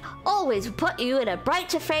cake always would put you in a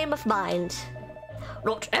brighter frame of mind.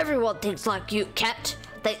 Not everyone thinks like you, Cat.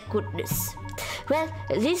 Thank goodness. Well,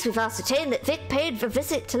 at least we've ascertained that Vic paid a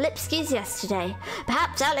visit to Lipski's yesterday.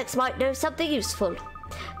 Perhaps Alex might know something useful.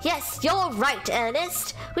 Yes, you're right,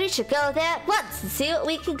 Ernest. We should go there at once and see what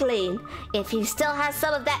we can glean. If he still has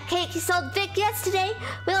some of that cake he sold Vic yesterday,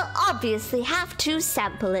 we'll obviously have to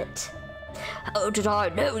sample it. Oh, did I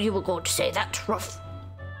know you were going to say that, Ruff?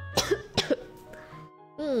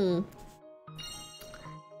 I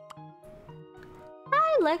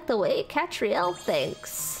like the way Catriel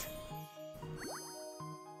thinks.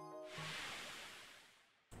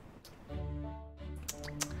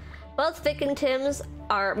 Both Vic and Tim's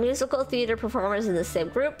are musical theater performers in the same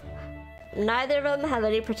group. Neither of them have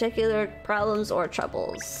any particular problems or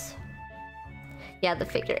troubles. Yeah, the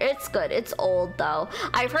figure. It's good. It's old, though.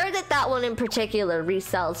 I've heard that that one in particular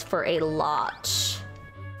resells for a lot.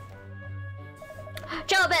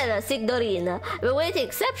 Ciao bella, signorina. We're waiting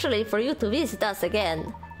exceptionally for you to visit us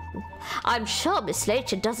again. I'm sure Miss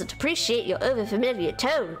Layton doesn't appreciate your overfamiliar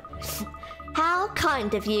tone. How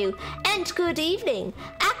kind of you, and good evening.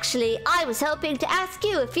 Actually, I was hoping to ask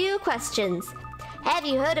you a few questions. Have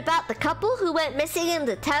you heard about the couple who went missing in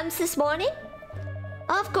the Thames this morning?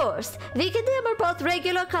 Of course, Vic and them are both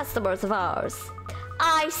regular customers of ours.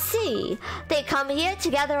 I see. They come here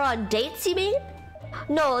together on dates, you mean?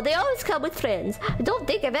 No, they always come with friends. I don't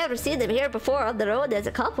think I've ever seen them here before on their own as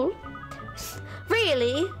a couple.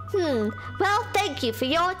 Really? Well, thank you for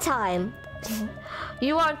your time.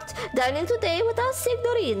 You aren't dining today with us,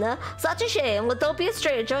 signorina? Such a shame. Well, don't be a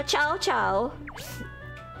stranger. Ciao, ciao.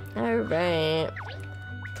 Alright.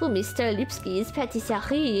 To Mr. Lipski's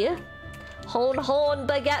patisserie. Hon, hon,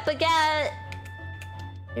 baguette, baguette.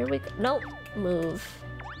 Here we go. Nope. Move.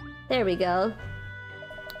 There we go.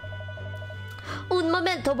 Un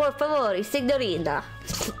momento, por favor, signorina.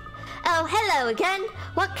 Oh, hello again.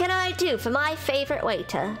 What can I do for my favorite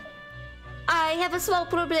waiter? I have a small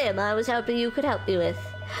problem I was hoping you could help me with.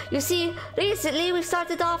 You see, recently we've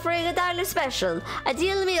started offering a diner special, a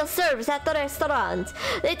deal meal service at the restaurant.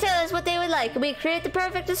 They tell us what they would like and we create the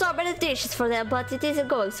perfect assortment of dishes for them, but it isn't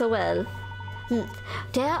going so well.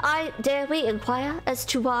 Dare we inquire as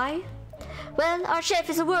to why? Well, our chef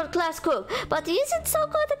is a world-class cook, but he isn't so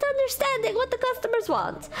good at understanding what the customers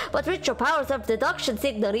want. But with your powers of deduction,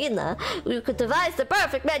 signorina, you could devise the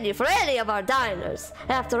perfect menu for any of our diners.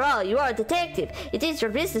 After all, you are a detective. It is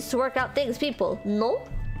your business to work out things people, no?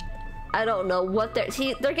 I don't know what they're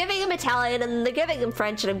giving him Italian and they're giving him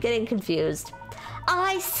French and I'm getting confused.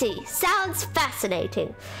 I see. Sounds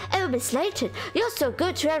fascinating. Oh, Miss Layton, you're so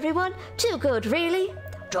good to everyone. Too good, really.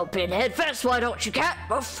 Jump in head first, why don't you, cat?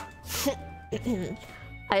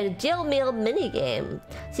 Ideal meal minigame.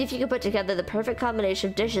 See if you can put together the perfect combination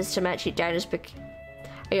of dishes to match each diner's pick.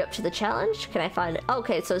 Are you up to the challenge? Can I find it?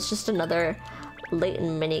 Okay, so it's just another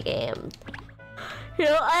Layton minigame. You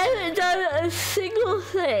know, I haven't done a single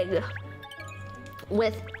thing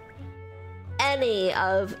with any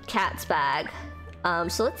of Cat's bag.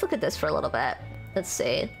 So let's look at this for a little bit. Let's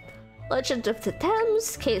see. Legend of the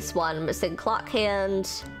Thames, Case 1, missing clock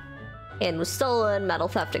hand. And was stolen, metal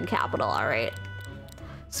theft and capital, alright.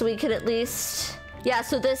 So we can at least... Yeah,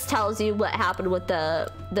 so this tells you what happened with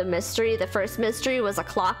the mystery. The first mystery was a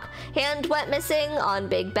clock hand went missing on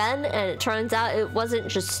Big Ben, and it turns out it wasn't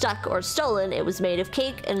just stuck or stolen, it was made of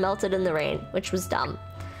cake and melted in the rain, which was dumb.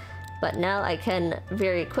 But now I can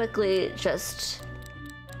very quickly just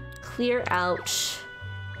clear out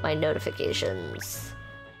my notifications.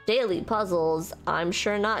 Daily puzzles, I'm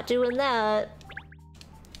sure not doing that.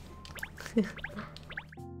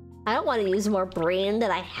 I don't want to use more brain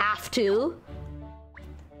than I have to.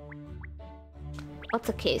 What's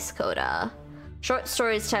a case coda? Short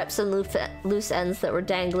stories, types, and loose ends that were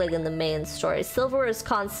dangling in the main story. Silver is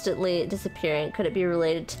constantly disappearing. Could it be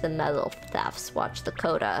related to the metal thefts? Watch the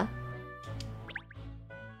coda.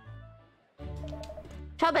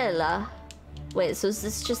 Ciao. Wait, so is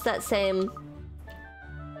this just that same...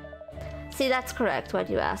 See, that's correct. Why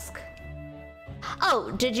do you ask?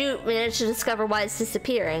 Oh, did you manage to discover why it's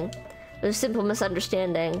disappearing? It was a simple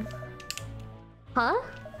misunderstanding. Huh?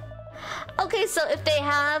 Okay, so if they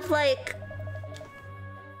have, like,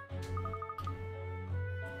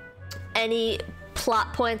 any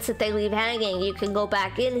plot points that they leave hanging, you can go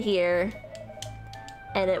back in here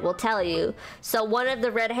and it will tell you. So one of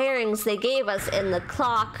the red herrings they gave us in the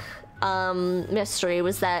clock mystery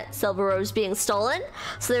was that silver was being stolen.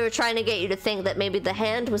 So they were trying to get you to think that maybe the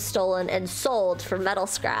hand was stolen and sold for metal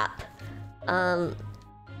scrap.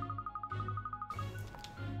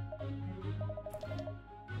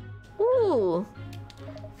 Ooh.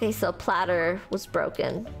 Okay, so platter was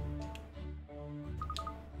broken.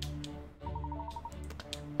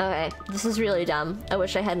 Okay, this is really dumb. I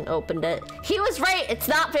wish I hadn't opened it. He was right, it's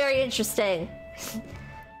not very interesting.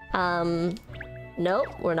 Nope,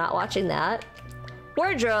 we're not watching that.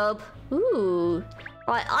 Wardrobe. Ooh.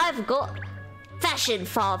 Right, I've got fashion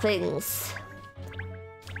farthings.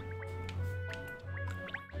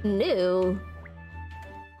 New.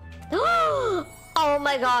 Oh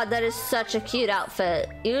my god, that is such a cute outfit.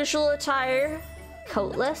 Usual attire,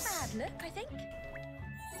 coatless. Not a bad look, I think.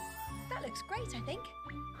 That looks great, I think.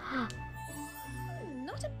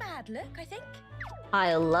 Not a bad look, I think.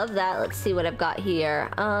 I love that. Let's see what I've got here.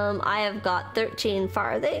 I have got 13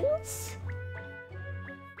 farthings.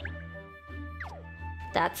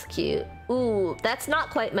 That's cute. Ooh, that's not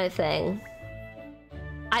quite my thing.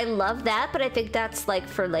 I love that, but I think that's like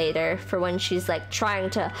for later, for when she's like trying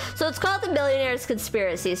to. So it's called the Millionaire's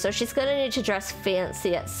Conspiracy, so she's gonna need to dress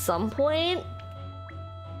fancy at some point.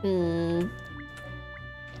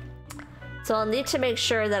 So I'll need to make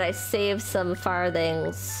sure that I save some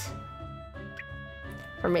farthings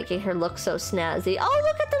for making her look so snazzy. Oh,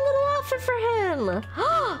 look at the little outfit for him.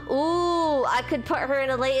 Ooh, I could put her in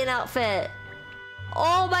a Layton outfit.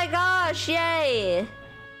 Oh my gosh, yay.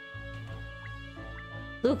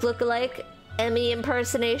 Luke lookalike, Emmy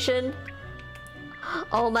impersonation.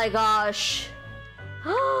 Oh my gosh.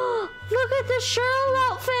 Look at the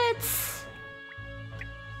Cheryl outfits.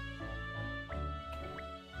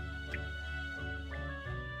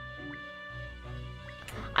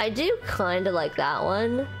 I do kind of like that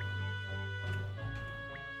one.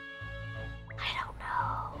 I don't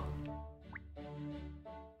know.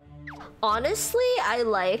 Honestly, I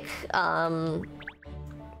like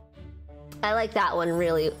that one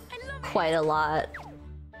really quite a lot.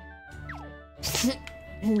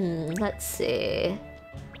 Let's see.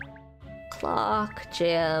 Clock,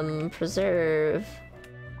 jam, preserve.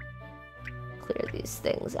 Clear these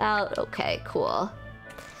things out. Okay, cool.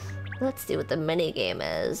 Let's see what the mini game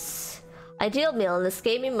is. Ideal meal. In this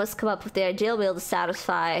game, you must come up with the ideal meal to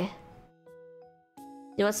satisfy.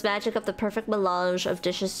 You must magic up the perfect melange of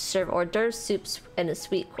dishes to serve hors d'oeuvres, soups, and a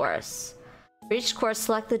sweet course. For each course,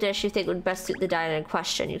 select the dish you think would best suit the diner in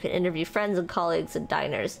question. You can interview friends and colleagues and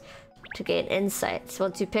diners to gain insights.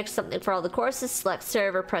 Once you pick something for all the courses, select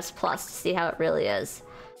serve or press plus to see how it really is.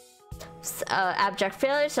 Abject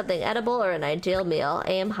failure, something edible, or an ideal meal.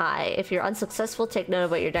 Aim high. If you're unsuccessful, take note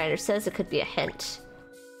of what your diner says. It could be a hint.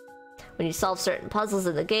 When you solve certain puzzles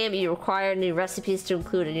in the game, you require new recipes to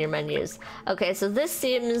include in your menus. Okay, so this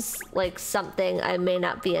seems like something I may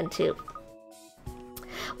not be into.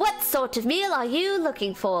 What sort of meal are you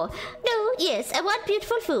looking for? No, yes, I want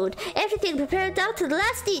beautiful food. Everything prepared down to the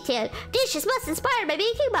last detail. Dishes must inspire my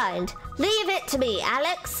baking mind. Leave it to me,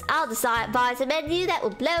 Alex. I'll devise a menu that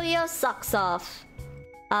will blow your socks off.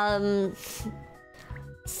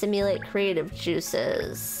 Simulate creative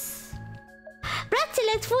juices. Bratsy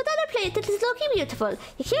likes food on a plate that is looking beautiful.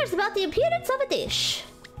 He cares about the appearance of a dish.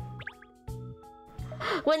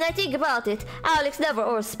 When I think about it, Alex never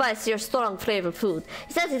orders spicy or strong flavored food.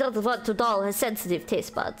 He says he doesn't want to dull his sensitive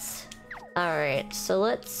taste buds. Alright, so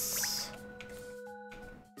let's...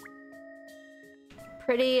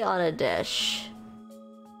 Pretty on a dish.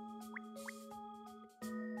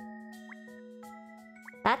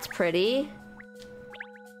 That's pretty.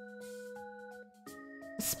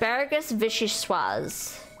 Asparagus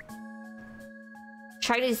vichyssoise.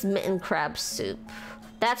 Chinese mitten crab soup.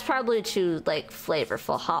 That's probably too, like,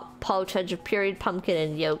 flavorful. Hot potage of pureed pumpkin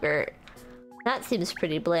and yogurt. That seems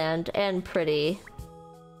pretty bland and pretty.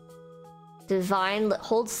 Divine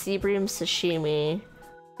hold sea bream sashimi.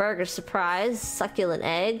 Burger surprise. Succulent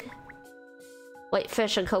egg. White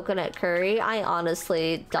fish and coconut curry. I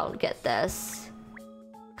honestly don't get this.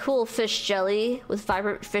 Cool fish jelly with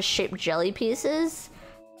vibrant fish-shaped jelly pieces.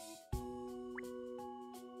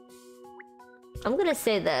 I'm gonna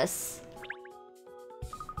say this.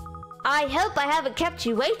 I hope I haven't kept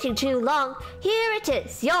you waiting too long. Here it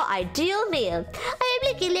is, your ideal meal. I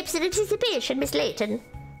am licking lips in anticipation, Miss Layton.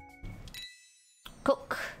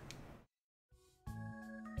 Cook.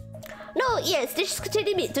 No, yes, dishes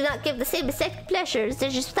containing meat do not give the same aesthetic pleasure as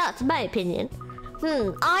dishes without, in my opinion.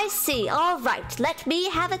 I see. All right, let me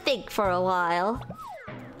have a think for a while.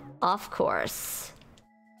 Of course.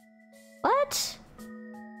 What?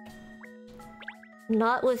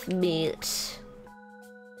 Not with meat.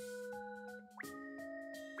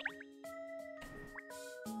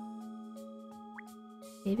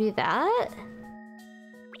 Maybe that?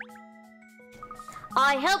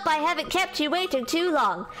 I hope I haven't kept you waiting too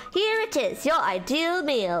long. Here it is, your ideal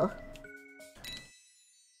meal.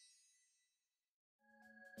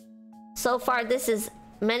 So far, this is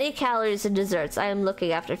many calories and desserts. I am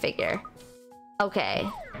looking after figure. Okay.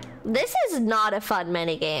 This is not a fun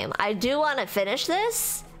minigame. I do want to finish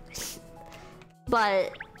this,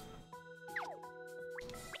 but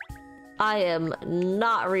I am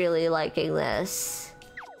not really liking this.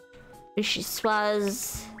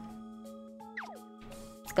 Vichyssoise.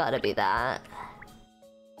 It's gotta be that.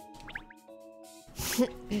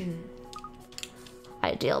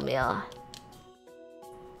 Ideal meal.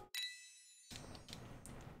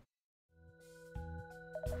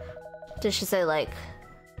 Dishes I like.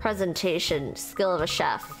 Presentation. Skill of a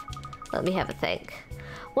chef. Let me have a think.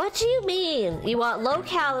 What do you mean? You want low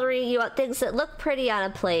calorie, you want things that look pretty on a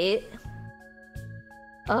plate.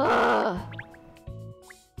 Ugh.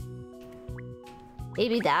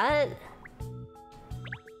 Maybe that?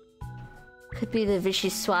 Could be the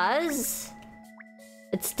vichyssoise.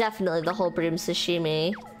 It's definitely the whole bream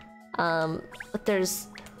sashimi. But there's...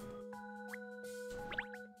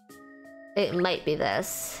 It might be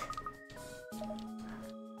this.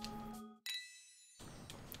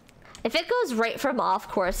 If it goes right from off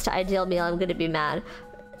course to ideal meal, I'm gonna be mad.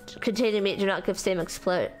 Containing meat do not give same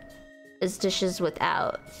exploit as dishes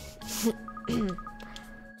without.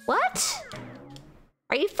 What?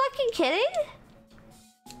 Are you fucking kidding?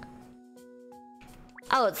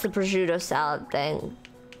 Oh, it's the prosciutto salad thing.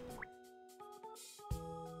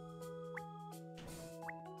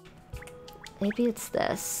 Maybe it's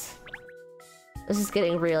this. This is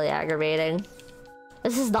getting really aggravating.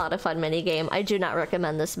 This is not a fun minigame. I do not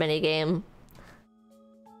recommend this minigame.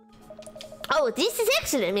 Oh, this is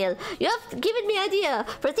excellent meal. You have given me idea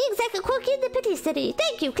for things I can cook in the Pity City.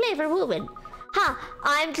 Thank you, clever woman. Ha!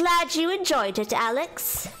 I'm glad you enjoyed it,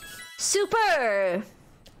 Alex. Super!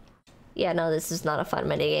 Yeah, no, this is not a fun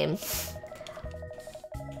minigame.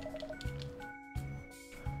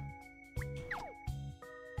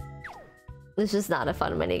 This is not a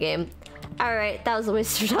fun minigame. Alright, that was a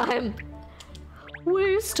waste of time.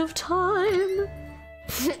 Waste of time.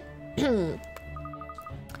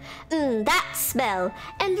 That smell.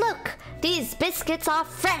 And look, these biscuits are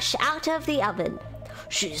fresh out of the oven.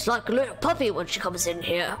 She's like a little puppy when she comes in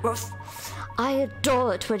here. Ruff. I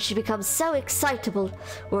adore it when she becomes so excitable.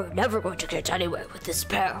 We're never going to get anywhere with this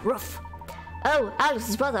pair. Ruff. Oh,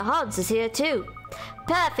 Alex's brother Hans is here too.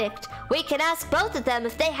 Perfect. We can ask both of them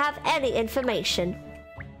if they have any information.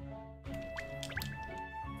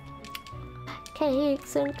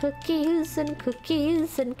 Cakes and cookies and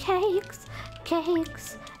cookies and cakes.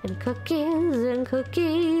 Cakes and cookies and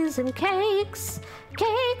cookies and cakes.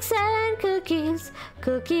 Cakes and cookies.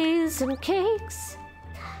 Cookies and cakes.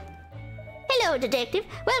 Hello, detective.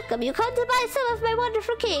 Welcome. You come to buy some of my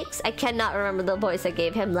wonderful cakes. I cannot remember the voice I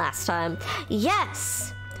gave him last time.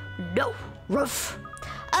 Yes. No. Ruff.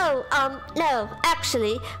 Oh, no.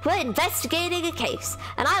 Actually, we're investigating a case,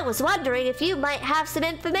 and I was wondering if you might have some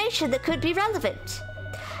information that could be relevant.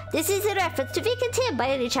 This is in reference to Vic and Tim, by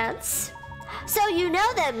any chance? So you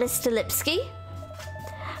know them, Mr. Lipsky?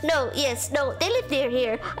 No, yes, no. They live near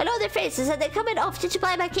here. I know their faces, and they come in often to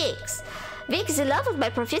buy my cakes. Vic is in love with my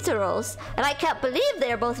profiteroles, and I can't believe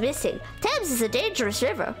they are both missing. Thames is a dangerous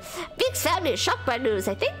river. Vic's family is shocked by news,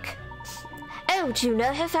 I think. Oh, do you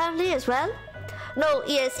know her family as well? No,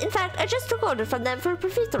 yes, in fact, I just took order from them for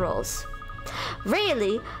profiteroles.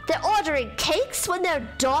 Really? They're ordering cakes when their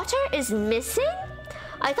daughter is missing?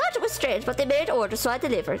 I thought it was strange, but they made order, so I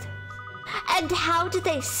delivered. And how did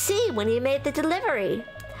they see when you made the delivery?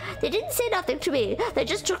 They didn't say nothing to me. They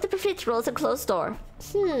just took the profiteroles and closed the door.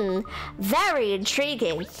 Very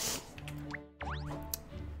intriguing.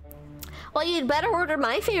 Well, you'd better order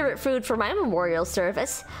my favorite food for my memorial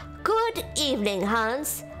service. Good evening,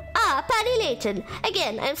 Hans. Ah, Patty Layton.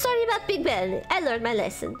 Again, I'm sorry about Big Ben. I learned my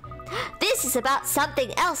lesson. This is about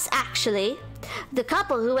something else, actually. The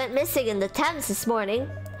couple who went missing in the Thames this morning.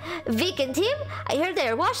 Vic and Tim, I hear they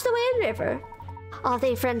are washed away in river. Are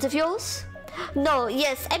they friends of yours? No,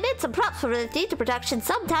 yes, I made some props for the theater production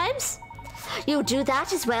sometimes. You do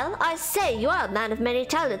that as well? I say, you are a man of many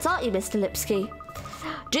talents, aren't you, Mr. Lipsky?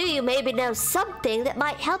 Do you maybe know something that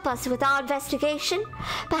might help us with our investigation?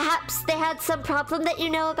 Perhaps they had some problem that you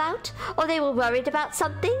know about? Or they were worried about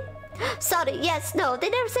something? Sorry, yes, no, they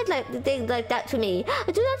never said anything like that to me.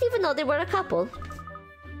 I do not even know they were a couple.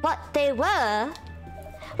 But they were?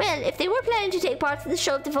 Well, if they were planning to take part in the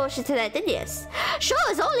show of devotion tonight, then yes. Show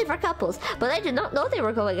is only for couples, but I did not know they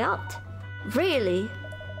were going out. Really?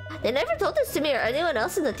 They never told this to me or anyone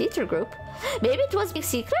else in the theater group. Maybe it was a big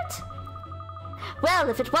secret? Well,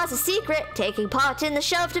 if it was a secret, taking part in the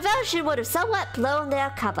show of devotion would have somewhat blown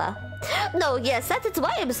their cover. No, yes, that is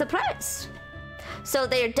why I'm surprised. So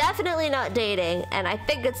they're definitely not dating, and I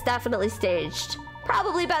think it's definitely staged.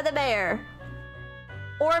 Probably by the mayor.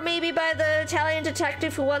 Or maybe by the Italian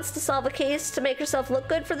detective who wants to solve a case to make herself look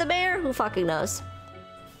good for the mayor? Who fucking knows?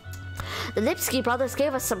 The Lipsky brothers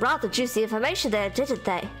gave us some rather juicy information there, didn't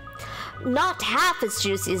they? Not half as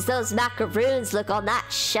juicy as those macaroons look on that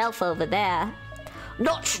shelf over there.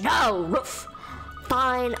 Not now, Ruff.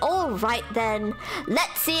 Fine, all right then.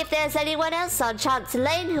 Let's see if there's anyone else on Chancellor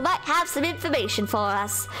Lane who might have some information for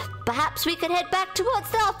us. Perhaps we could head back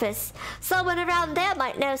towards the office. Someone around there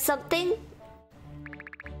might know something.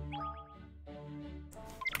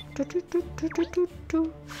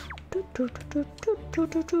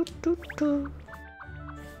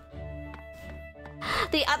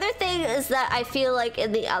 The other thing is that I feel like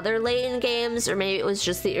in the other Layton games, or maybe it was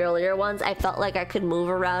just the earlier ones, I felt like I could move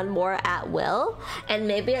around more at will. And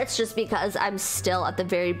maybe it's just because I'm still at the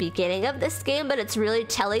very beginning of this game, but it's really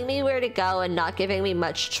telling me where to go and not giving me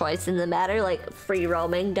much choice in the matter. Like, free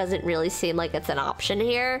roaming doesn't really seem like it's an option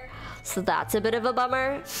here. So that's a bit of a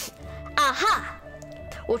bummer. Aha!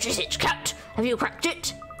 What is it, Cat? Have you cracked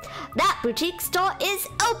it? That boutique store is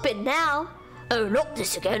open now. Oh, not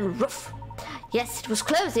this again, Ruff. Yes, it was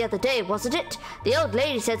closed the other day, wasn't it? The old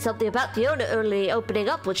lady said something about the owner only opening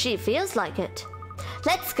up when she feels like it.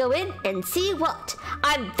 Let's go in and see what.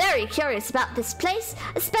 I'm very curious about this place,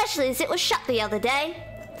 especially as it was shut the other day.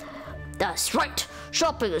 That's right.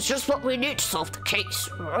 Shopping is just what we need to solve the case.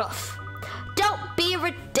 Ruff. Don't be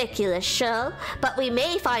ridiculous, Shirl, but we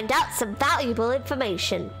may find out some valuable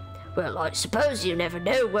information. Well, I suppose you never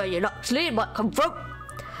know where your next lead might come from.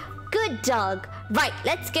 Good dog. Right,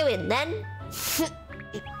 let's go in then. Let's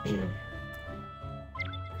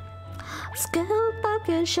go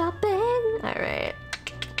fucking shopping. Alright.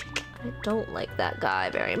 I don't like that guy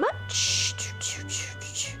very much.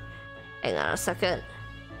 Hang on a second.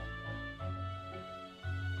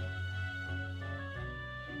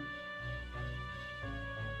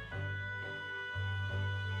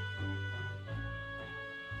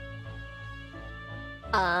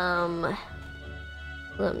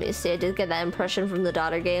 Let me see. I did get that impression from the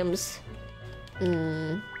daughter games.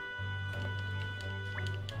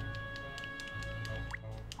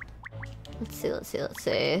 Let's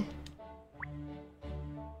see.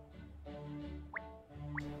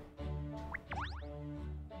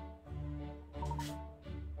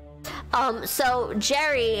 So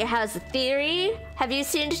Jerry has a theory. Have you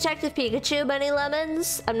seen Detective Pikachu, Bunny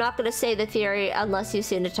Lemons? I'm not gonna say the theory unless you've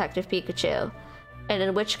seen Detective Pikachu. And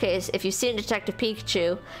in which case, if you've seen Detective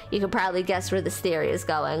Pikachu, you can probably guess where this theory is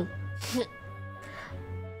going.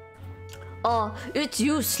 Oh, it's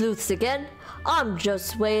you sleuths again. I'm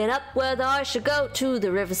just weighing up whether I should go to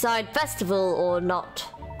the Riverside Festival or not.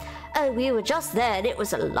 Oh, we were just there and it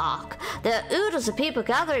was a lark. There are oodles of people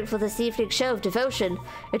gathering for this evening's show of devotion.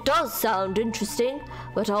 It does sound interesting,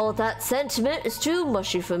 but all that sentiment is too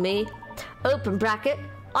mushy for me. Open bracket.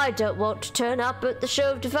 I don't want to turn up at the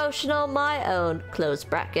show of devotion on my own. Close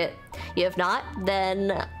bracket. You have not?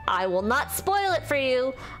 Then I will not spoil it for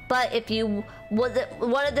you. But if you...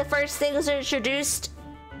 one of the first things introduced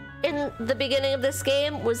in the beginning of this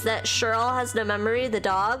game was that Cheryl has no memory, the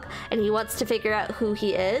dog, and he wants to figure out who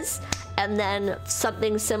he is. And then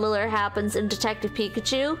something similar happens in Detective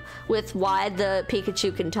Pikachu with why the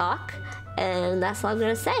Pikachu can talk. And that's all I'm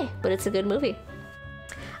gonna say, but it's a good movie.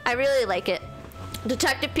 I really like it.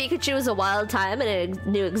 Detective Pikachu was a wild time and it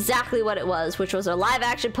knew exactly what it was, which was a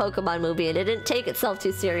live-action Pokemon movie, and it didn't take itself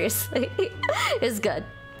too seriously. It's good.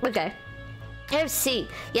 Okay. Oh, see.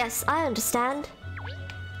 Yes, I understand.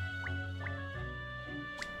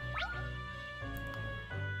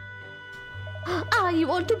 Ah, you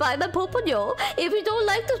want to buy my Popogno? If you don't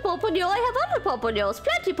like this Popogno, I have other Popognos.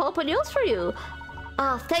 Plenty Popognos for you.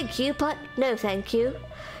 Ah, thank you, but no thank you.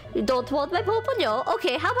 You don't want my Popogno?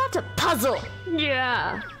 Okay, how about a puzzle?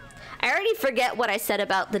 Yeah. I already forget what I said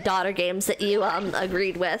about the daughter games that you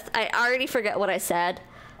agreed with. I already forget what I said.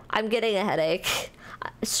 I'm getting a headache.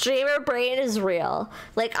 Streamer brain is real.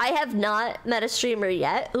 Like, I have not met a streamer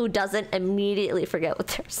yet who doesn't immediately forget what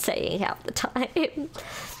they're saying half the time.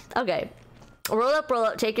 Okay. Roll up,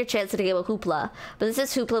 take your chance at a game of Hoopla. But this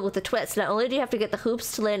is Hoopla with a twist. Not only do you have to get the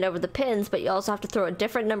hoops to land over the pins, but you also have to throw a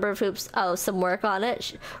different number of hoops. Oh, some work on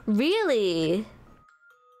it. Really?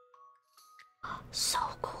 So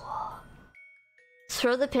cool.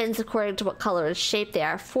 Throw the pins according to what color and shape they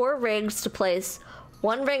are. 4 rings to place.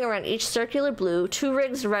 1 ring around each circular blue, 2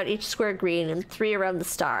 rings around each square green, and 3 around the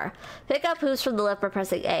star. Pick up hoops from the left by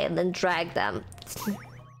pressing A and then drag them.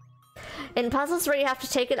 In puzzles where you have to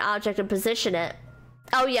take an object and position it.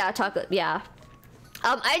 Oh yeah, yeah.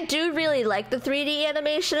 I do really like the 3D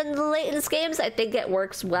animation in the Layton's games. I think it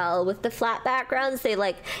works well with the flat backgrounds. It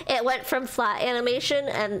went from flat animation,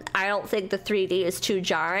 and I don't think the 3D is too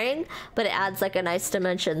jarring, but it adds like a nice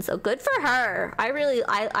dimension. So good for her. I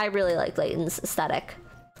really like Layton's aesthetic.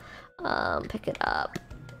 Pick it up.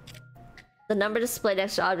 The number displayed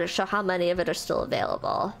next to objects show how many of it are still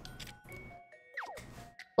available.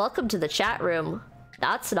 Welcome to the chat room.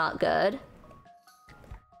 That's not good.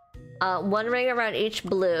 1 ring around each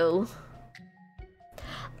blue.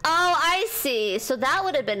 Oh, I see. So that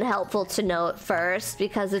would have been helpful to know at first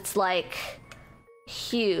because it's like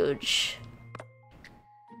huge.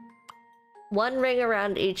 1 ring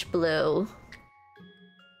around each blue.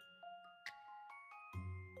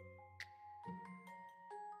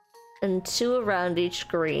 And 2 around each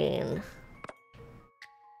green.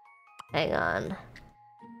 Hang on.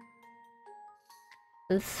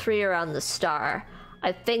 And 3 around the star.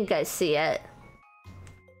 I think I see it.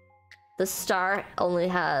 The star only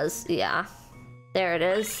has, yeah. There it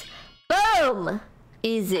is. Boom!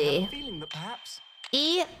 Easy. Feeling that perhaps.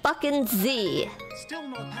 E fucking Z. Still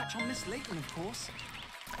not a patch on Miss Layton, of course.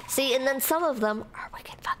 See, and then some of them are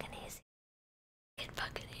wicked fucking easy. Wicked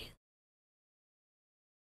fucking easy.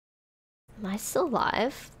 Am I still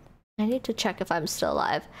live? I need to check if I'm still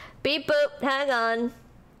alive. Beep boop, hang on.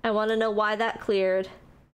 I want to know why that cleared.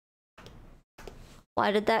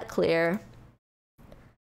 Why did that clear?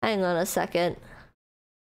 Hang on a second.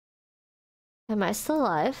 Am I still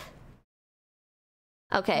alive?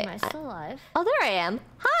 Okay. Am I still alive? Oh, there I am.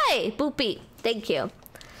 Hi, Boopy. Thank you.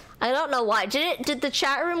 I don't know why. Did the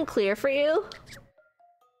chat room clear for you?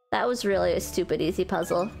 That was really a stupid easy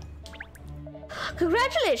puzzle.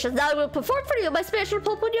 Congratulations! Now I will perform for you my special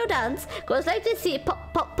Poponyo dance. Goes like this: see,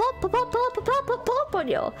 pop, pop, pop, pop, pop, pop, pop, pop,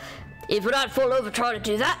 Poponyo. If you don't fall over trying to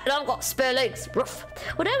do that, and I've got spare legs. Ruff.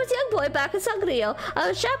 When I was a young boy back in Sangrio, I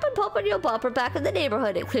was shopping Poponyo Bopper back in the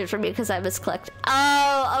neighborhood. It cleared for me because I misclicked.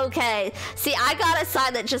 Oh, okay. See, I got a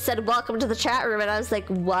sign that just said "Welcome to the chat room," and I was like,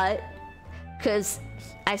 "What?" Because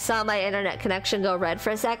I saw my internet connection go red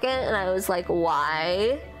for a second, and I was like,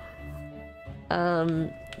 "Why?"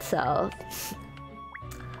 So.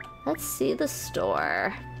 Let's see the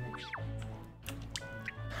store.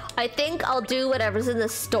 I think I'll do whatever's in the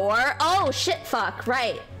store. Oh, shit, fuck,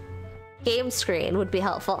 right. Game screen would be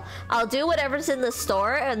helpful. I'll do whatever's in the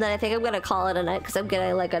store, and then I think I'm gonna call it a night because I'm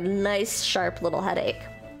getting like a nice, sharp little headache.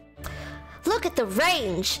 Look at the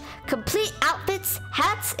range! Complete outfits,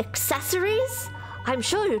 hats, accessories? I'm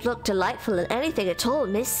sure you'd look delightful in anything at all,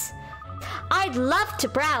 miss. I'd love to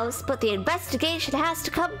browse, but the investigation has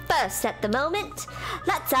to come first at the moment.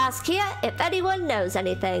 Let's ask here if anyone knows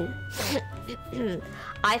anything.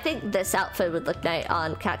 I think this outfit would look nice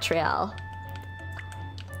on Catriel.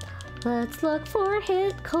 Let's look for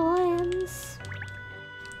hit coins.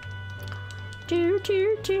 Do,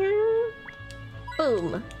 do, do.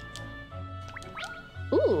 Boom.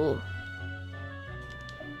 Ooh.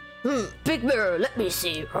 Big mirror, let me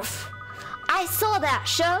see. Ruff. I saw that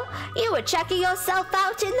show. You were checking yourself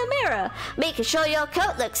out in the mirror, making sure your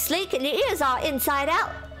coat looks sleek and your ears are inside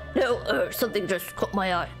out. No, something just caught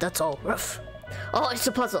my eye, that's all. Rough. Oh, it's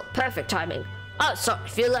a puzzle. Perfect timing. Oh, sorry,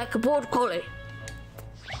 feel like a bored collie.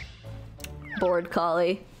 Bored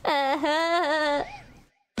collie.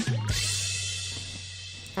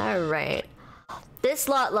 Alright. This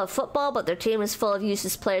lot love football, but their team is full of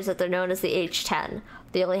useless players that they're known as the H10.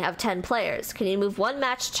 They only have 10 players. Can you move one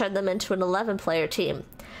match to turn them into an 11-player team?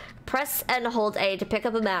 Press and hold A to pick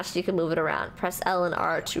up a match so you can move it around. Press L and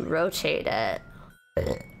R to rotate it.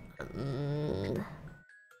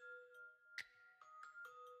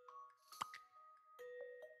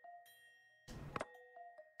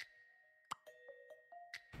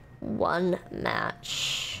 One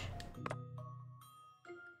match.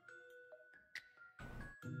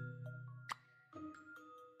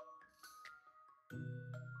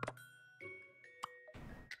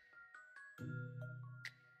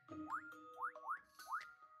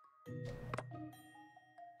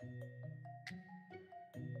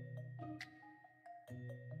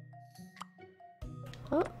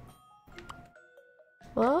 Oh.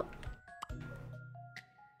 Oh.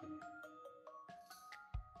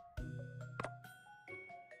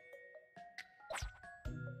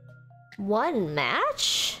 One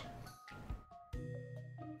match?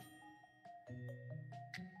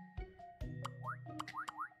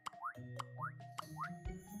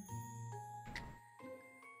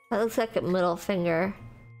 That looks like a middle finger.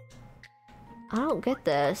 I don't get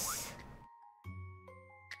this.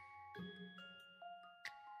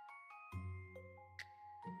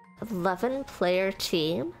 11-player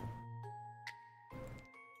team?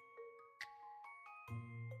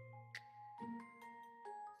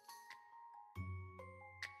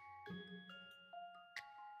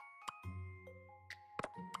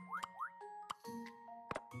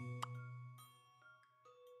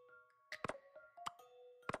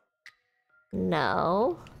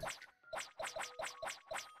 No.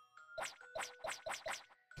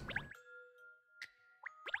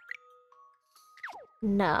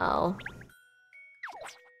 No.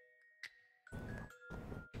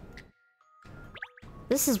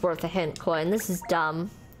 This is worth a hint coin. This is dumb.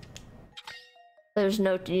 There's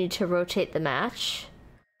no need to rotate the match.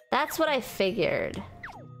 That's what I figured.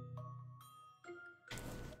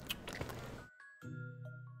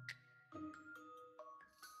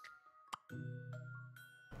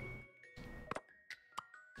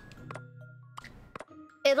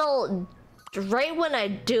 it'll... Right when I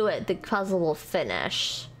do it, the puzzle will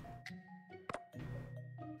finish.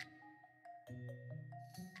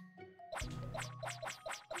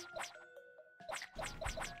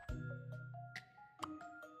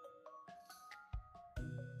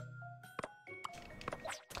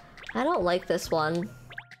 I don't like this one.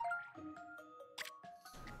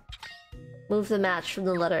 Move the match from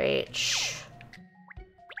the letter H.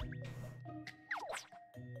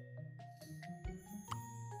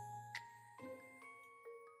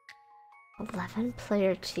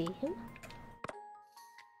 $11-player team?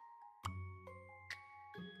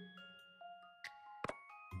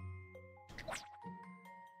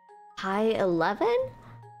 High 11?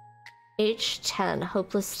 H10,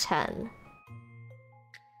 hopeless 10.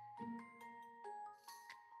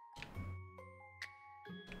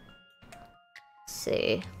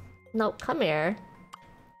 See. Nope, come here.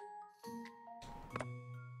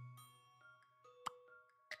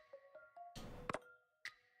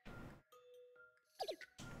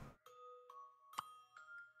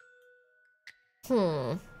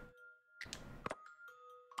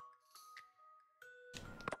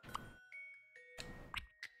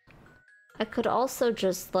 I could also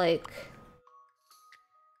just, like,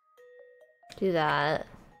 do that.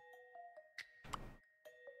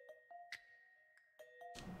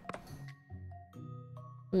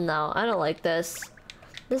 No, I don't like this.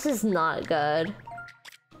 This is not good.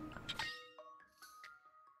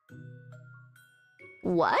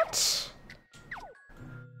 What?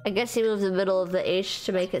 I guess he moved the middle of the H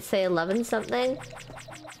to make it say 11 something.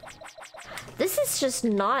 This is just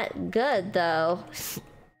not good though.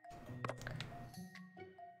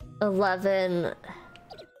 11.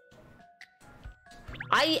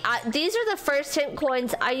 These are the first hint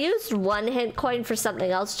coins. I used one hint coin for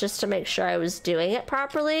something else just to make sure I was doing it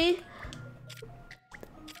properly.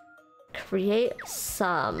 Create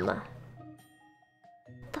sum. What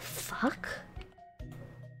the fuck?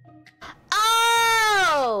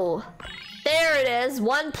 Oh! There it is.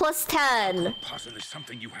 1 plus 10. Puzzle is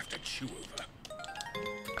something you have to chew over.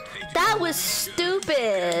 That was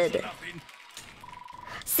stupid.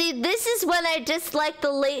 See, this is when I dislike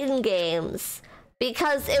the Layton games.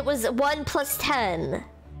 Because it was 1 plus 10.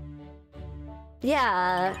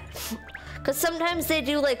 Yeah. Because sometimes they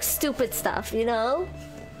do like stupid stuff, you know?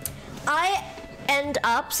 I end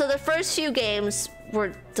up, so the first few games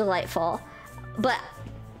were delightful. But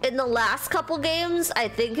in the last couple games, I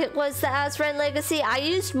think it was the Azran Legacy, I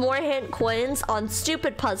used more hint coins on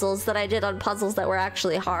stupid puzzles than I did on puzzles that were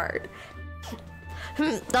actually hard.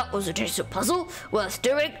 That was a decent puzzle, worth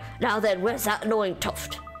doing. Now then, where's that annoying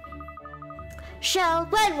tuft? Shell,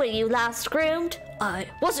 when were you last groomed? I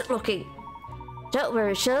wasn't looking. Don't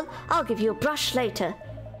worry, Shell. I'll give you a brush later.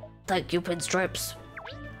 Thank you, Pinstripes.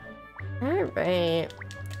 Alright.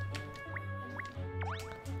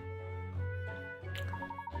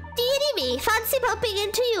 Dearie me, fancy bumping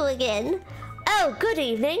into you again. Oh, good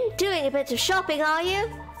evening. Doing a bit of shopping, are you?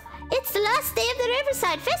 It's the last day of the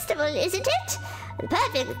Riverside Festival, isn't it? The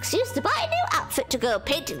perfect excuse to buy a new outfit to go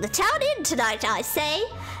painting the town in tonight, I say.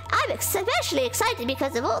 I'm especially excited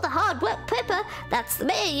because of all the hard work Pippa, that's the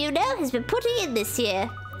mayor you know, has been putting in this year.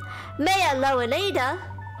 Mayor Loaneda?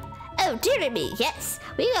 Oh, dearie me, yes.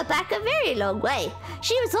 We go back a very long way.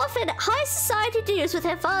 She was often high society dues with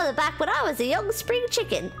her father back when I was a young spring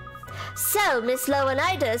chicken. So, Miss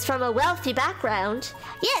Loaneda is from a wealthy background.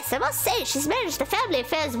 Yes, I must say she's managed the family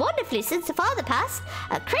affairs wonderfully since her father passed.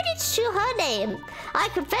 A credit to her name. I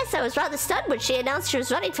confess I was rather stunned when she announced she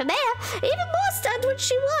was running for mayor, even more stunned when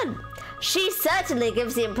she won. She certainly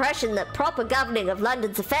gives the impression that proper governing of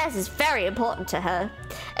London's affairs is very important to her.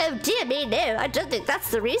 Oh dear me, no, I don't think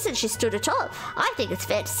that's the reason she stood at all. I think it's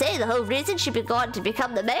fair to say the whole reason she began to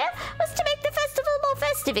become the mayor was to make the festival more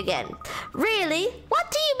festive again. Really?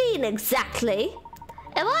 What do you mean exactly?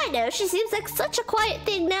 Oh, I know, she seems like such a quiet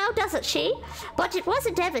thing now, doesn't she? But it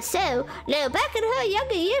wasn't ever so. No, back in her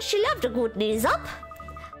younger years, she loved a good knees up.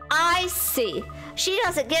 I see. She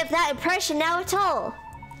doesn't give that impression now at all.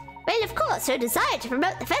 Well, of course, her desire to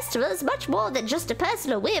promote the festival is much more than just a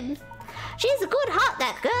personal whim. She has a good heart,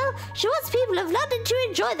 that girl. She wants people of London to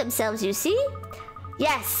enjoy themselves, you see.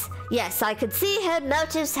 Yes, I can see her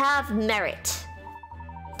motives have merit.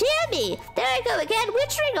 Dear me, there I go again,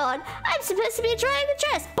 wittering on. I'm supposed to be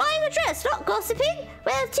buying a dress, not gossiping.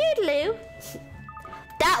 Well, toodaloo.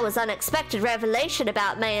 That was unexpected revelation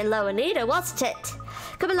about Mayor Loaneda, wasn't it?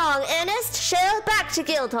 Come along, Ernest. Shell, back to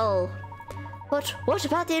Guildhall. What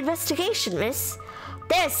about the investigation, miss?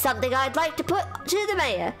 There's something I'd like to put to the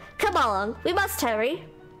mayor. Come along, we must hurry.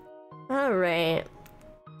 Alright.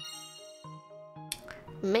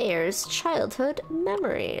 Mayor's childhood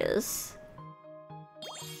memories.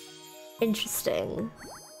 Interesting.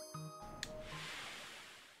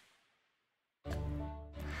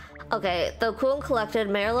 Okay, though cool and collected,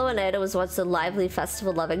 Mayor Loaneda was once a lively,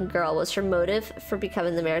 festival-loving girl. Was her motive for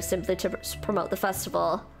becoming the mayor simply to promote the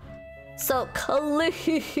festival? So clearly,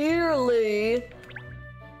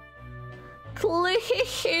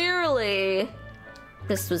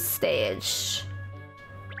 this was staged.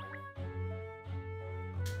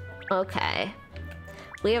 Okay.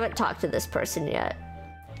 We haven't talked to this person yet.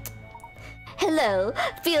 Hello,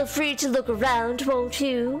 feel free to look around, won't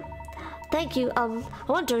you? Thank you. I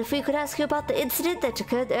wonder if we could ask you about the incident that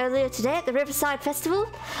occurred earlier today at the Riverside Festival?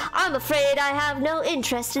 I'm afraid I have no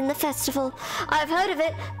interest in the festival. I've heard of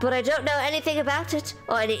it, but I don't know anything about it,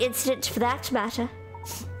 or any incident for that matter.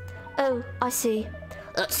 Oh, I see.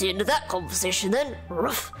 That's the end of that conversation then.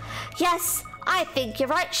 Ruff. Yes, I think you're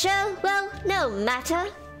right, Shell. Well, no matter.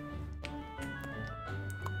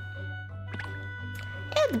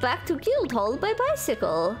 And back to Guildhall by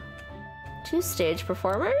bicycle. 2 stage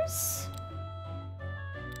performers.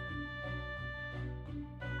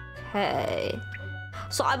 Okay.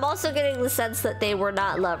 So I'm also getting the sense that they were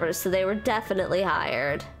not lovers, so they were definitely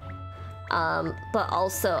hired. But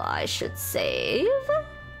also I should save.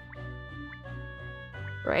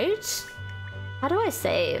 Right? How do I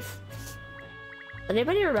save?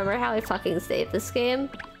 Anybody remember how I fucking saved this game?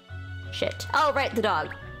 Shit. Oh, right, the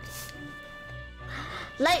dog.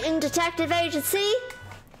 Layton Detective Agency.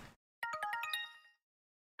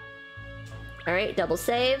 Alright, double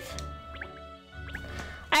save.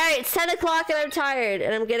 Alright, it's 10 o'clock and I'm tired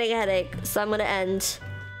and I'm getting a headache, so I'm gonna end.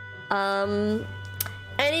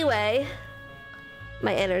 Anyway,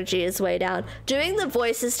 my energy is way down. Doing the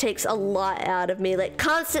voices takes a lot out of me, like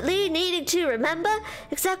constantly needing to remember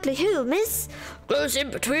exactly who, miss, goes in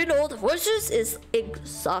between all the voices is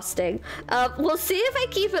exhausting. We'll see if I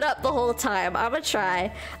keep it up the whole time. I'm gonna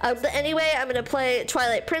try. But anyway, I'm gonna play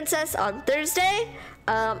Twilight Princess on Thursday.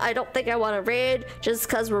 I don't think I want to raid just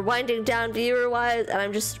because we're winding down viewer-wise and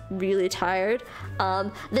I'm just really tired.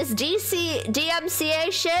 This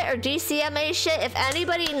DMCA shit or DCMA shit, if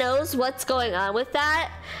anybody knows what's going on with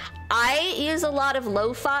that, I use a lot of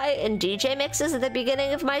lo-fi and DJ mixes at the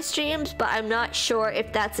beginning of my streams, but I'm not sure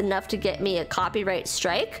if that's enough to get me a copyright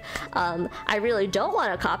strike. I really don't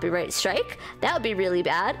want a copyright strike. That would be really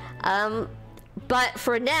bad. But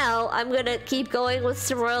for now, I'm gonna keep going with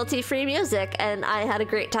some royalty-free music, and I had a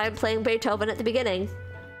great time playing Beethoven at the beginning.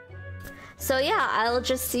 So yeah, I'll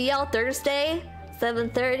just see y'all Thursday,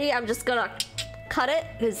 7:30. I'm just gonna cut it,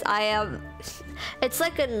 because it's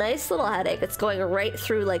like a nice little headache. It's going right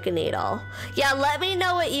through like a needle. Yeah, let me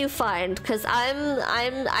know what you find, because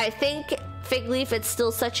I think Fig Leaf, it's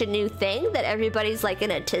still such a new thing that everybody's like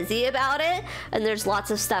in a tizzy about it, and there's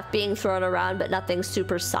lots of stuff being thrown around but nothing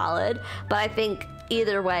super solid. But I think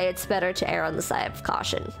either way it's better to err on the side of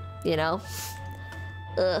caution, you know?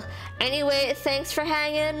 Anyway, thanks for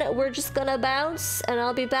hanging. We're just gonna bounce and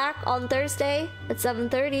I'll be back on Thursday at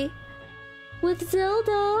 7:30 with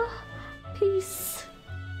Zelda. Peace.